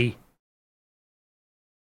 I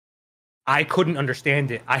couldn't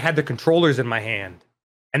understand it. I had the controllers in my hand,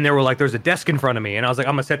 and they were like, there's a desk in front of me, and I was like,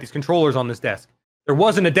 I'm gonna set these controllers on this desk. There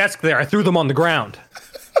wasn't a desk there. I threw them on the ground.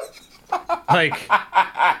 Like,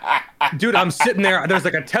 dude, I'm sitting there. There's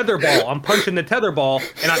like a tether ball. I'm punching the tether ball,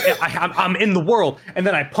 and I'm in the world. And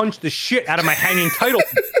then I punch the shit out of my hanging title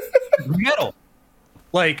metal.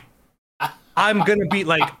 Like, I'm gonna be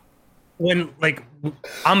like,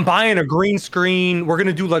 I'm buying a green screen. We're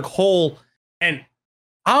gonna do like whole, and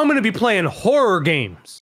I'm gonna be playing horror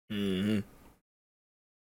games. Mm-hmm.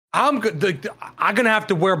 I'm gonna have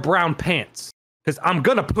to wear brown pants because I'm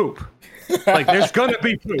gonna poop. Like, there's gonna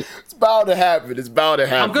be poop. It's bound to happen.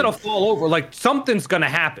 I'm gonna fall over. Like, something's gonna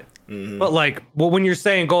happen. Mm-hmm. But like, well, when you're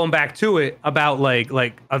saying, going back to it about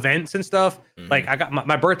like events and stuff, like I got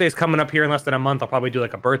my birthday's coming up here in less than a month. I'll probably do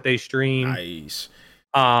like a birthday stream. Nice.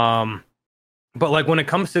 But like, when it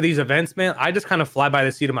comes to these events, man, I just kind of fly by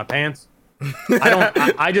the seat of my pants.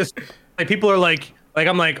 I just, like, people are like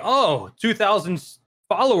I'm like, oh, 2,000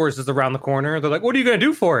 followers is around the corner. They're like, what are you gonna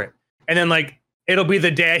do for it? And then like, it'll be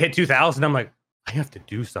the day I hit 2,000. I'm like, I have to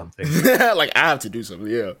do something. Like, I have to do something.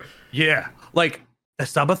 Yeah. Yeah. Like, the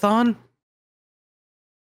subathon,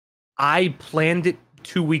 I planned it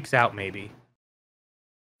 2 weeks out, maybe.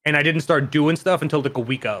 And I didn't start doing stuff until like a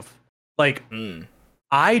week of. Like,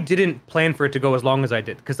 I didn't plan for it to go as long as I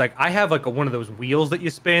did. Because like, I have like one of those wheels that you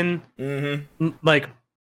spin. Mm-hmm. Like,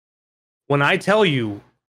 when I tell you,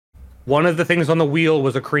 one of the things on the wheel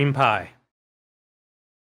was a cream pie.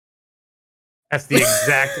 That's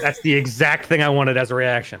the exact thing I wanted as a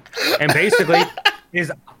reaction. And basically,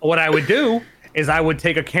 is what I would do is I would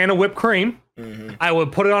take a can of whipped cream, I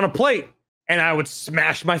would put it on a plate, and I would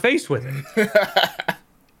smash my face with it.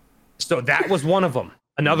 So that was one of them.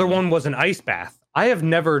 Another one was an ice bath. I have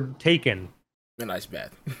never taken an ice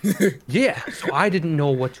bath. Yeah, so I didn't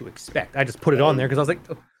know what to expect. I just put it on there because I was like,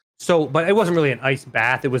 so, but it wasn't really an ice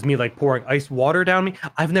bath. It was me like pouring ice water down me.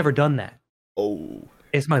 I've never done that. Oh.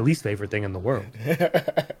 It's my least favorite thing in the world.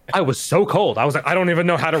 I was so cold. I was like, I don't even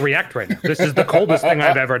know how to react right now. This is the coldest thing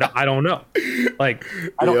I've ever done. I don't know. Like,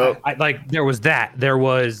 I don't. I like, there was that. There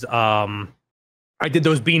was, I did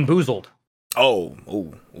those Bean Boozled. Oh.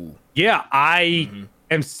 Yeah, I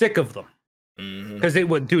am sick of them. Because it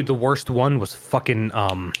would, dude, the worst one was fucking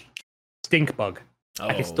stink bug.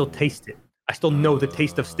 I can still taste it. I still know the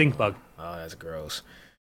taste of stink bug. Oh, that's gross.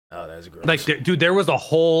 Like, dude, there was a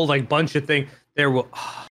whole like bunch of things. There will.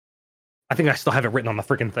 I think I still have it written on the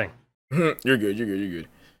freaking thing. You're good.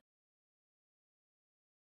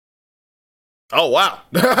 Oh wow,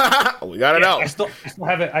 we got it out. I still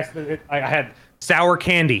have it. I had sour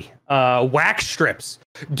candy, wax strips.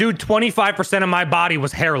 Dude, 25% of my body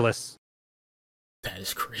was hairless. That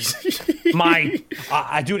is crazy.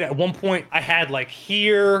 Dude, at one point I had like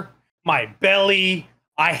here, my belly.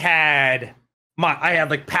 I had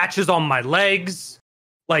like patches on my legs.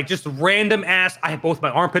 Like, just random ass. Both my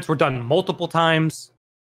armpits were done multiple times.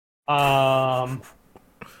 I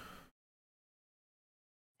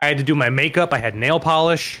had to do my makeup. I had nail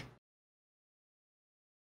polish.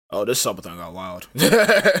 Oh, this subathon got wild.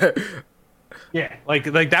 Yeah, like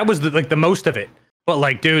that was the most of it. But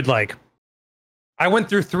like, dude, like, I went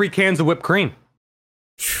through 3 cans of whipped cream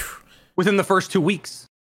within the first 2 weeks.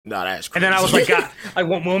 No, that's crazy. And then I was like, God,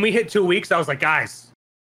 when we hit 2 weeks, I was like, guys,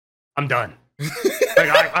 I'm done. This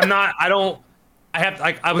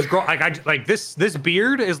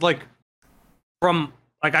beard is like from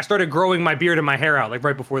like, I started growing my beard and my hair out like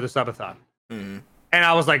right before the subathon. And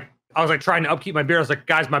I was like trying to upkeep my beard. I was like,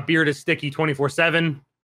 guys, my beard is sticky 24/7.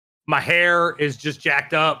 My hair is just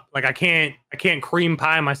jacked up. Like, I can't cream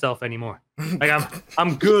pie myself anymore. Like,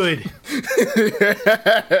 I'm good.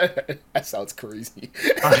 That sounds crazy.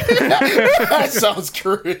 That sounds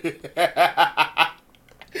crazy.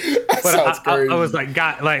 I was like,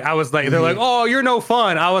 they're like, oh, you're no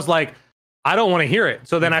fun. I was like, I don't want to hear it.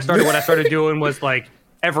 So then what I started doing was like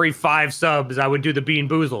every 5 subs, I would do the Bean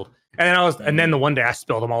Boozled. And then the one day I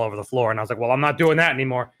spilled them all over the floor, and I was like, well, I'm not doing that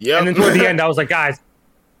anymore. Yep. And then toward the end, I was like, guys,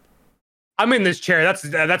 I'm in this chair. That's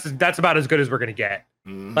about as good as we're gonna get.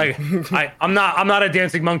 Like, I'm not a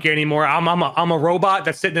dancing monkey anymore. I'm a robot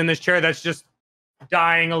that's sitting in this chair that's just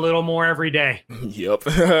dying a little more every day. Yep.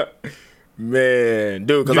 Man,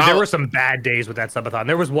 dude, there were some bad days with that subathon.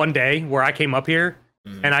 There was one day where I came up here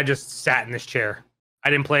and I just sat in this chair. I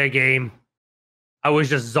didn't play a game. I was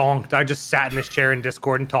just zonked. I just sat in this chair in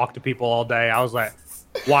Discord and talked to people all day. I was like,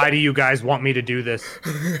 why do you guys want me to do this?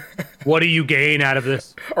 What do you gain out of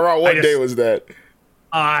this? Around what day was that?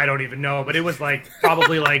 I don't even know, but it was like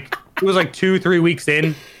probably like it was like 2-3 weeks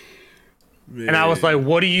in. Man. And I was like,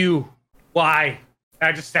 why? And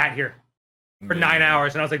I just sat here for 9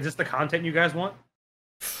 hours and I was like, is this the content you guys want?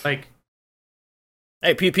 Like,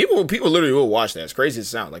 hey, people literally will watch that. It's crazy as it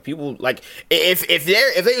sounds. Like, people, like, if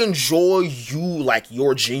they enjoy you, like,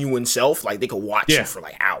 your genuine self, like, they could watch you for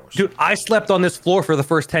like hours. Dude, I slept on this floor for the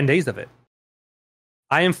first 10 days of it.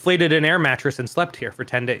 I inflated an air mattress and slept here for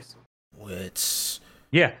 10 days. What?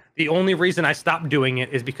 Yeah, the only reason I stopped doing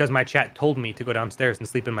it is because my chat told me to go downstairs and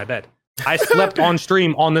sleep in my bed. I slept on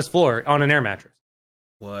stream on this floor on an air mattress.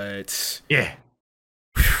 What? Yeah.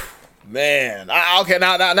 Man, okay.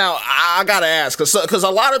 Now, I gotta ask, cause a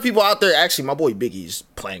lot of people out there. Actually, my boy Biggie's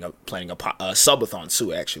playing a subathon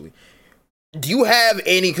too. Actually, do you have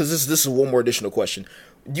any? Cause this is one more additional question.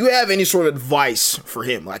 Do you have any sort of advice for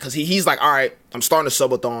him? Like, cause he's like, all right, I'm starting a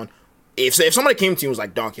subathon. If somebody came to you and was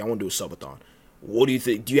like, Donkey, I want to do a subathon. What do you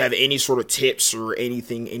think? Do you have any sort of tips or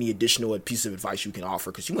anything, any additional piece of advice you can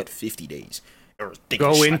offer? Because you went 50 days.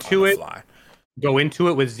 Go into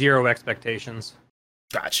it with zero expectations.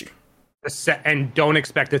 Got you. And don't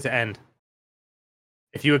expect it to end.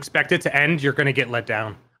 If you expect it to end, you're going to get let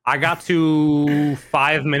down. I got to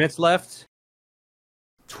 5 minutes left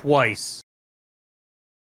twice.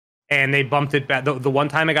 And they bumped it back. The one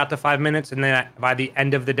time I got to 5 minutes, and then by the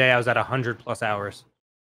end of the day, I was at 100+ hours.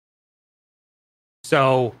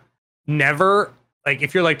 So never, like,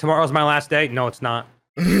 if you're like, tomorrow's my last day, no, it's not.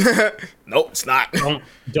 Nope, it's not.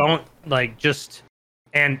 Don't like, just,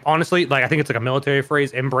 and honestly, like, I think it's like a military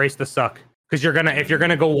phrase, embrace the suck. Because if you're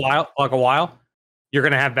gonna go a while, you're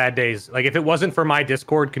gonna have bad days. Like, if it wasn't for my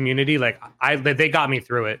Discord community, like, they got me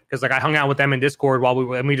through it. Because, like, I hung out with them in Discord while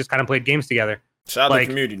we just kind of played games together. Shout out to the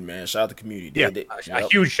community, man. Shout out to the community. Yeah, a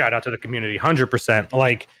huge shout out to the community, 100%.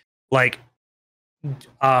 Like,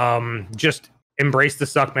 just embrace the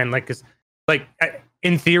suck, man. Like, cause, like,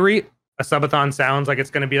 in theory, a subathon sounds like it's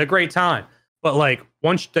gonna be a great time, but like,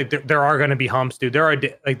 once, like, there are gonna be humps, dude. There are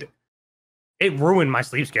like, it ruined my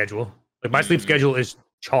sleep schedule. Like, my sleep schedule is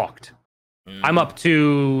chalked. I'm up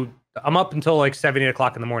until like 7-8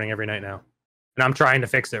 o'clock in the morning every night now, and I'm trying to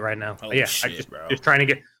fix it right now. Holy shit, I just trying to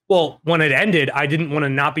get. Well, when it ended, I didn't want to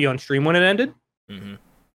not be on stream when it ended, and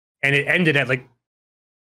it ended at like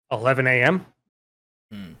 11 a.m.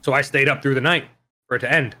 So I stayed up through the night for it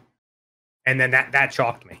to end, and then that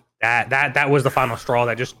chalked me. That was the final straw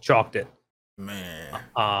that just chalked it. Man.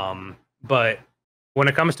 But when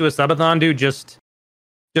it comes to a subathon, dude, just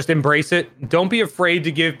embrace it. Don't be afraid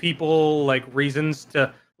to give people like reasons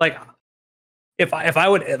to, like, if I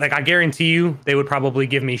would, like, I guarantee you they would probably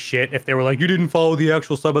give me shit if they were like, you didn't follow the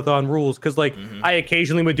actual subathon rules. Because, like, I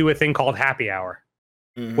occasionally would do a thing called happy hour,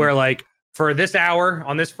 where, like, for this hour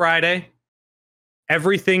on this Friday,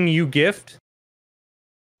 everything you gift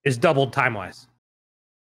is doubled time-wise.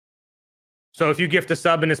 So if you gift a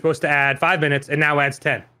sub and it's supposed to add 5 minutes, it now adds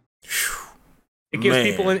 10. It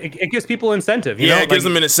gives people incentive. You know? It gives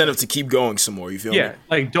them an incentive to keep going some more. You feel me? Yeah,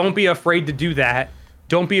 like, don't be afraid to do that.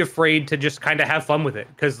 Don't be afraid to just kind of have fun with it,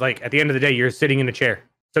 because, like, at the end of the day, you're sitting in a chair.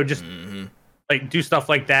 So just like, do stuff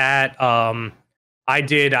like that. I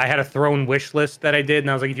had a throne wish list that I did,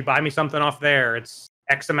 and I was like, if you buy me something off there, it's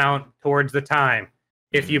X amount towards the time.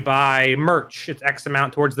 If you buy merch, it's X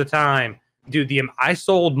amount towards the time. Dude, I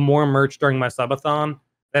sold more merch during my subathon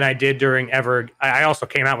than I did during ever. I also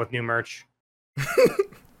came out with new merch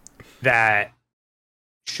that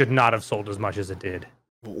should not have sold as much as it did.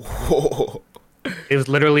 Whoa. It was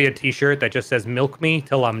literally a t-shirt that just says, milk me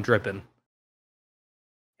till I'm dripping.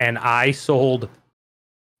 And I sold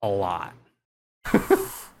a lot.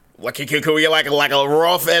 Like, can we get like a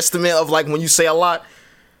rough estimate of, like, when you say a lot?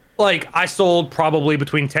 Like, I sold probably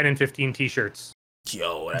between 10 and 15 t-shirts.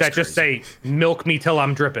 Yo, that's that just crazy. say, milk me till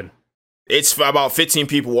I'm dripping. It's about 15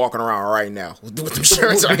 people walking around right now with them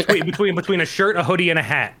shirts. Between a shirt, a hoodie, and a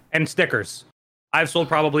hat, and stickers. I've sold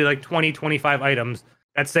probably like 20, 25 items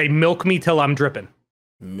that say, milk me till I'm dripping.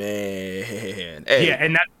 Man. Hey. Yeah,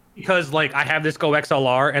 and that's because, like, I have this Go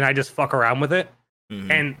XLR, and I just fuck around with it.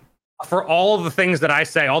 And for all of the things that I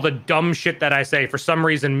say, all the dumb shit that I say, for some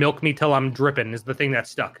reason, milk me till I'm dripping is the thing that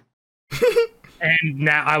stuck. And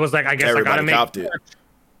now I was like, I guess everybody I gotta make it.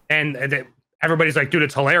 And everybody's like, dude,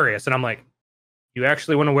 it's hilarious. And I'm like, you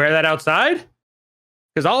actually want to wear that outside?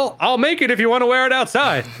 Because I'll make it if you want to wear it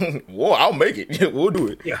outside. Whoa, I'll make it. We'll do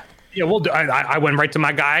it. Yeah, we'll do. I went right to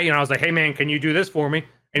my guy, and I was like, hey man, can you do this for me?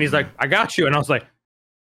 And he's like, I got you. And I was like,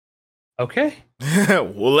 okay,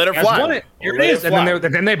 we'll let it fly. Won it. Here it is. And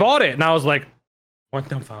then they bought it, and I was like, what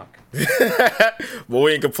the fuck? Well,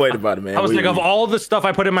 we ain't complain about it, man. I was like, of all the stuff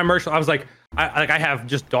I put in my merch, I was like, I have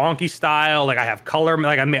just DonkeyStyle, like I have color,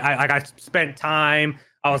 like I spent time.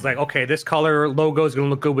 I was like, okay, this color logo is gonna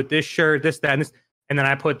look good with this shirt, this, that, and this, and then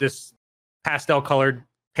I put this pastel colored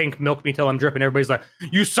pink milk me till I'm dripping. Everybody's like,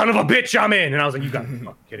 you son of a bitch, I'm in, and I was like, you got to be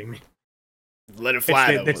fucking kidding me. Let it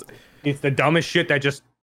fly. It's the dumbest shit that just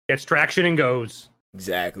gets traction and goes.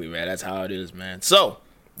 Exactly, man. That's how it is, man. So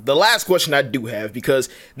the last question I do have, because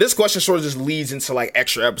this question sort of just leads into like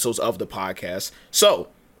extra episodes of the podcast. So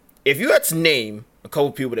if you had to name a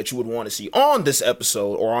couple people that you would want to see on this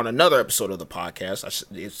episode or on another episode of the podcast,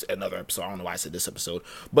 it's another episode. I don't know why I said this episode,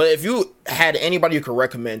 but if you had anybody you could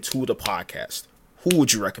recommend to the podcast, who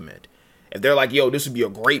would you recommend? If they're like, yo, this would be a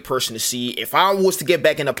great person to see. If I was to get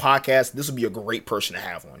back in the podcast, this would be a great person to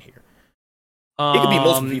have on here. It could be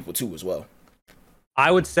multiple people too as well. I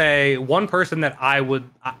would say one person that I would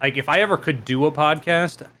like if I ever could do a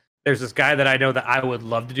podcast. There's this guy that I know that I would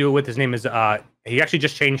love to do it with. His name is he actually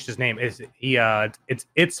just changed his name.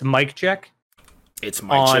 It's Mike Check. It's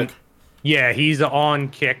Mike Check. Yeah, he's on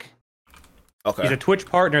Kick. Okay. He's a Twitch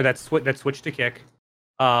partner that switched to Kick.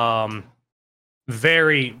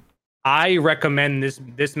 I recommend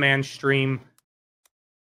this man's stream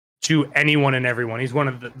to anyone and everyone. He's one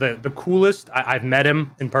of the coolest. I've met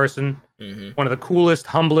him in person. Mm-hmm. One of the coolest,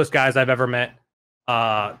 humblest guys I've ever met.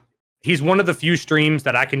 He's one of the few streams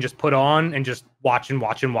that I can just put on and just watch.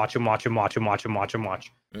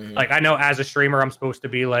 Mm-hmm. Like, I know as a streamer, I'm supposed to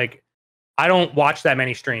be like, I don't watch that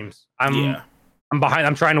many streams. I'm behind.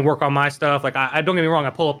 I'm trying to work on my stuff. Like, I don't get me wrong.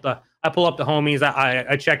 I pull up the homies.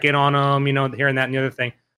 I check in on them, here and that and the other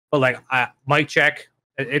thing. But like, Mike Check,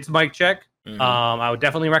 it's Mike Check. Mm-hmm. I would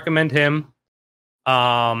definitely recommend him.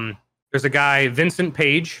 There's a guy, Vincent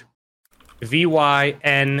Page,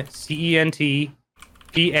 VYNCENT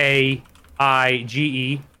PAIGE.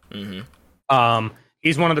 Mm-hmm.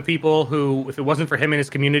 He's one of the people who, if it wasn't for him and his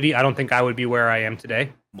community, I don't think I would be where I am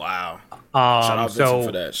today. Wow. Shout out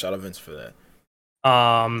Vincent for that.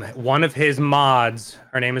 One of his mods,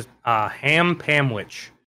 her name is Ham Pamwich.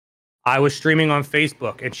 I was streaming on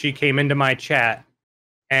Facebook, and she came into my chat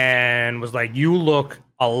and was like, you look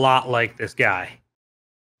a lot like this guy.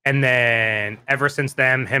 And then ever since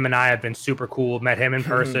then, him and I have been super cool. Met him in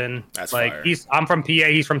person. That's like fire. I'm from PA,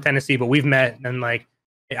 he's from Tennessee, but we've met, and like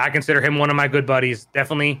I consider him one of my good buddies.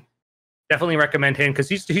 Definitely recommend him because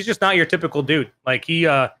he's just not your typical dude. Like he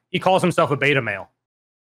calls himself a beta male.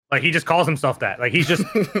 Like he just calls himself that. Like he's just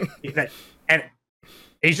and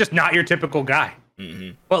he's just not your typical guy.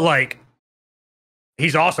 Mm-hmm. But like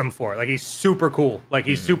he's awesome for it. Like he's super cool. Like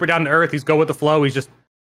he's super down to earth. He's go with the flow. He's just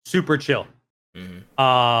super chill.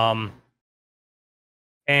 Mm-hmm.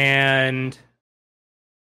 And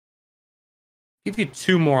give you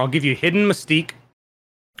two more. I'll give you Hidden Mystique.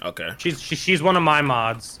 Okay. She's one of my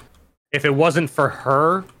mods. If it wasn't for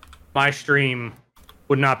her, my stream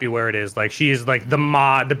would not be where it is. Like she is like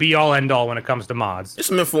the be all end all when it comes to mods. There's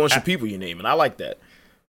some influential people you name, and I like that.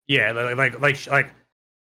 Yeah, like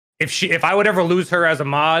if I would ever lose her as a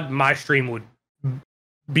mod, my stream would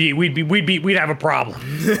we'd have a problem.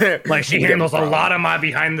 Like she handles a lot of my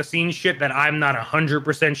behind the scenes shit that I'm not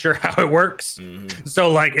 100% sure how it works. Mm-hmm.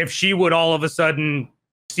 So like if she would all of a sudden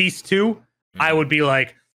cease to, I would be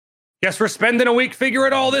like, guess we're spending a week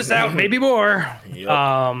figuring all this out, maybe more. Yep.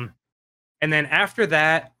 And then after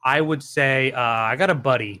that, I would say I got a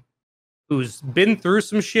buddy who's been through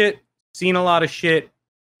some shit, seen a lot of shit,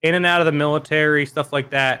 in and out of the military, stuff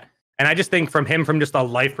like that. And I just think from just a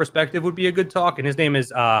life perspective would be a good talk. And his name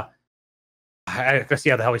is, I gotta see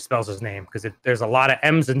how the hell he spells his name, because there's a lot of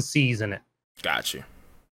M's and C's in it. Got you.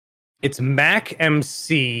 It's Mac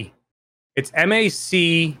MC. It's MAC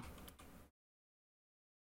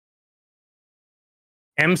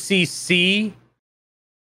MCC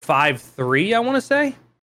 53, I want to say.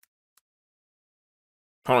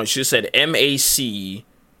 Hold on, she said MAC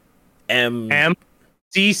MCC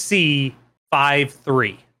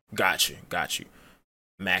 53. Got you.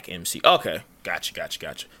 Mac MC. Okay. Got you.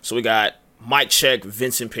 So we got Mike Check,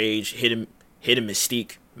 Vincent Page, Hidden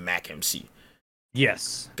Mystique, Mac MC.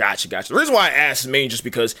 Yes. Got you. The reason why I asked is mainly just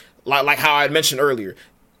because, like how I mentioned earlier,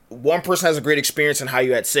 one person has a great experience, and how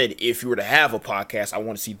you had said, if you were to have a podcast, I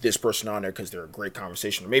want to see this person on there because they're a great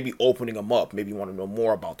conversation, or maybe opening them up, maybe you want to know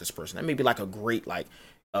more about this person. That may be like a great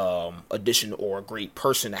addition or a great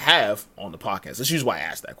person to have on the podcast. That's usually why I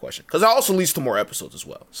asked that question, because it also leads to more episodes as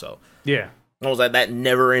well. So yeah, it was like that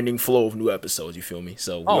never-ending flow of new episodes. You feel me?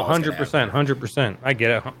 So 100%. I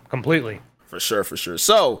get it completely. For sure.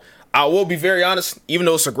 So I will be very honest, even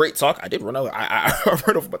though it's a great talk, I did run over. I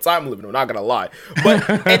ran over my time limit. I'm not gonna lie, but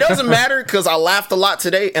it doesn't matter because I laughed a lot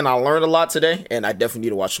today and I learned a lot today, and I definitely need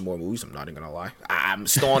to watch some more movies. I'm not even gonna lie. I'm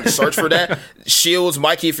still on the search for that. Shields,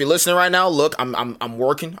 Mikey, if you're listening right now, look, I'm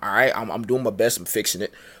working. All right, I'm doing my best. I'm fixing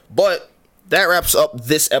it. But that wraps up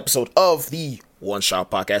this episode of the One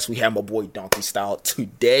Shot Podcast. We have my boy DonkeyStyle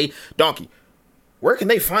today. Donkey, where can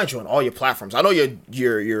they find you on all your platforms? I know your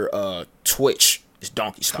Twitch is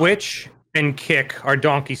DonkeyStyle. Twitch and Kick are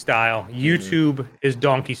DonkeyStyle. YouTube is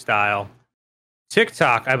DonkeyStyle.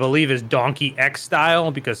 TikTok, I believe, is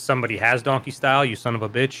DonkeyXStyle because somebody has DonkeyStyle, you son of a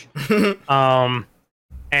bitch.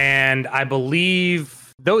 And I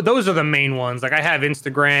believe those are the main ones. Like I have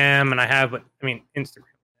Instagram and I have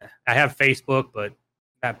Facebook, but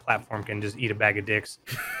that platform can just eat a bag of dicks.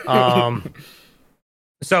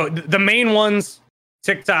 So the main ones,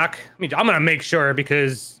 TikTok. I'm gonna make sure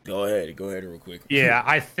because go ahead real quick. Yeah,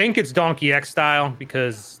 I think it's DonkeyXStyle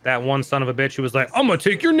because that one son of a bitch who was like, "I'm gonna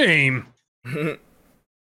take your name."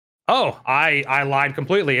 Oh, I lied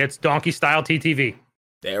completely. It's DonkeyStyle TTV.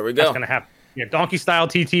 There we go. That's gonna happen. Yeah, DonkeyStyle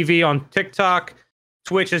TTV on TikTok.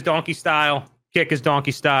 Twitch is DonkeyStyle. Kick is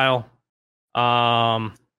DonkeyStyle.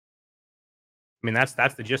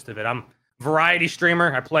 That's the gist of it. I'm a variety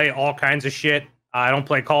streamer. I play all kinds of shit. I don't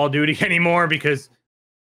play Call of Duty anymore because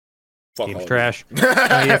game's trash.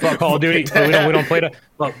 Fuck Call of Duty. We don't play that.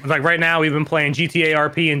 But like right now, we've been playing GTA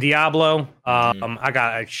RP and Diablo. I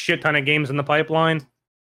got a shit ton of games in the pipeline. If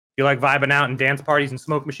you like vibing out and dance parties and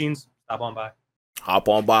smoke machines, stop on by. Hop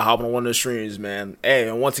on one of the streams, man. Hey,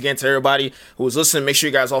 and once again, to everybody who is listening, make sure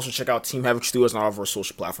you guys also check out Team Havoc Studios on all of our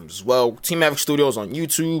social platforms as well. Team Havoc Studios on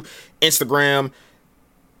YouTube, Instagram,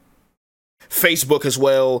 Facebook as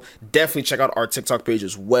well. Definitely check out our TikTok page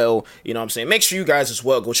as well. You know what I'm saying? Make sure you guys as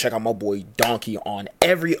well go check out my boy Donkey on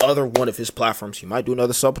every other one of his platforms. He might do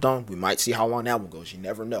another subathon. We might see how long that one goes. You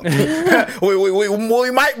never know. we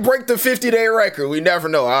might break the 50-day record. We never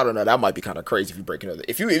know. I don't know. That might be kind of crazy if you break another.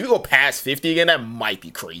 If you go past 50 again, that might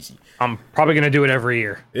be crazy. I'm probably gonna do it every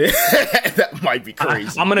year. That might be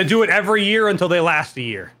crazy. I'm gonna do it every year until they last a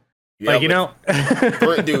year. Yeah, like,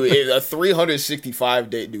 dude, a 365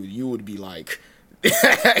 day, dude, you would be like, you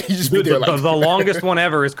just be there like the longest one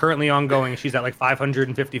ever is currently ongoing. She's at like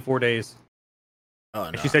 554 days. Oh,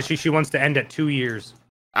 no. She said she wants to end at 2 years.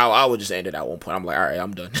 I would just end it at one point. I'm like, all right,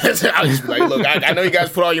 I'm done. I'll just be like, look, I know you guys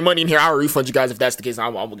put all your money in here. I'll refund you guys if that's the case.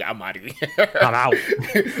 I'm out of here. I'm out.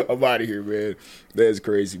 I'm out of here, man. That's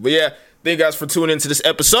crazy. But yeah, thank you guys for tuning into this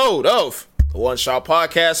episode of the One Shot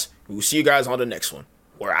Podcast. We'll see you guys on the next one.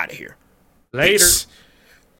 We're out of here. Later. Peace.